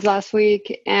Redwoods last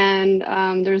week, and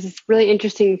there's this really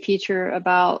interesting feature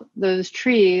about those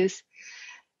trees.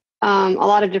 A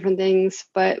lot of different things,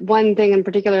 but one thing in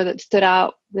particular that stood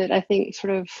out that I think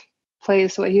sort of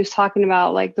plays to what he was talking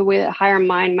about, like the way that higher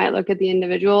mind might look at the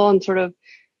individual and sort of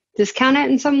discount it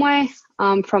in some way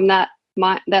from that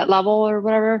level or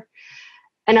whatever.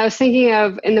 And I was thinking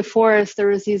of, in the forest, there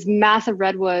was these massive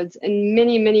redwoods, and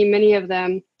many of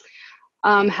them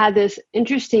had this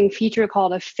interesting feature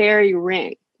called a fairy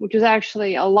ring, which was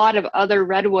actually a lot of other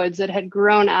redwoods that had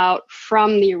grown out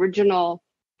from the original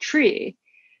tree.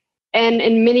 And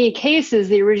in many cases,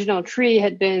 the original tree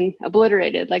had been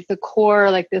obliterated. Like the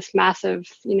core, like this massive,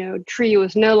 tree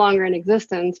was no longer in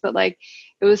existence, but like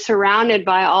it was surrounded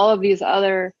by all of these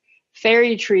other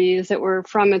fairy trees that were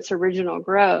from its original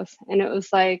growth. And it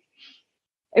was like,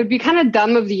 it would be kind of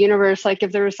dumb of the universe, like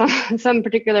if there was some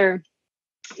particular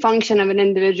function of an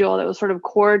individual that was sort of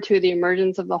core to the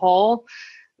emergence of the whole,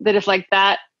 that if like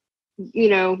that,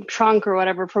 trunk or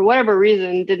whatever, for whatever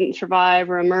reason, didn't survive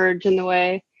or emerge in the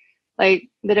way, like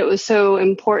that it was so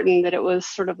important that it was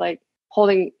sort of like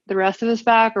holding the rest of us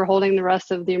back or holding the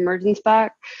rest of the emergence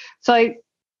back. So like,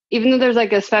 even though there's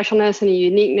like a specialness and a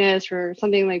uniqueness or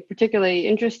something like particularly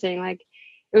interesting, like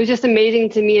it was just amazing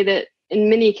to me that in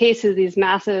many cases, these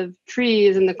massive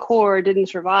trees in the core didn't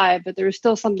survive, but there was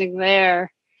still something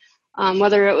there.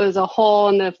 Whether it was a hole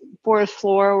in the forest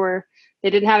floor where they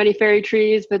didn't have any fairy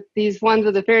trees, but these ones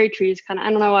with the fairy trees kind of,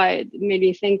 I don't know why it made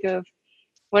me think of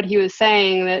what he was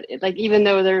saying, that like even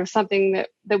though there was something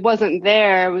that wasn't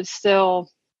there, it was still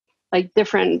like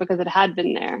different because it had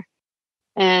been there.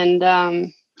 And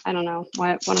I don't know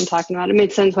what I'm talking about. It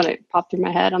made sense when it popped through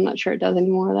my head. I'm not sure it does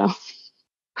anymore though.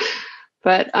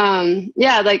 But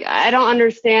like I don't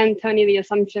understand, Tony, the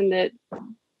assumption that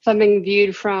something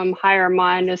viewed from higher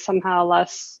mind is somehow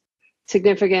less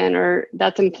significant, or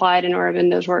that's implied in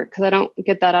Aurobindo's work, because I don't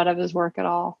get that out of his work at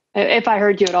all. If I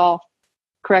heard you at all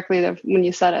correctly when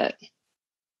you said it.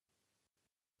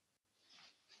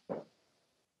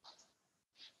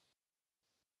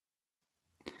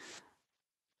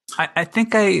 I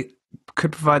think I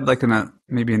could provide like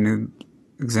maybe an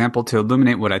example to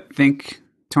illuminate what I think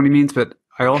Tony means, but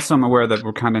I also am aware that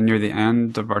we're kind of near the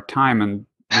end of our time, and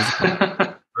there's a couple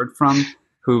I've heard from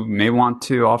who may want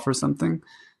to offer something.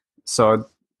 So I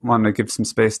want to give some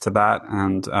space to that,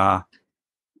 and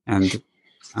then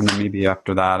maybe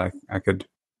after that I could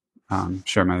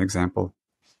share my example.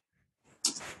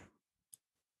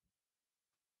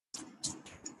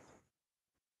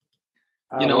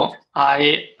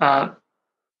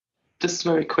 Just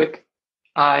very quick,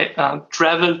 I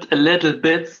traveled a little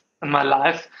bit in my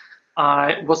life.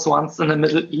 I was once in the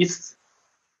Middle East,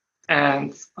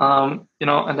 and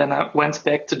and then I went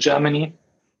back to Germany,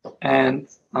 and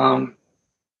I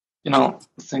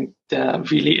think there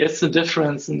really is a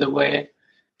difference in the way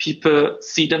people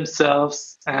see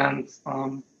themselves. And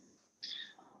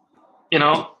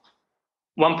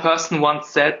one person once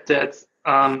said that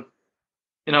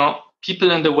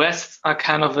people in the West are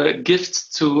kind of a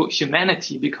gift to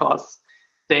humanity because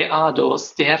they have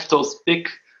those big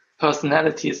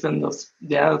personalities, and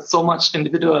they are so much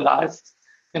individualized.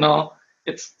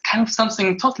 It's kind of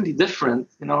something totally different.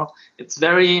 It's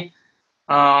very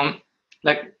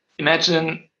like,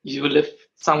 imagine you live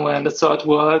somewhere in the third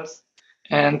world,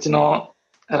 and some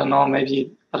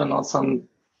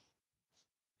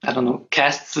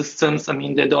caste systems. I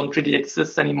mean, they don't really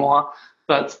exist anymore,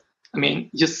 but I mean,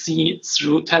 you see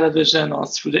through television or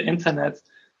through the internet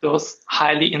those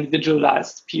highly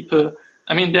individualized people.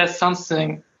 I mean, there's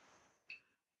something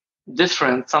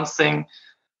different, something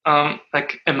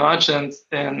like emergent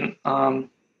in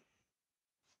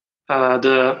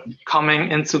the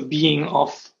coming into being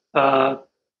of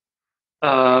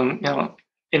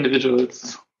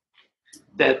individuals.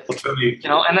 That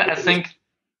and I think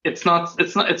it's not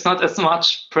as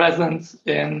much present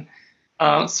in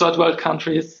third world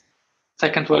countries,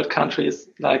 second world countries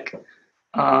like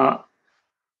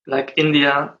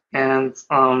India, and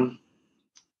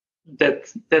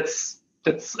that's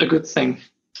a good thing.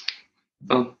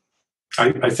 So.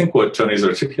 I think what Tony's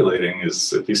articulating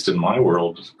is, at least in my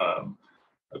world,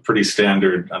 a pretty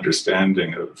standard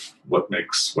understanding of what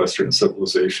makes Western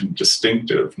civilization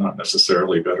distinctive, not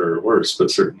necessarily better or worse,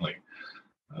 but certainly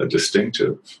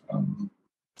distinctive.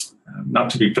 Not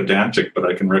to be pedantic, but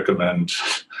I can recommend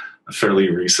a fairly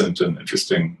recent and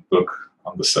interesting book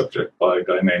on the subject by a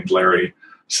guy named Larry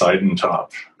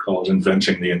Seidentop called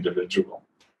Inventing the Individual.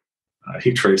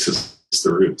 He traces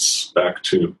the roots back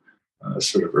to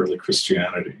sort of early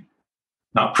Christianity.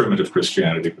 Not primitive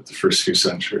Christianity, but the first few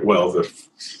centuries, the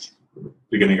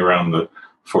beginning around the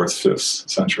 4th, 5th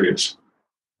centuries,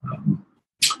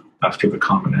 after the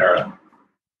Common Era.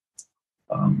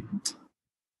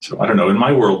 So I don't know, in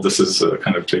my world, this is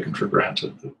kind of taken for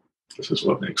granted. That this is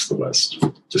what makes the West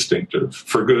distinctive,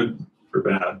 for good, for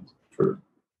bad, for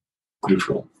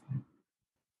neutral.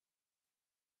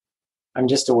 I'm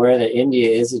just aware that India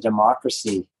is a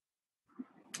democracy,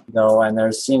 though, and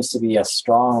there seems to be a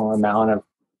strong amount of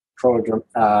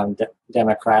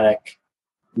pro-democratic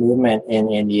movement in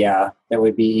India that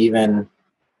would be even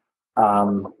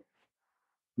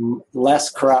less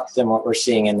corrupt than what we're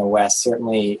seeing in the West,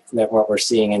 certainly than what we're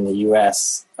seeing in the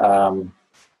US,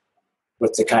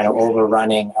 with the kind of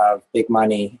overrunning of big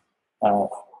money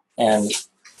and,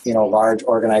 large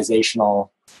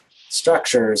organizational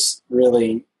structures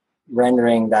really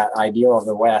rendering that ideal of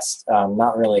the West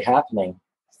not really happening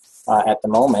at the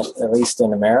moment, at least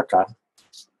in America.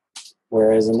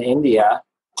 Whereas in India,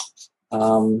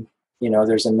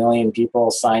 there's 1 million people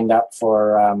signed up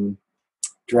for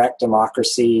direct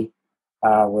democracy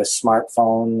with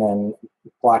smartphone and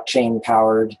blockchain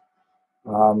powered,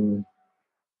 and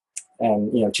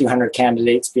 200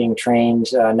 candidates being trained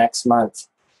next month.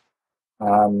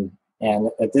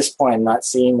 And at this point, I'm not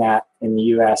seeing that in the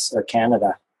US or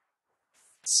Canada.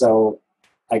 So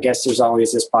I guess there's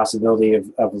always this possibility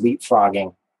of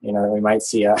leapfrogging. We might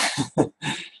see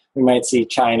we might see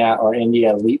China or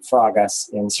India leapfrog us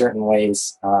in certain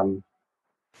ways,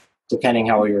 depending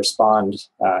how we respond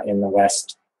in the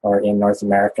West or in North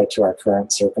America to our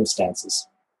current circumstances.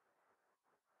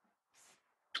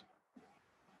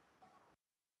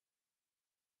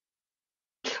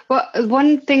 Well,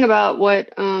 one thing about what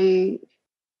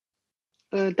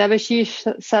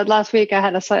Devashish said last week, I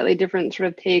had a slightly different sort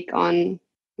of take on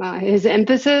his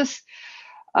emphasis.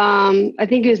 I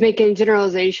think he was making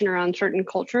generalization around certain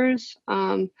cultures.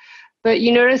 But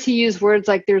you notice he used words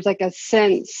like there's like a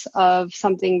sense of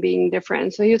something being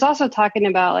different. So he was also talking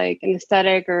about like an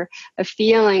aesthetic or a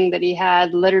feeling that he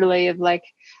had literally of like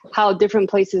how different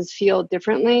places feel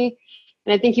differently.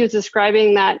 And I think he was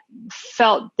describing that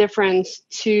felt difference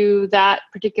to that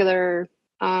particular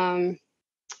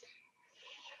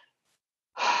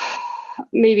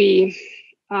maybe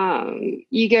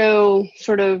ego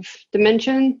sort of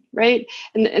dimension, right?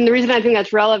 And the reason I think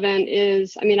that's relevant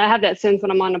is, I have that sense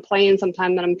when I'm on a plane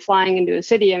sometime that I'm flying into a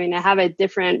city. I have a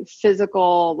different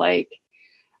physical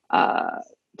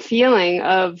feeling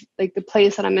of like the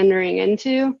place that I'm entering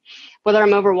into, whether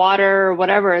I'm over water or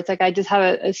whatever. It's like I just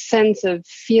have a sense of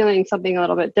feeling something a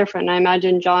little bit different. And I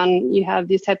imagine, John, you have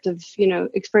these types of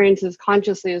experiences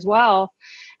consciously as well.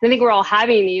 And I think we're all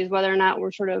having these, whether or not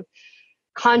we're sort of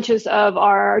conscious of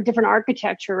our different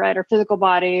architecture, right? Our physical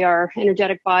body, our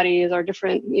energetic bodies, our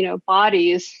different,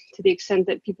 bodies, to the extent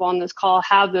that people on this call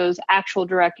have those actual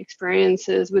direct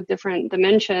experiences with different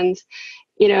dimensions,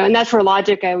 and that's where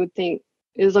logic, I would think,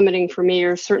 is limiting for me,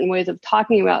 or certain ways of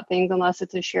talking about things, unless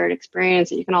it's a shared experience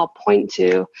that you can all point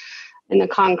to in the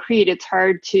concrete. It's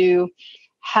hard to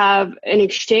have an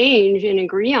exchange and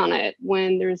agree on it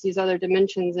when there's these other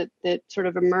dimensions that sort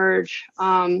of emerge.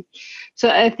 So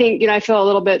I think, I feel a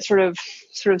little bit sort of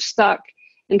stuck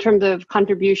in terms of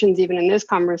contributions even in this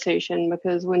conversation,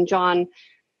 because when John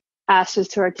asked us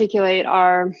to articulate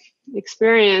our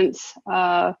experience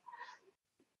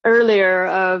earlier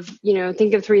of,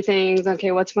 think of 3 things.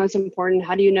 Okay, what's most important?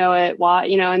 How do you know it? Why?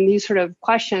 And these sort of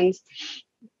questions,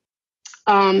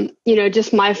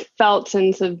 just my felt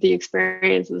sense of the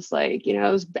experience was like, it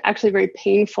was actually very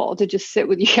painful to just sit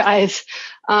with you guys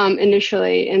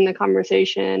initially in the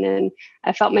conversation. And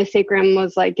I felt my sacrum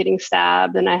was like getting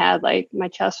stabbed, and I had like my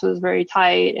chest was very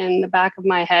tight, and the back of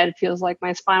my head feels like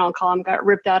my spinal column got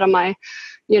ripped out of my,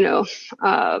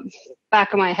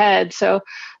 back of my head. So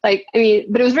but it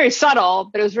was very subtle,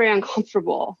 but it was very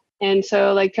uncomfortable. And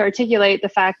so to articulate the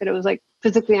fact that it was like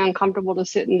physically uncomfortable to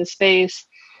sit in the space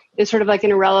is sort of like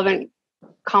an irrelevant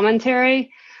commentary,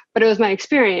 but it was my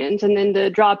experience. And then to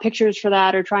draw pictures for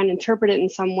that or try and interpret it in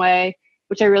some way,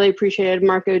 which I really appreciated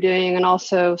Marco doing, and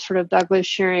also sort of Douglas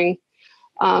sharing,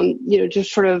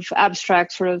 just sort of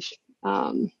abstract sort of,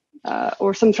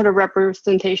 or some sort of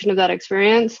representation of that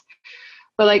experience.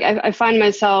 But I find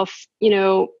myself,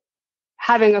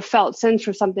 having a felt sense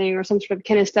for something, or some sort of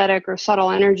kinesthetic or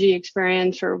subtle energy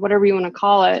experience, or whatever you want to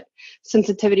call it,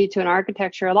 sensitivity to an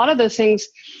architecture. A lot of those things,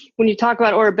 when you talk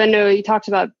about Aurobindo, he talks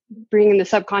about bringing the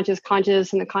subconscious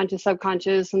conscious and the conscious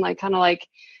subconscious, and kind of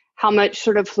how much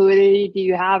sort of fluidity do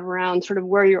you have around sort of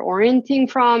where you're orienting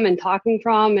from and talking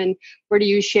from, and where do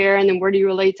you share, and then where do you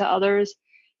relate to others.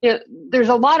 There's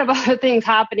a lot of other things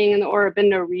happening in the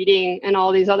Aurobindo reading and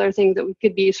all these other things that we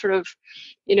could be sort of,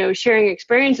 sharing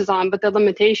experiences on, but the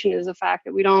limitation is the fact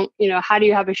that we don't, how do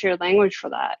you have a shared language for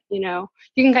that? You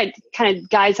can kind of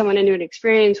guide someone into an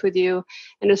experience with you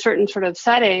in a certain sort of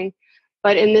setting,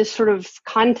 but in this sort of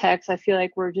context, I feel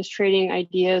like we're just trading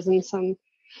ideas and some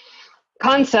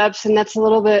concepts, and that's a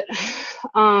little bit,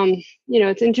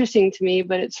 it's interesting to me,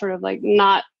 but it's sort of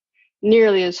not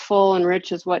nearly as full and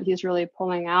rich as what he's really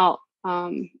pulling out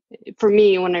for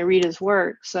me when I read his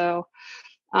work. So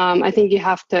I think you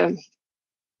have to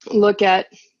look at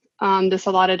this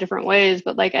a lot of different ways,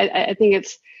 but I think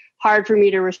it's hard for me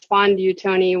to respond to you,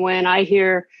 Tony, when I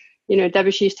hear,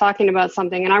 Debashi's talking about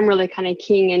something and I'm really kind of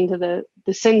keying into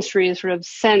the sensory sort of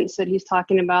sense that he's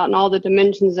talking about and all the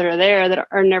dimensions that are there that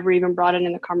are never even brought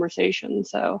in the conversation.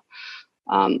 So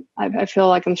I feel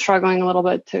like I'm struggling a little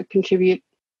bit to contribute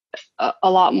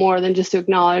a lot more than just to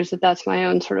acknowledge that that's my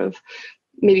own sort of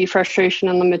maybe frustration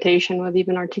and limitation with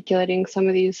even articulating some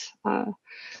of these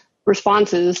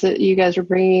responses that you guys are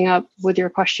bringing up with your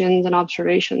questions and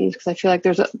observations, because I feel like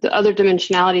there's the other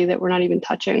dimensionality that we're not even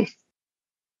touching.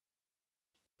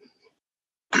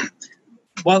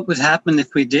 What would happen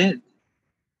if we did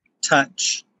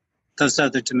touch those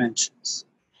other dimensions?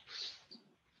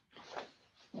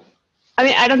 I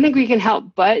mean, I don't think we can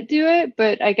help but do it,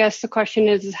 but I guess the question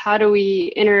is how do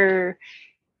we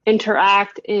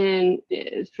interact in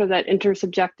for that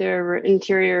intersubjective or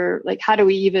interior, like how do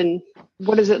we even,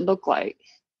 what does it look like?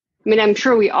 I mean, I'm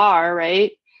sure we are,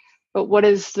 right? But what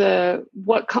is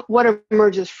what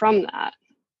emerges from that?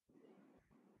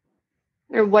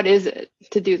 Or what is it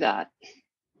to do that?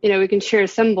 We can share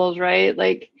symbols, right?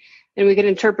 Like, and we can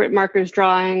interpret Marco's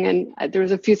drawing, and there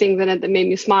was a few things in it that made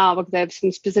me smile because I have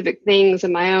some specific things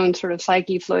in my own sort of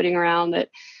psyche floating around that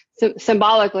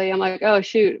symbolically I'm like, oh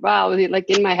shoot, wow, was he like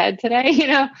in my head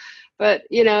today? But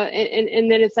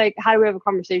and then it's like, how do we have a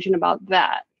conversation about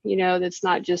that? That's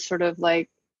not just sort of like,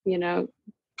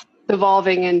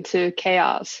 devolving into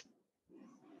chaos.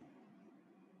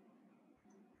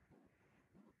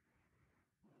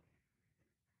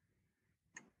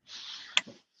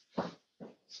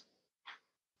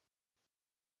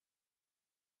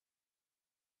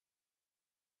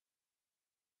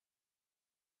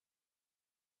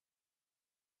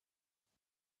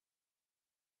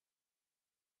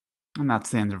 And that's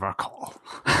the end of our call.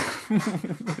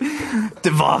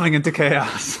 Devolving into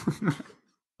chaos.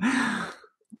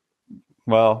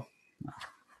 Well,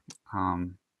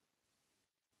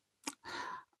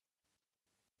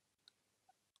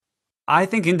 I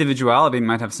think individuality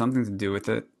might have something to do with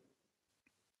it.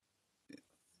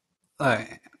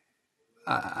 I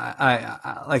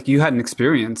like you had an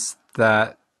experience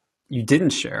that you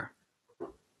didn't share.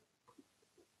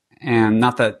 And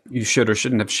not that you should or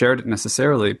shouldn't have shared it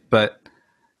necessarily, but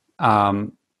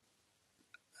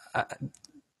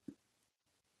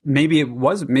maybe it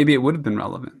would have been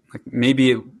relevant. Like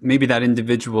maybe that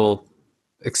individual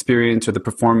experience or the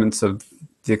performance of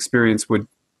the experience would,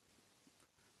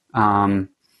 like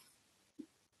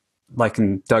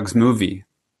in Doug's movie,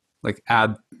 like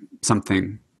add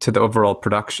something to the overall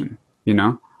production,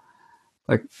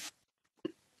 like.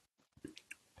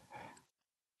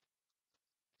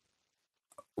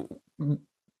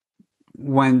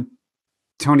 When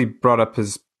Tony brought up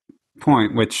his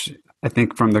point, which I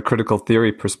think from the critical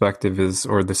theory perspective is,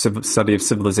 or the study of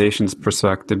civilizations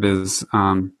perspective is,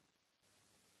 like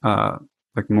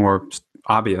more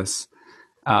obvious.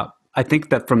 I think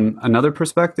that from another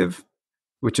perspective,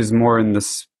 which is more in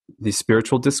these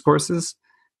spiritual discourses,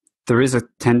 there is a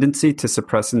tendency to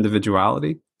suppress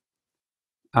individuality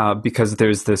because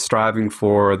there's the striving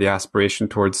for, the aspiration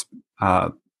towards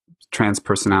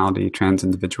transpersonality,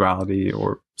 transindividuality,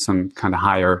 or some kind of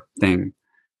higher thing.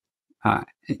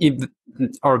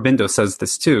 Aurobindo says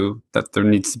this too, that there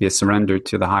needs to be a surrender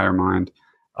to the higher mind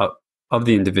of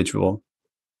the individual,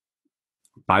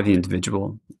 by the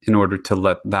individual, in order to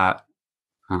let that,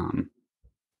 I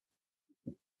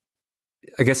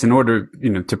guess, in order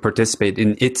to participate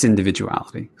in its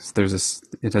individuality. So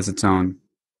it has its own,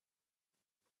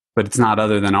 but it's not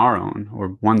other than our own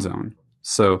or one's own.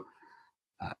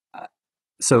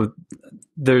 So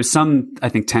there's some, I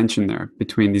think, tension there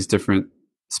between these different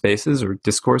spaces or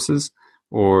discourses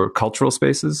or cultural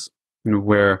spaces,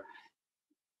 where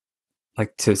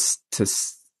like to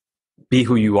be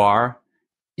who you are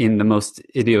in the most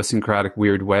idiosyncratic,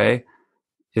 weird way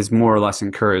is more or less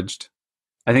encouraged.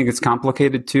 I think it's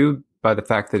complicated too by the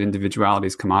fact that individuality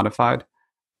is commodified.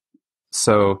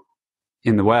 So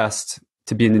in the West,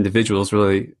 to be an individual is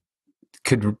really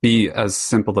could be as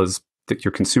simple as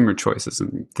your consumer choices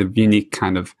and the unique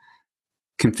kind of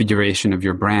configuration of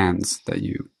your brands that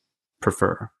you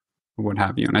prefer or what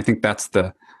have you. And I think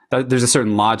there's a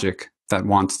certain logic that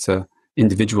wants to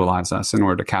individualize us in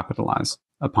order to capitalize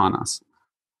upon us.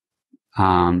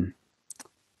 And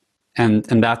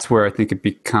that's where I think it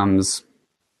becomes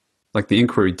like the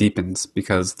inquiry deepens,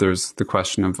 because there's the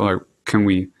question of, can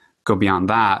we go beyond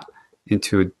that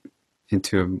into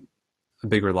a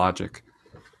bigger logic?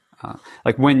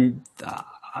 Like when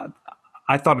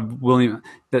I thought of William,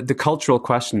 the cultural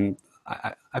question,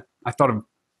 I thought of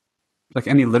like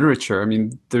any literature. I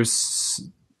mean, there's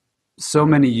so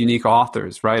many unique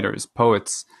authors, writers,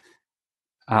 poets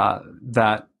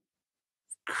that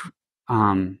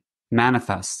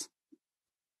manifest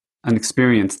an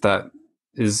experience that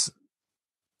is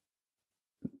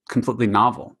completely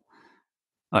novel.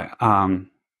 Like,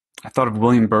 I thought of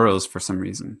William Burroughs for some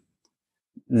reason.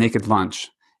 Naked Lunch.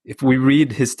 If we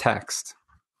read his text,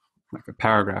 like a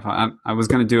paragraph, I was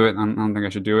going to do it. I don't think I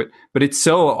should do it, but it's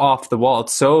so off the wall.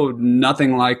 It's so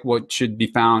nothing like what should be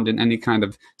found in any kind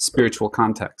of spiritual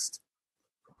context.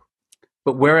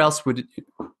 But where else would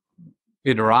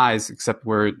it arise except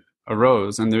where it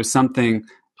arose? And there's something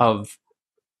of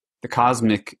the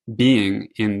cosmic being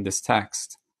in this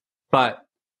text. But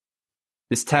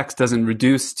this text doesn't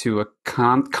reduce to a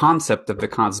concept of the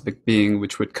cosmic being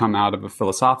which would come out of a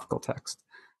philosophical text.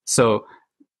 So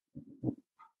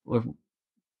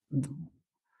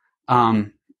I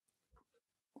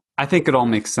think it all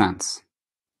makes sense.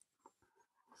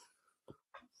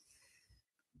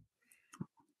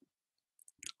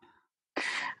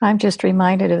 I'm just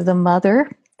reminded of the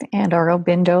mother and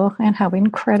Aurobindo and how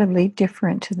incredibly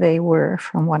different they were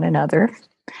from one another.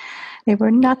 They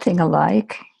were nothing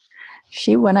alike.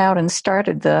 She went out and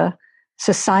started the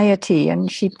society,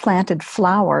 and she planted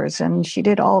flowers, and she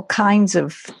did all kinds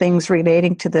of things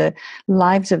relating to the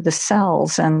lives of the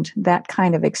cells and that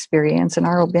kind of experience. And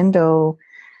Aurobindo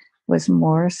was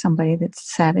more somebody that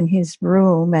sat in his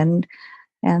room and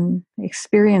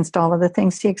experienced all of the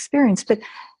things he experienced. But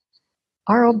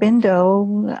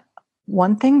Aurobindo,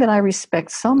 one thing that I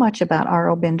respect so much about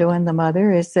Aurobindo and the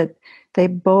mother is that they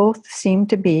both seem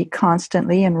to be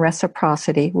constantly in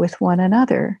reciprocity with one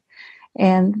another.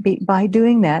 And by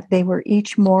doing that, they were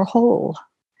each more whole.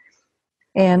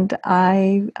 And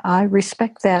I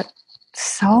respect that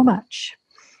so much.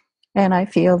 And I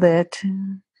feel that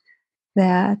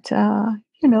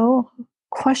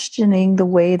questioning the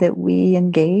way that we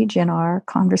engage in our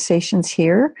conversations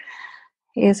here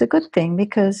is a good thing,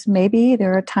 because maybe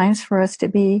there are times for us to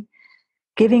be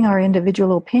giving our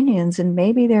individual opinions, and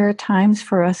maybe there are times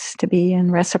for us to be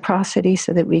in reciprocity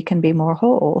so that we can be more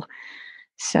whole.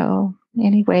 So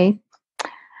anyway,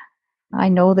 I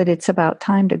know that it's about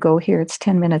time to go here. It's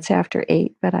 10 minutes after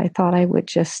 8, but I thought I would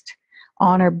just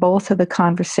honor both of the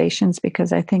conversations,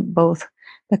 because I think both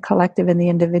the collective and the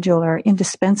individual are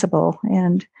indispensable,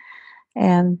 and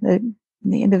the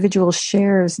individual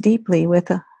shares deeply with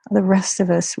the rest of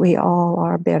us. We all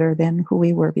are better than who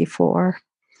we were before.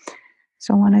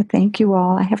 So I want to thank you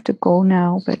all. I have to go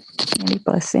now, but many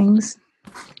blessings.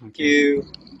 Thank you.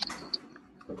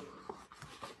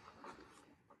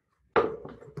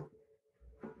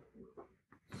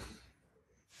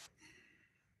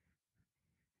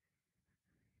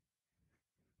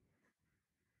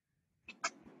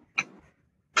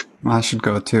 Well, I should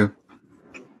go too.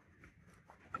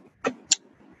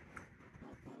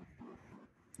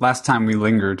 Last time we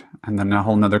lingered, and then a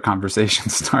whole nother conversation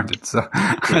started. So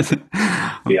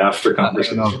the after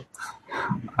conversation.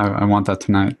 I want that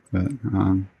tonight. But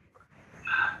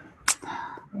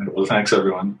well, thanks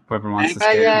everyone. Whoever wants to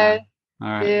Bye, stay. guys. All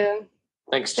right. Yeah.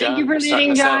 Thanks, John. Thank you for starting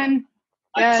leading, us out. John.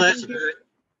 My Yeah, pleasure.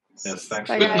 Yes, thanks.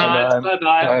 Bye, Good guys. night.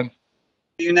 Bye-bye.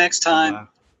 See you next time. Bye-bye.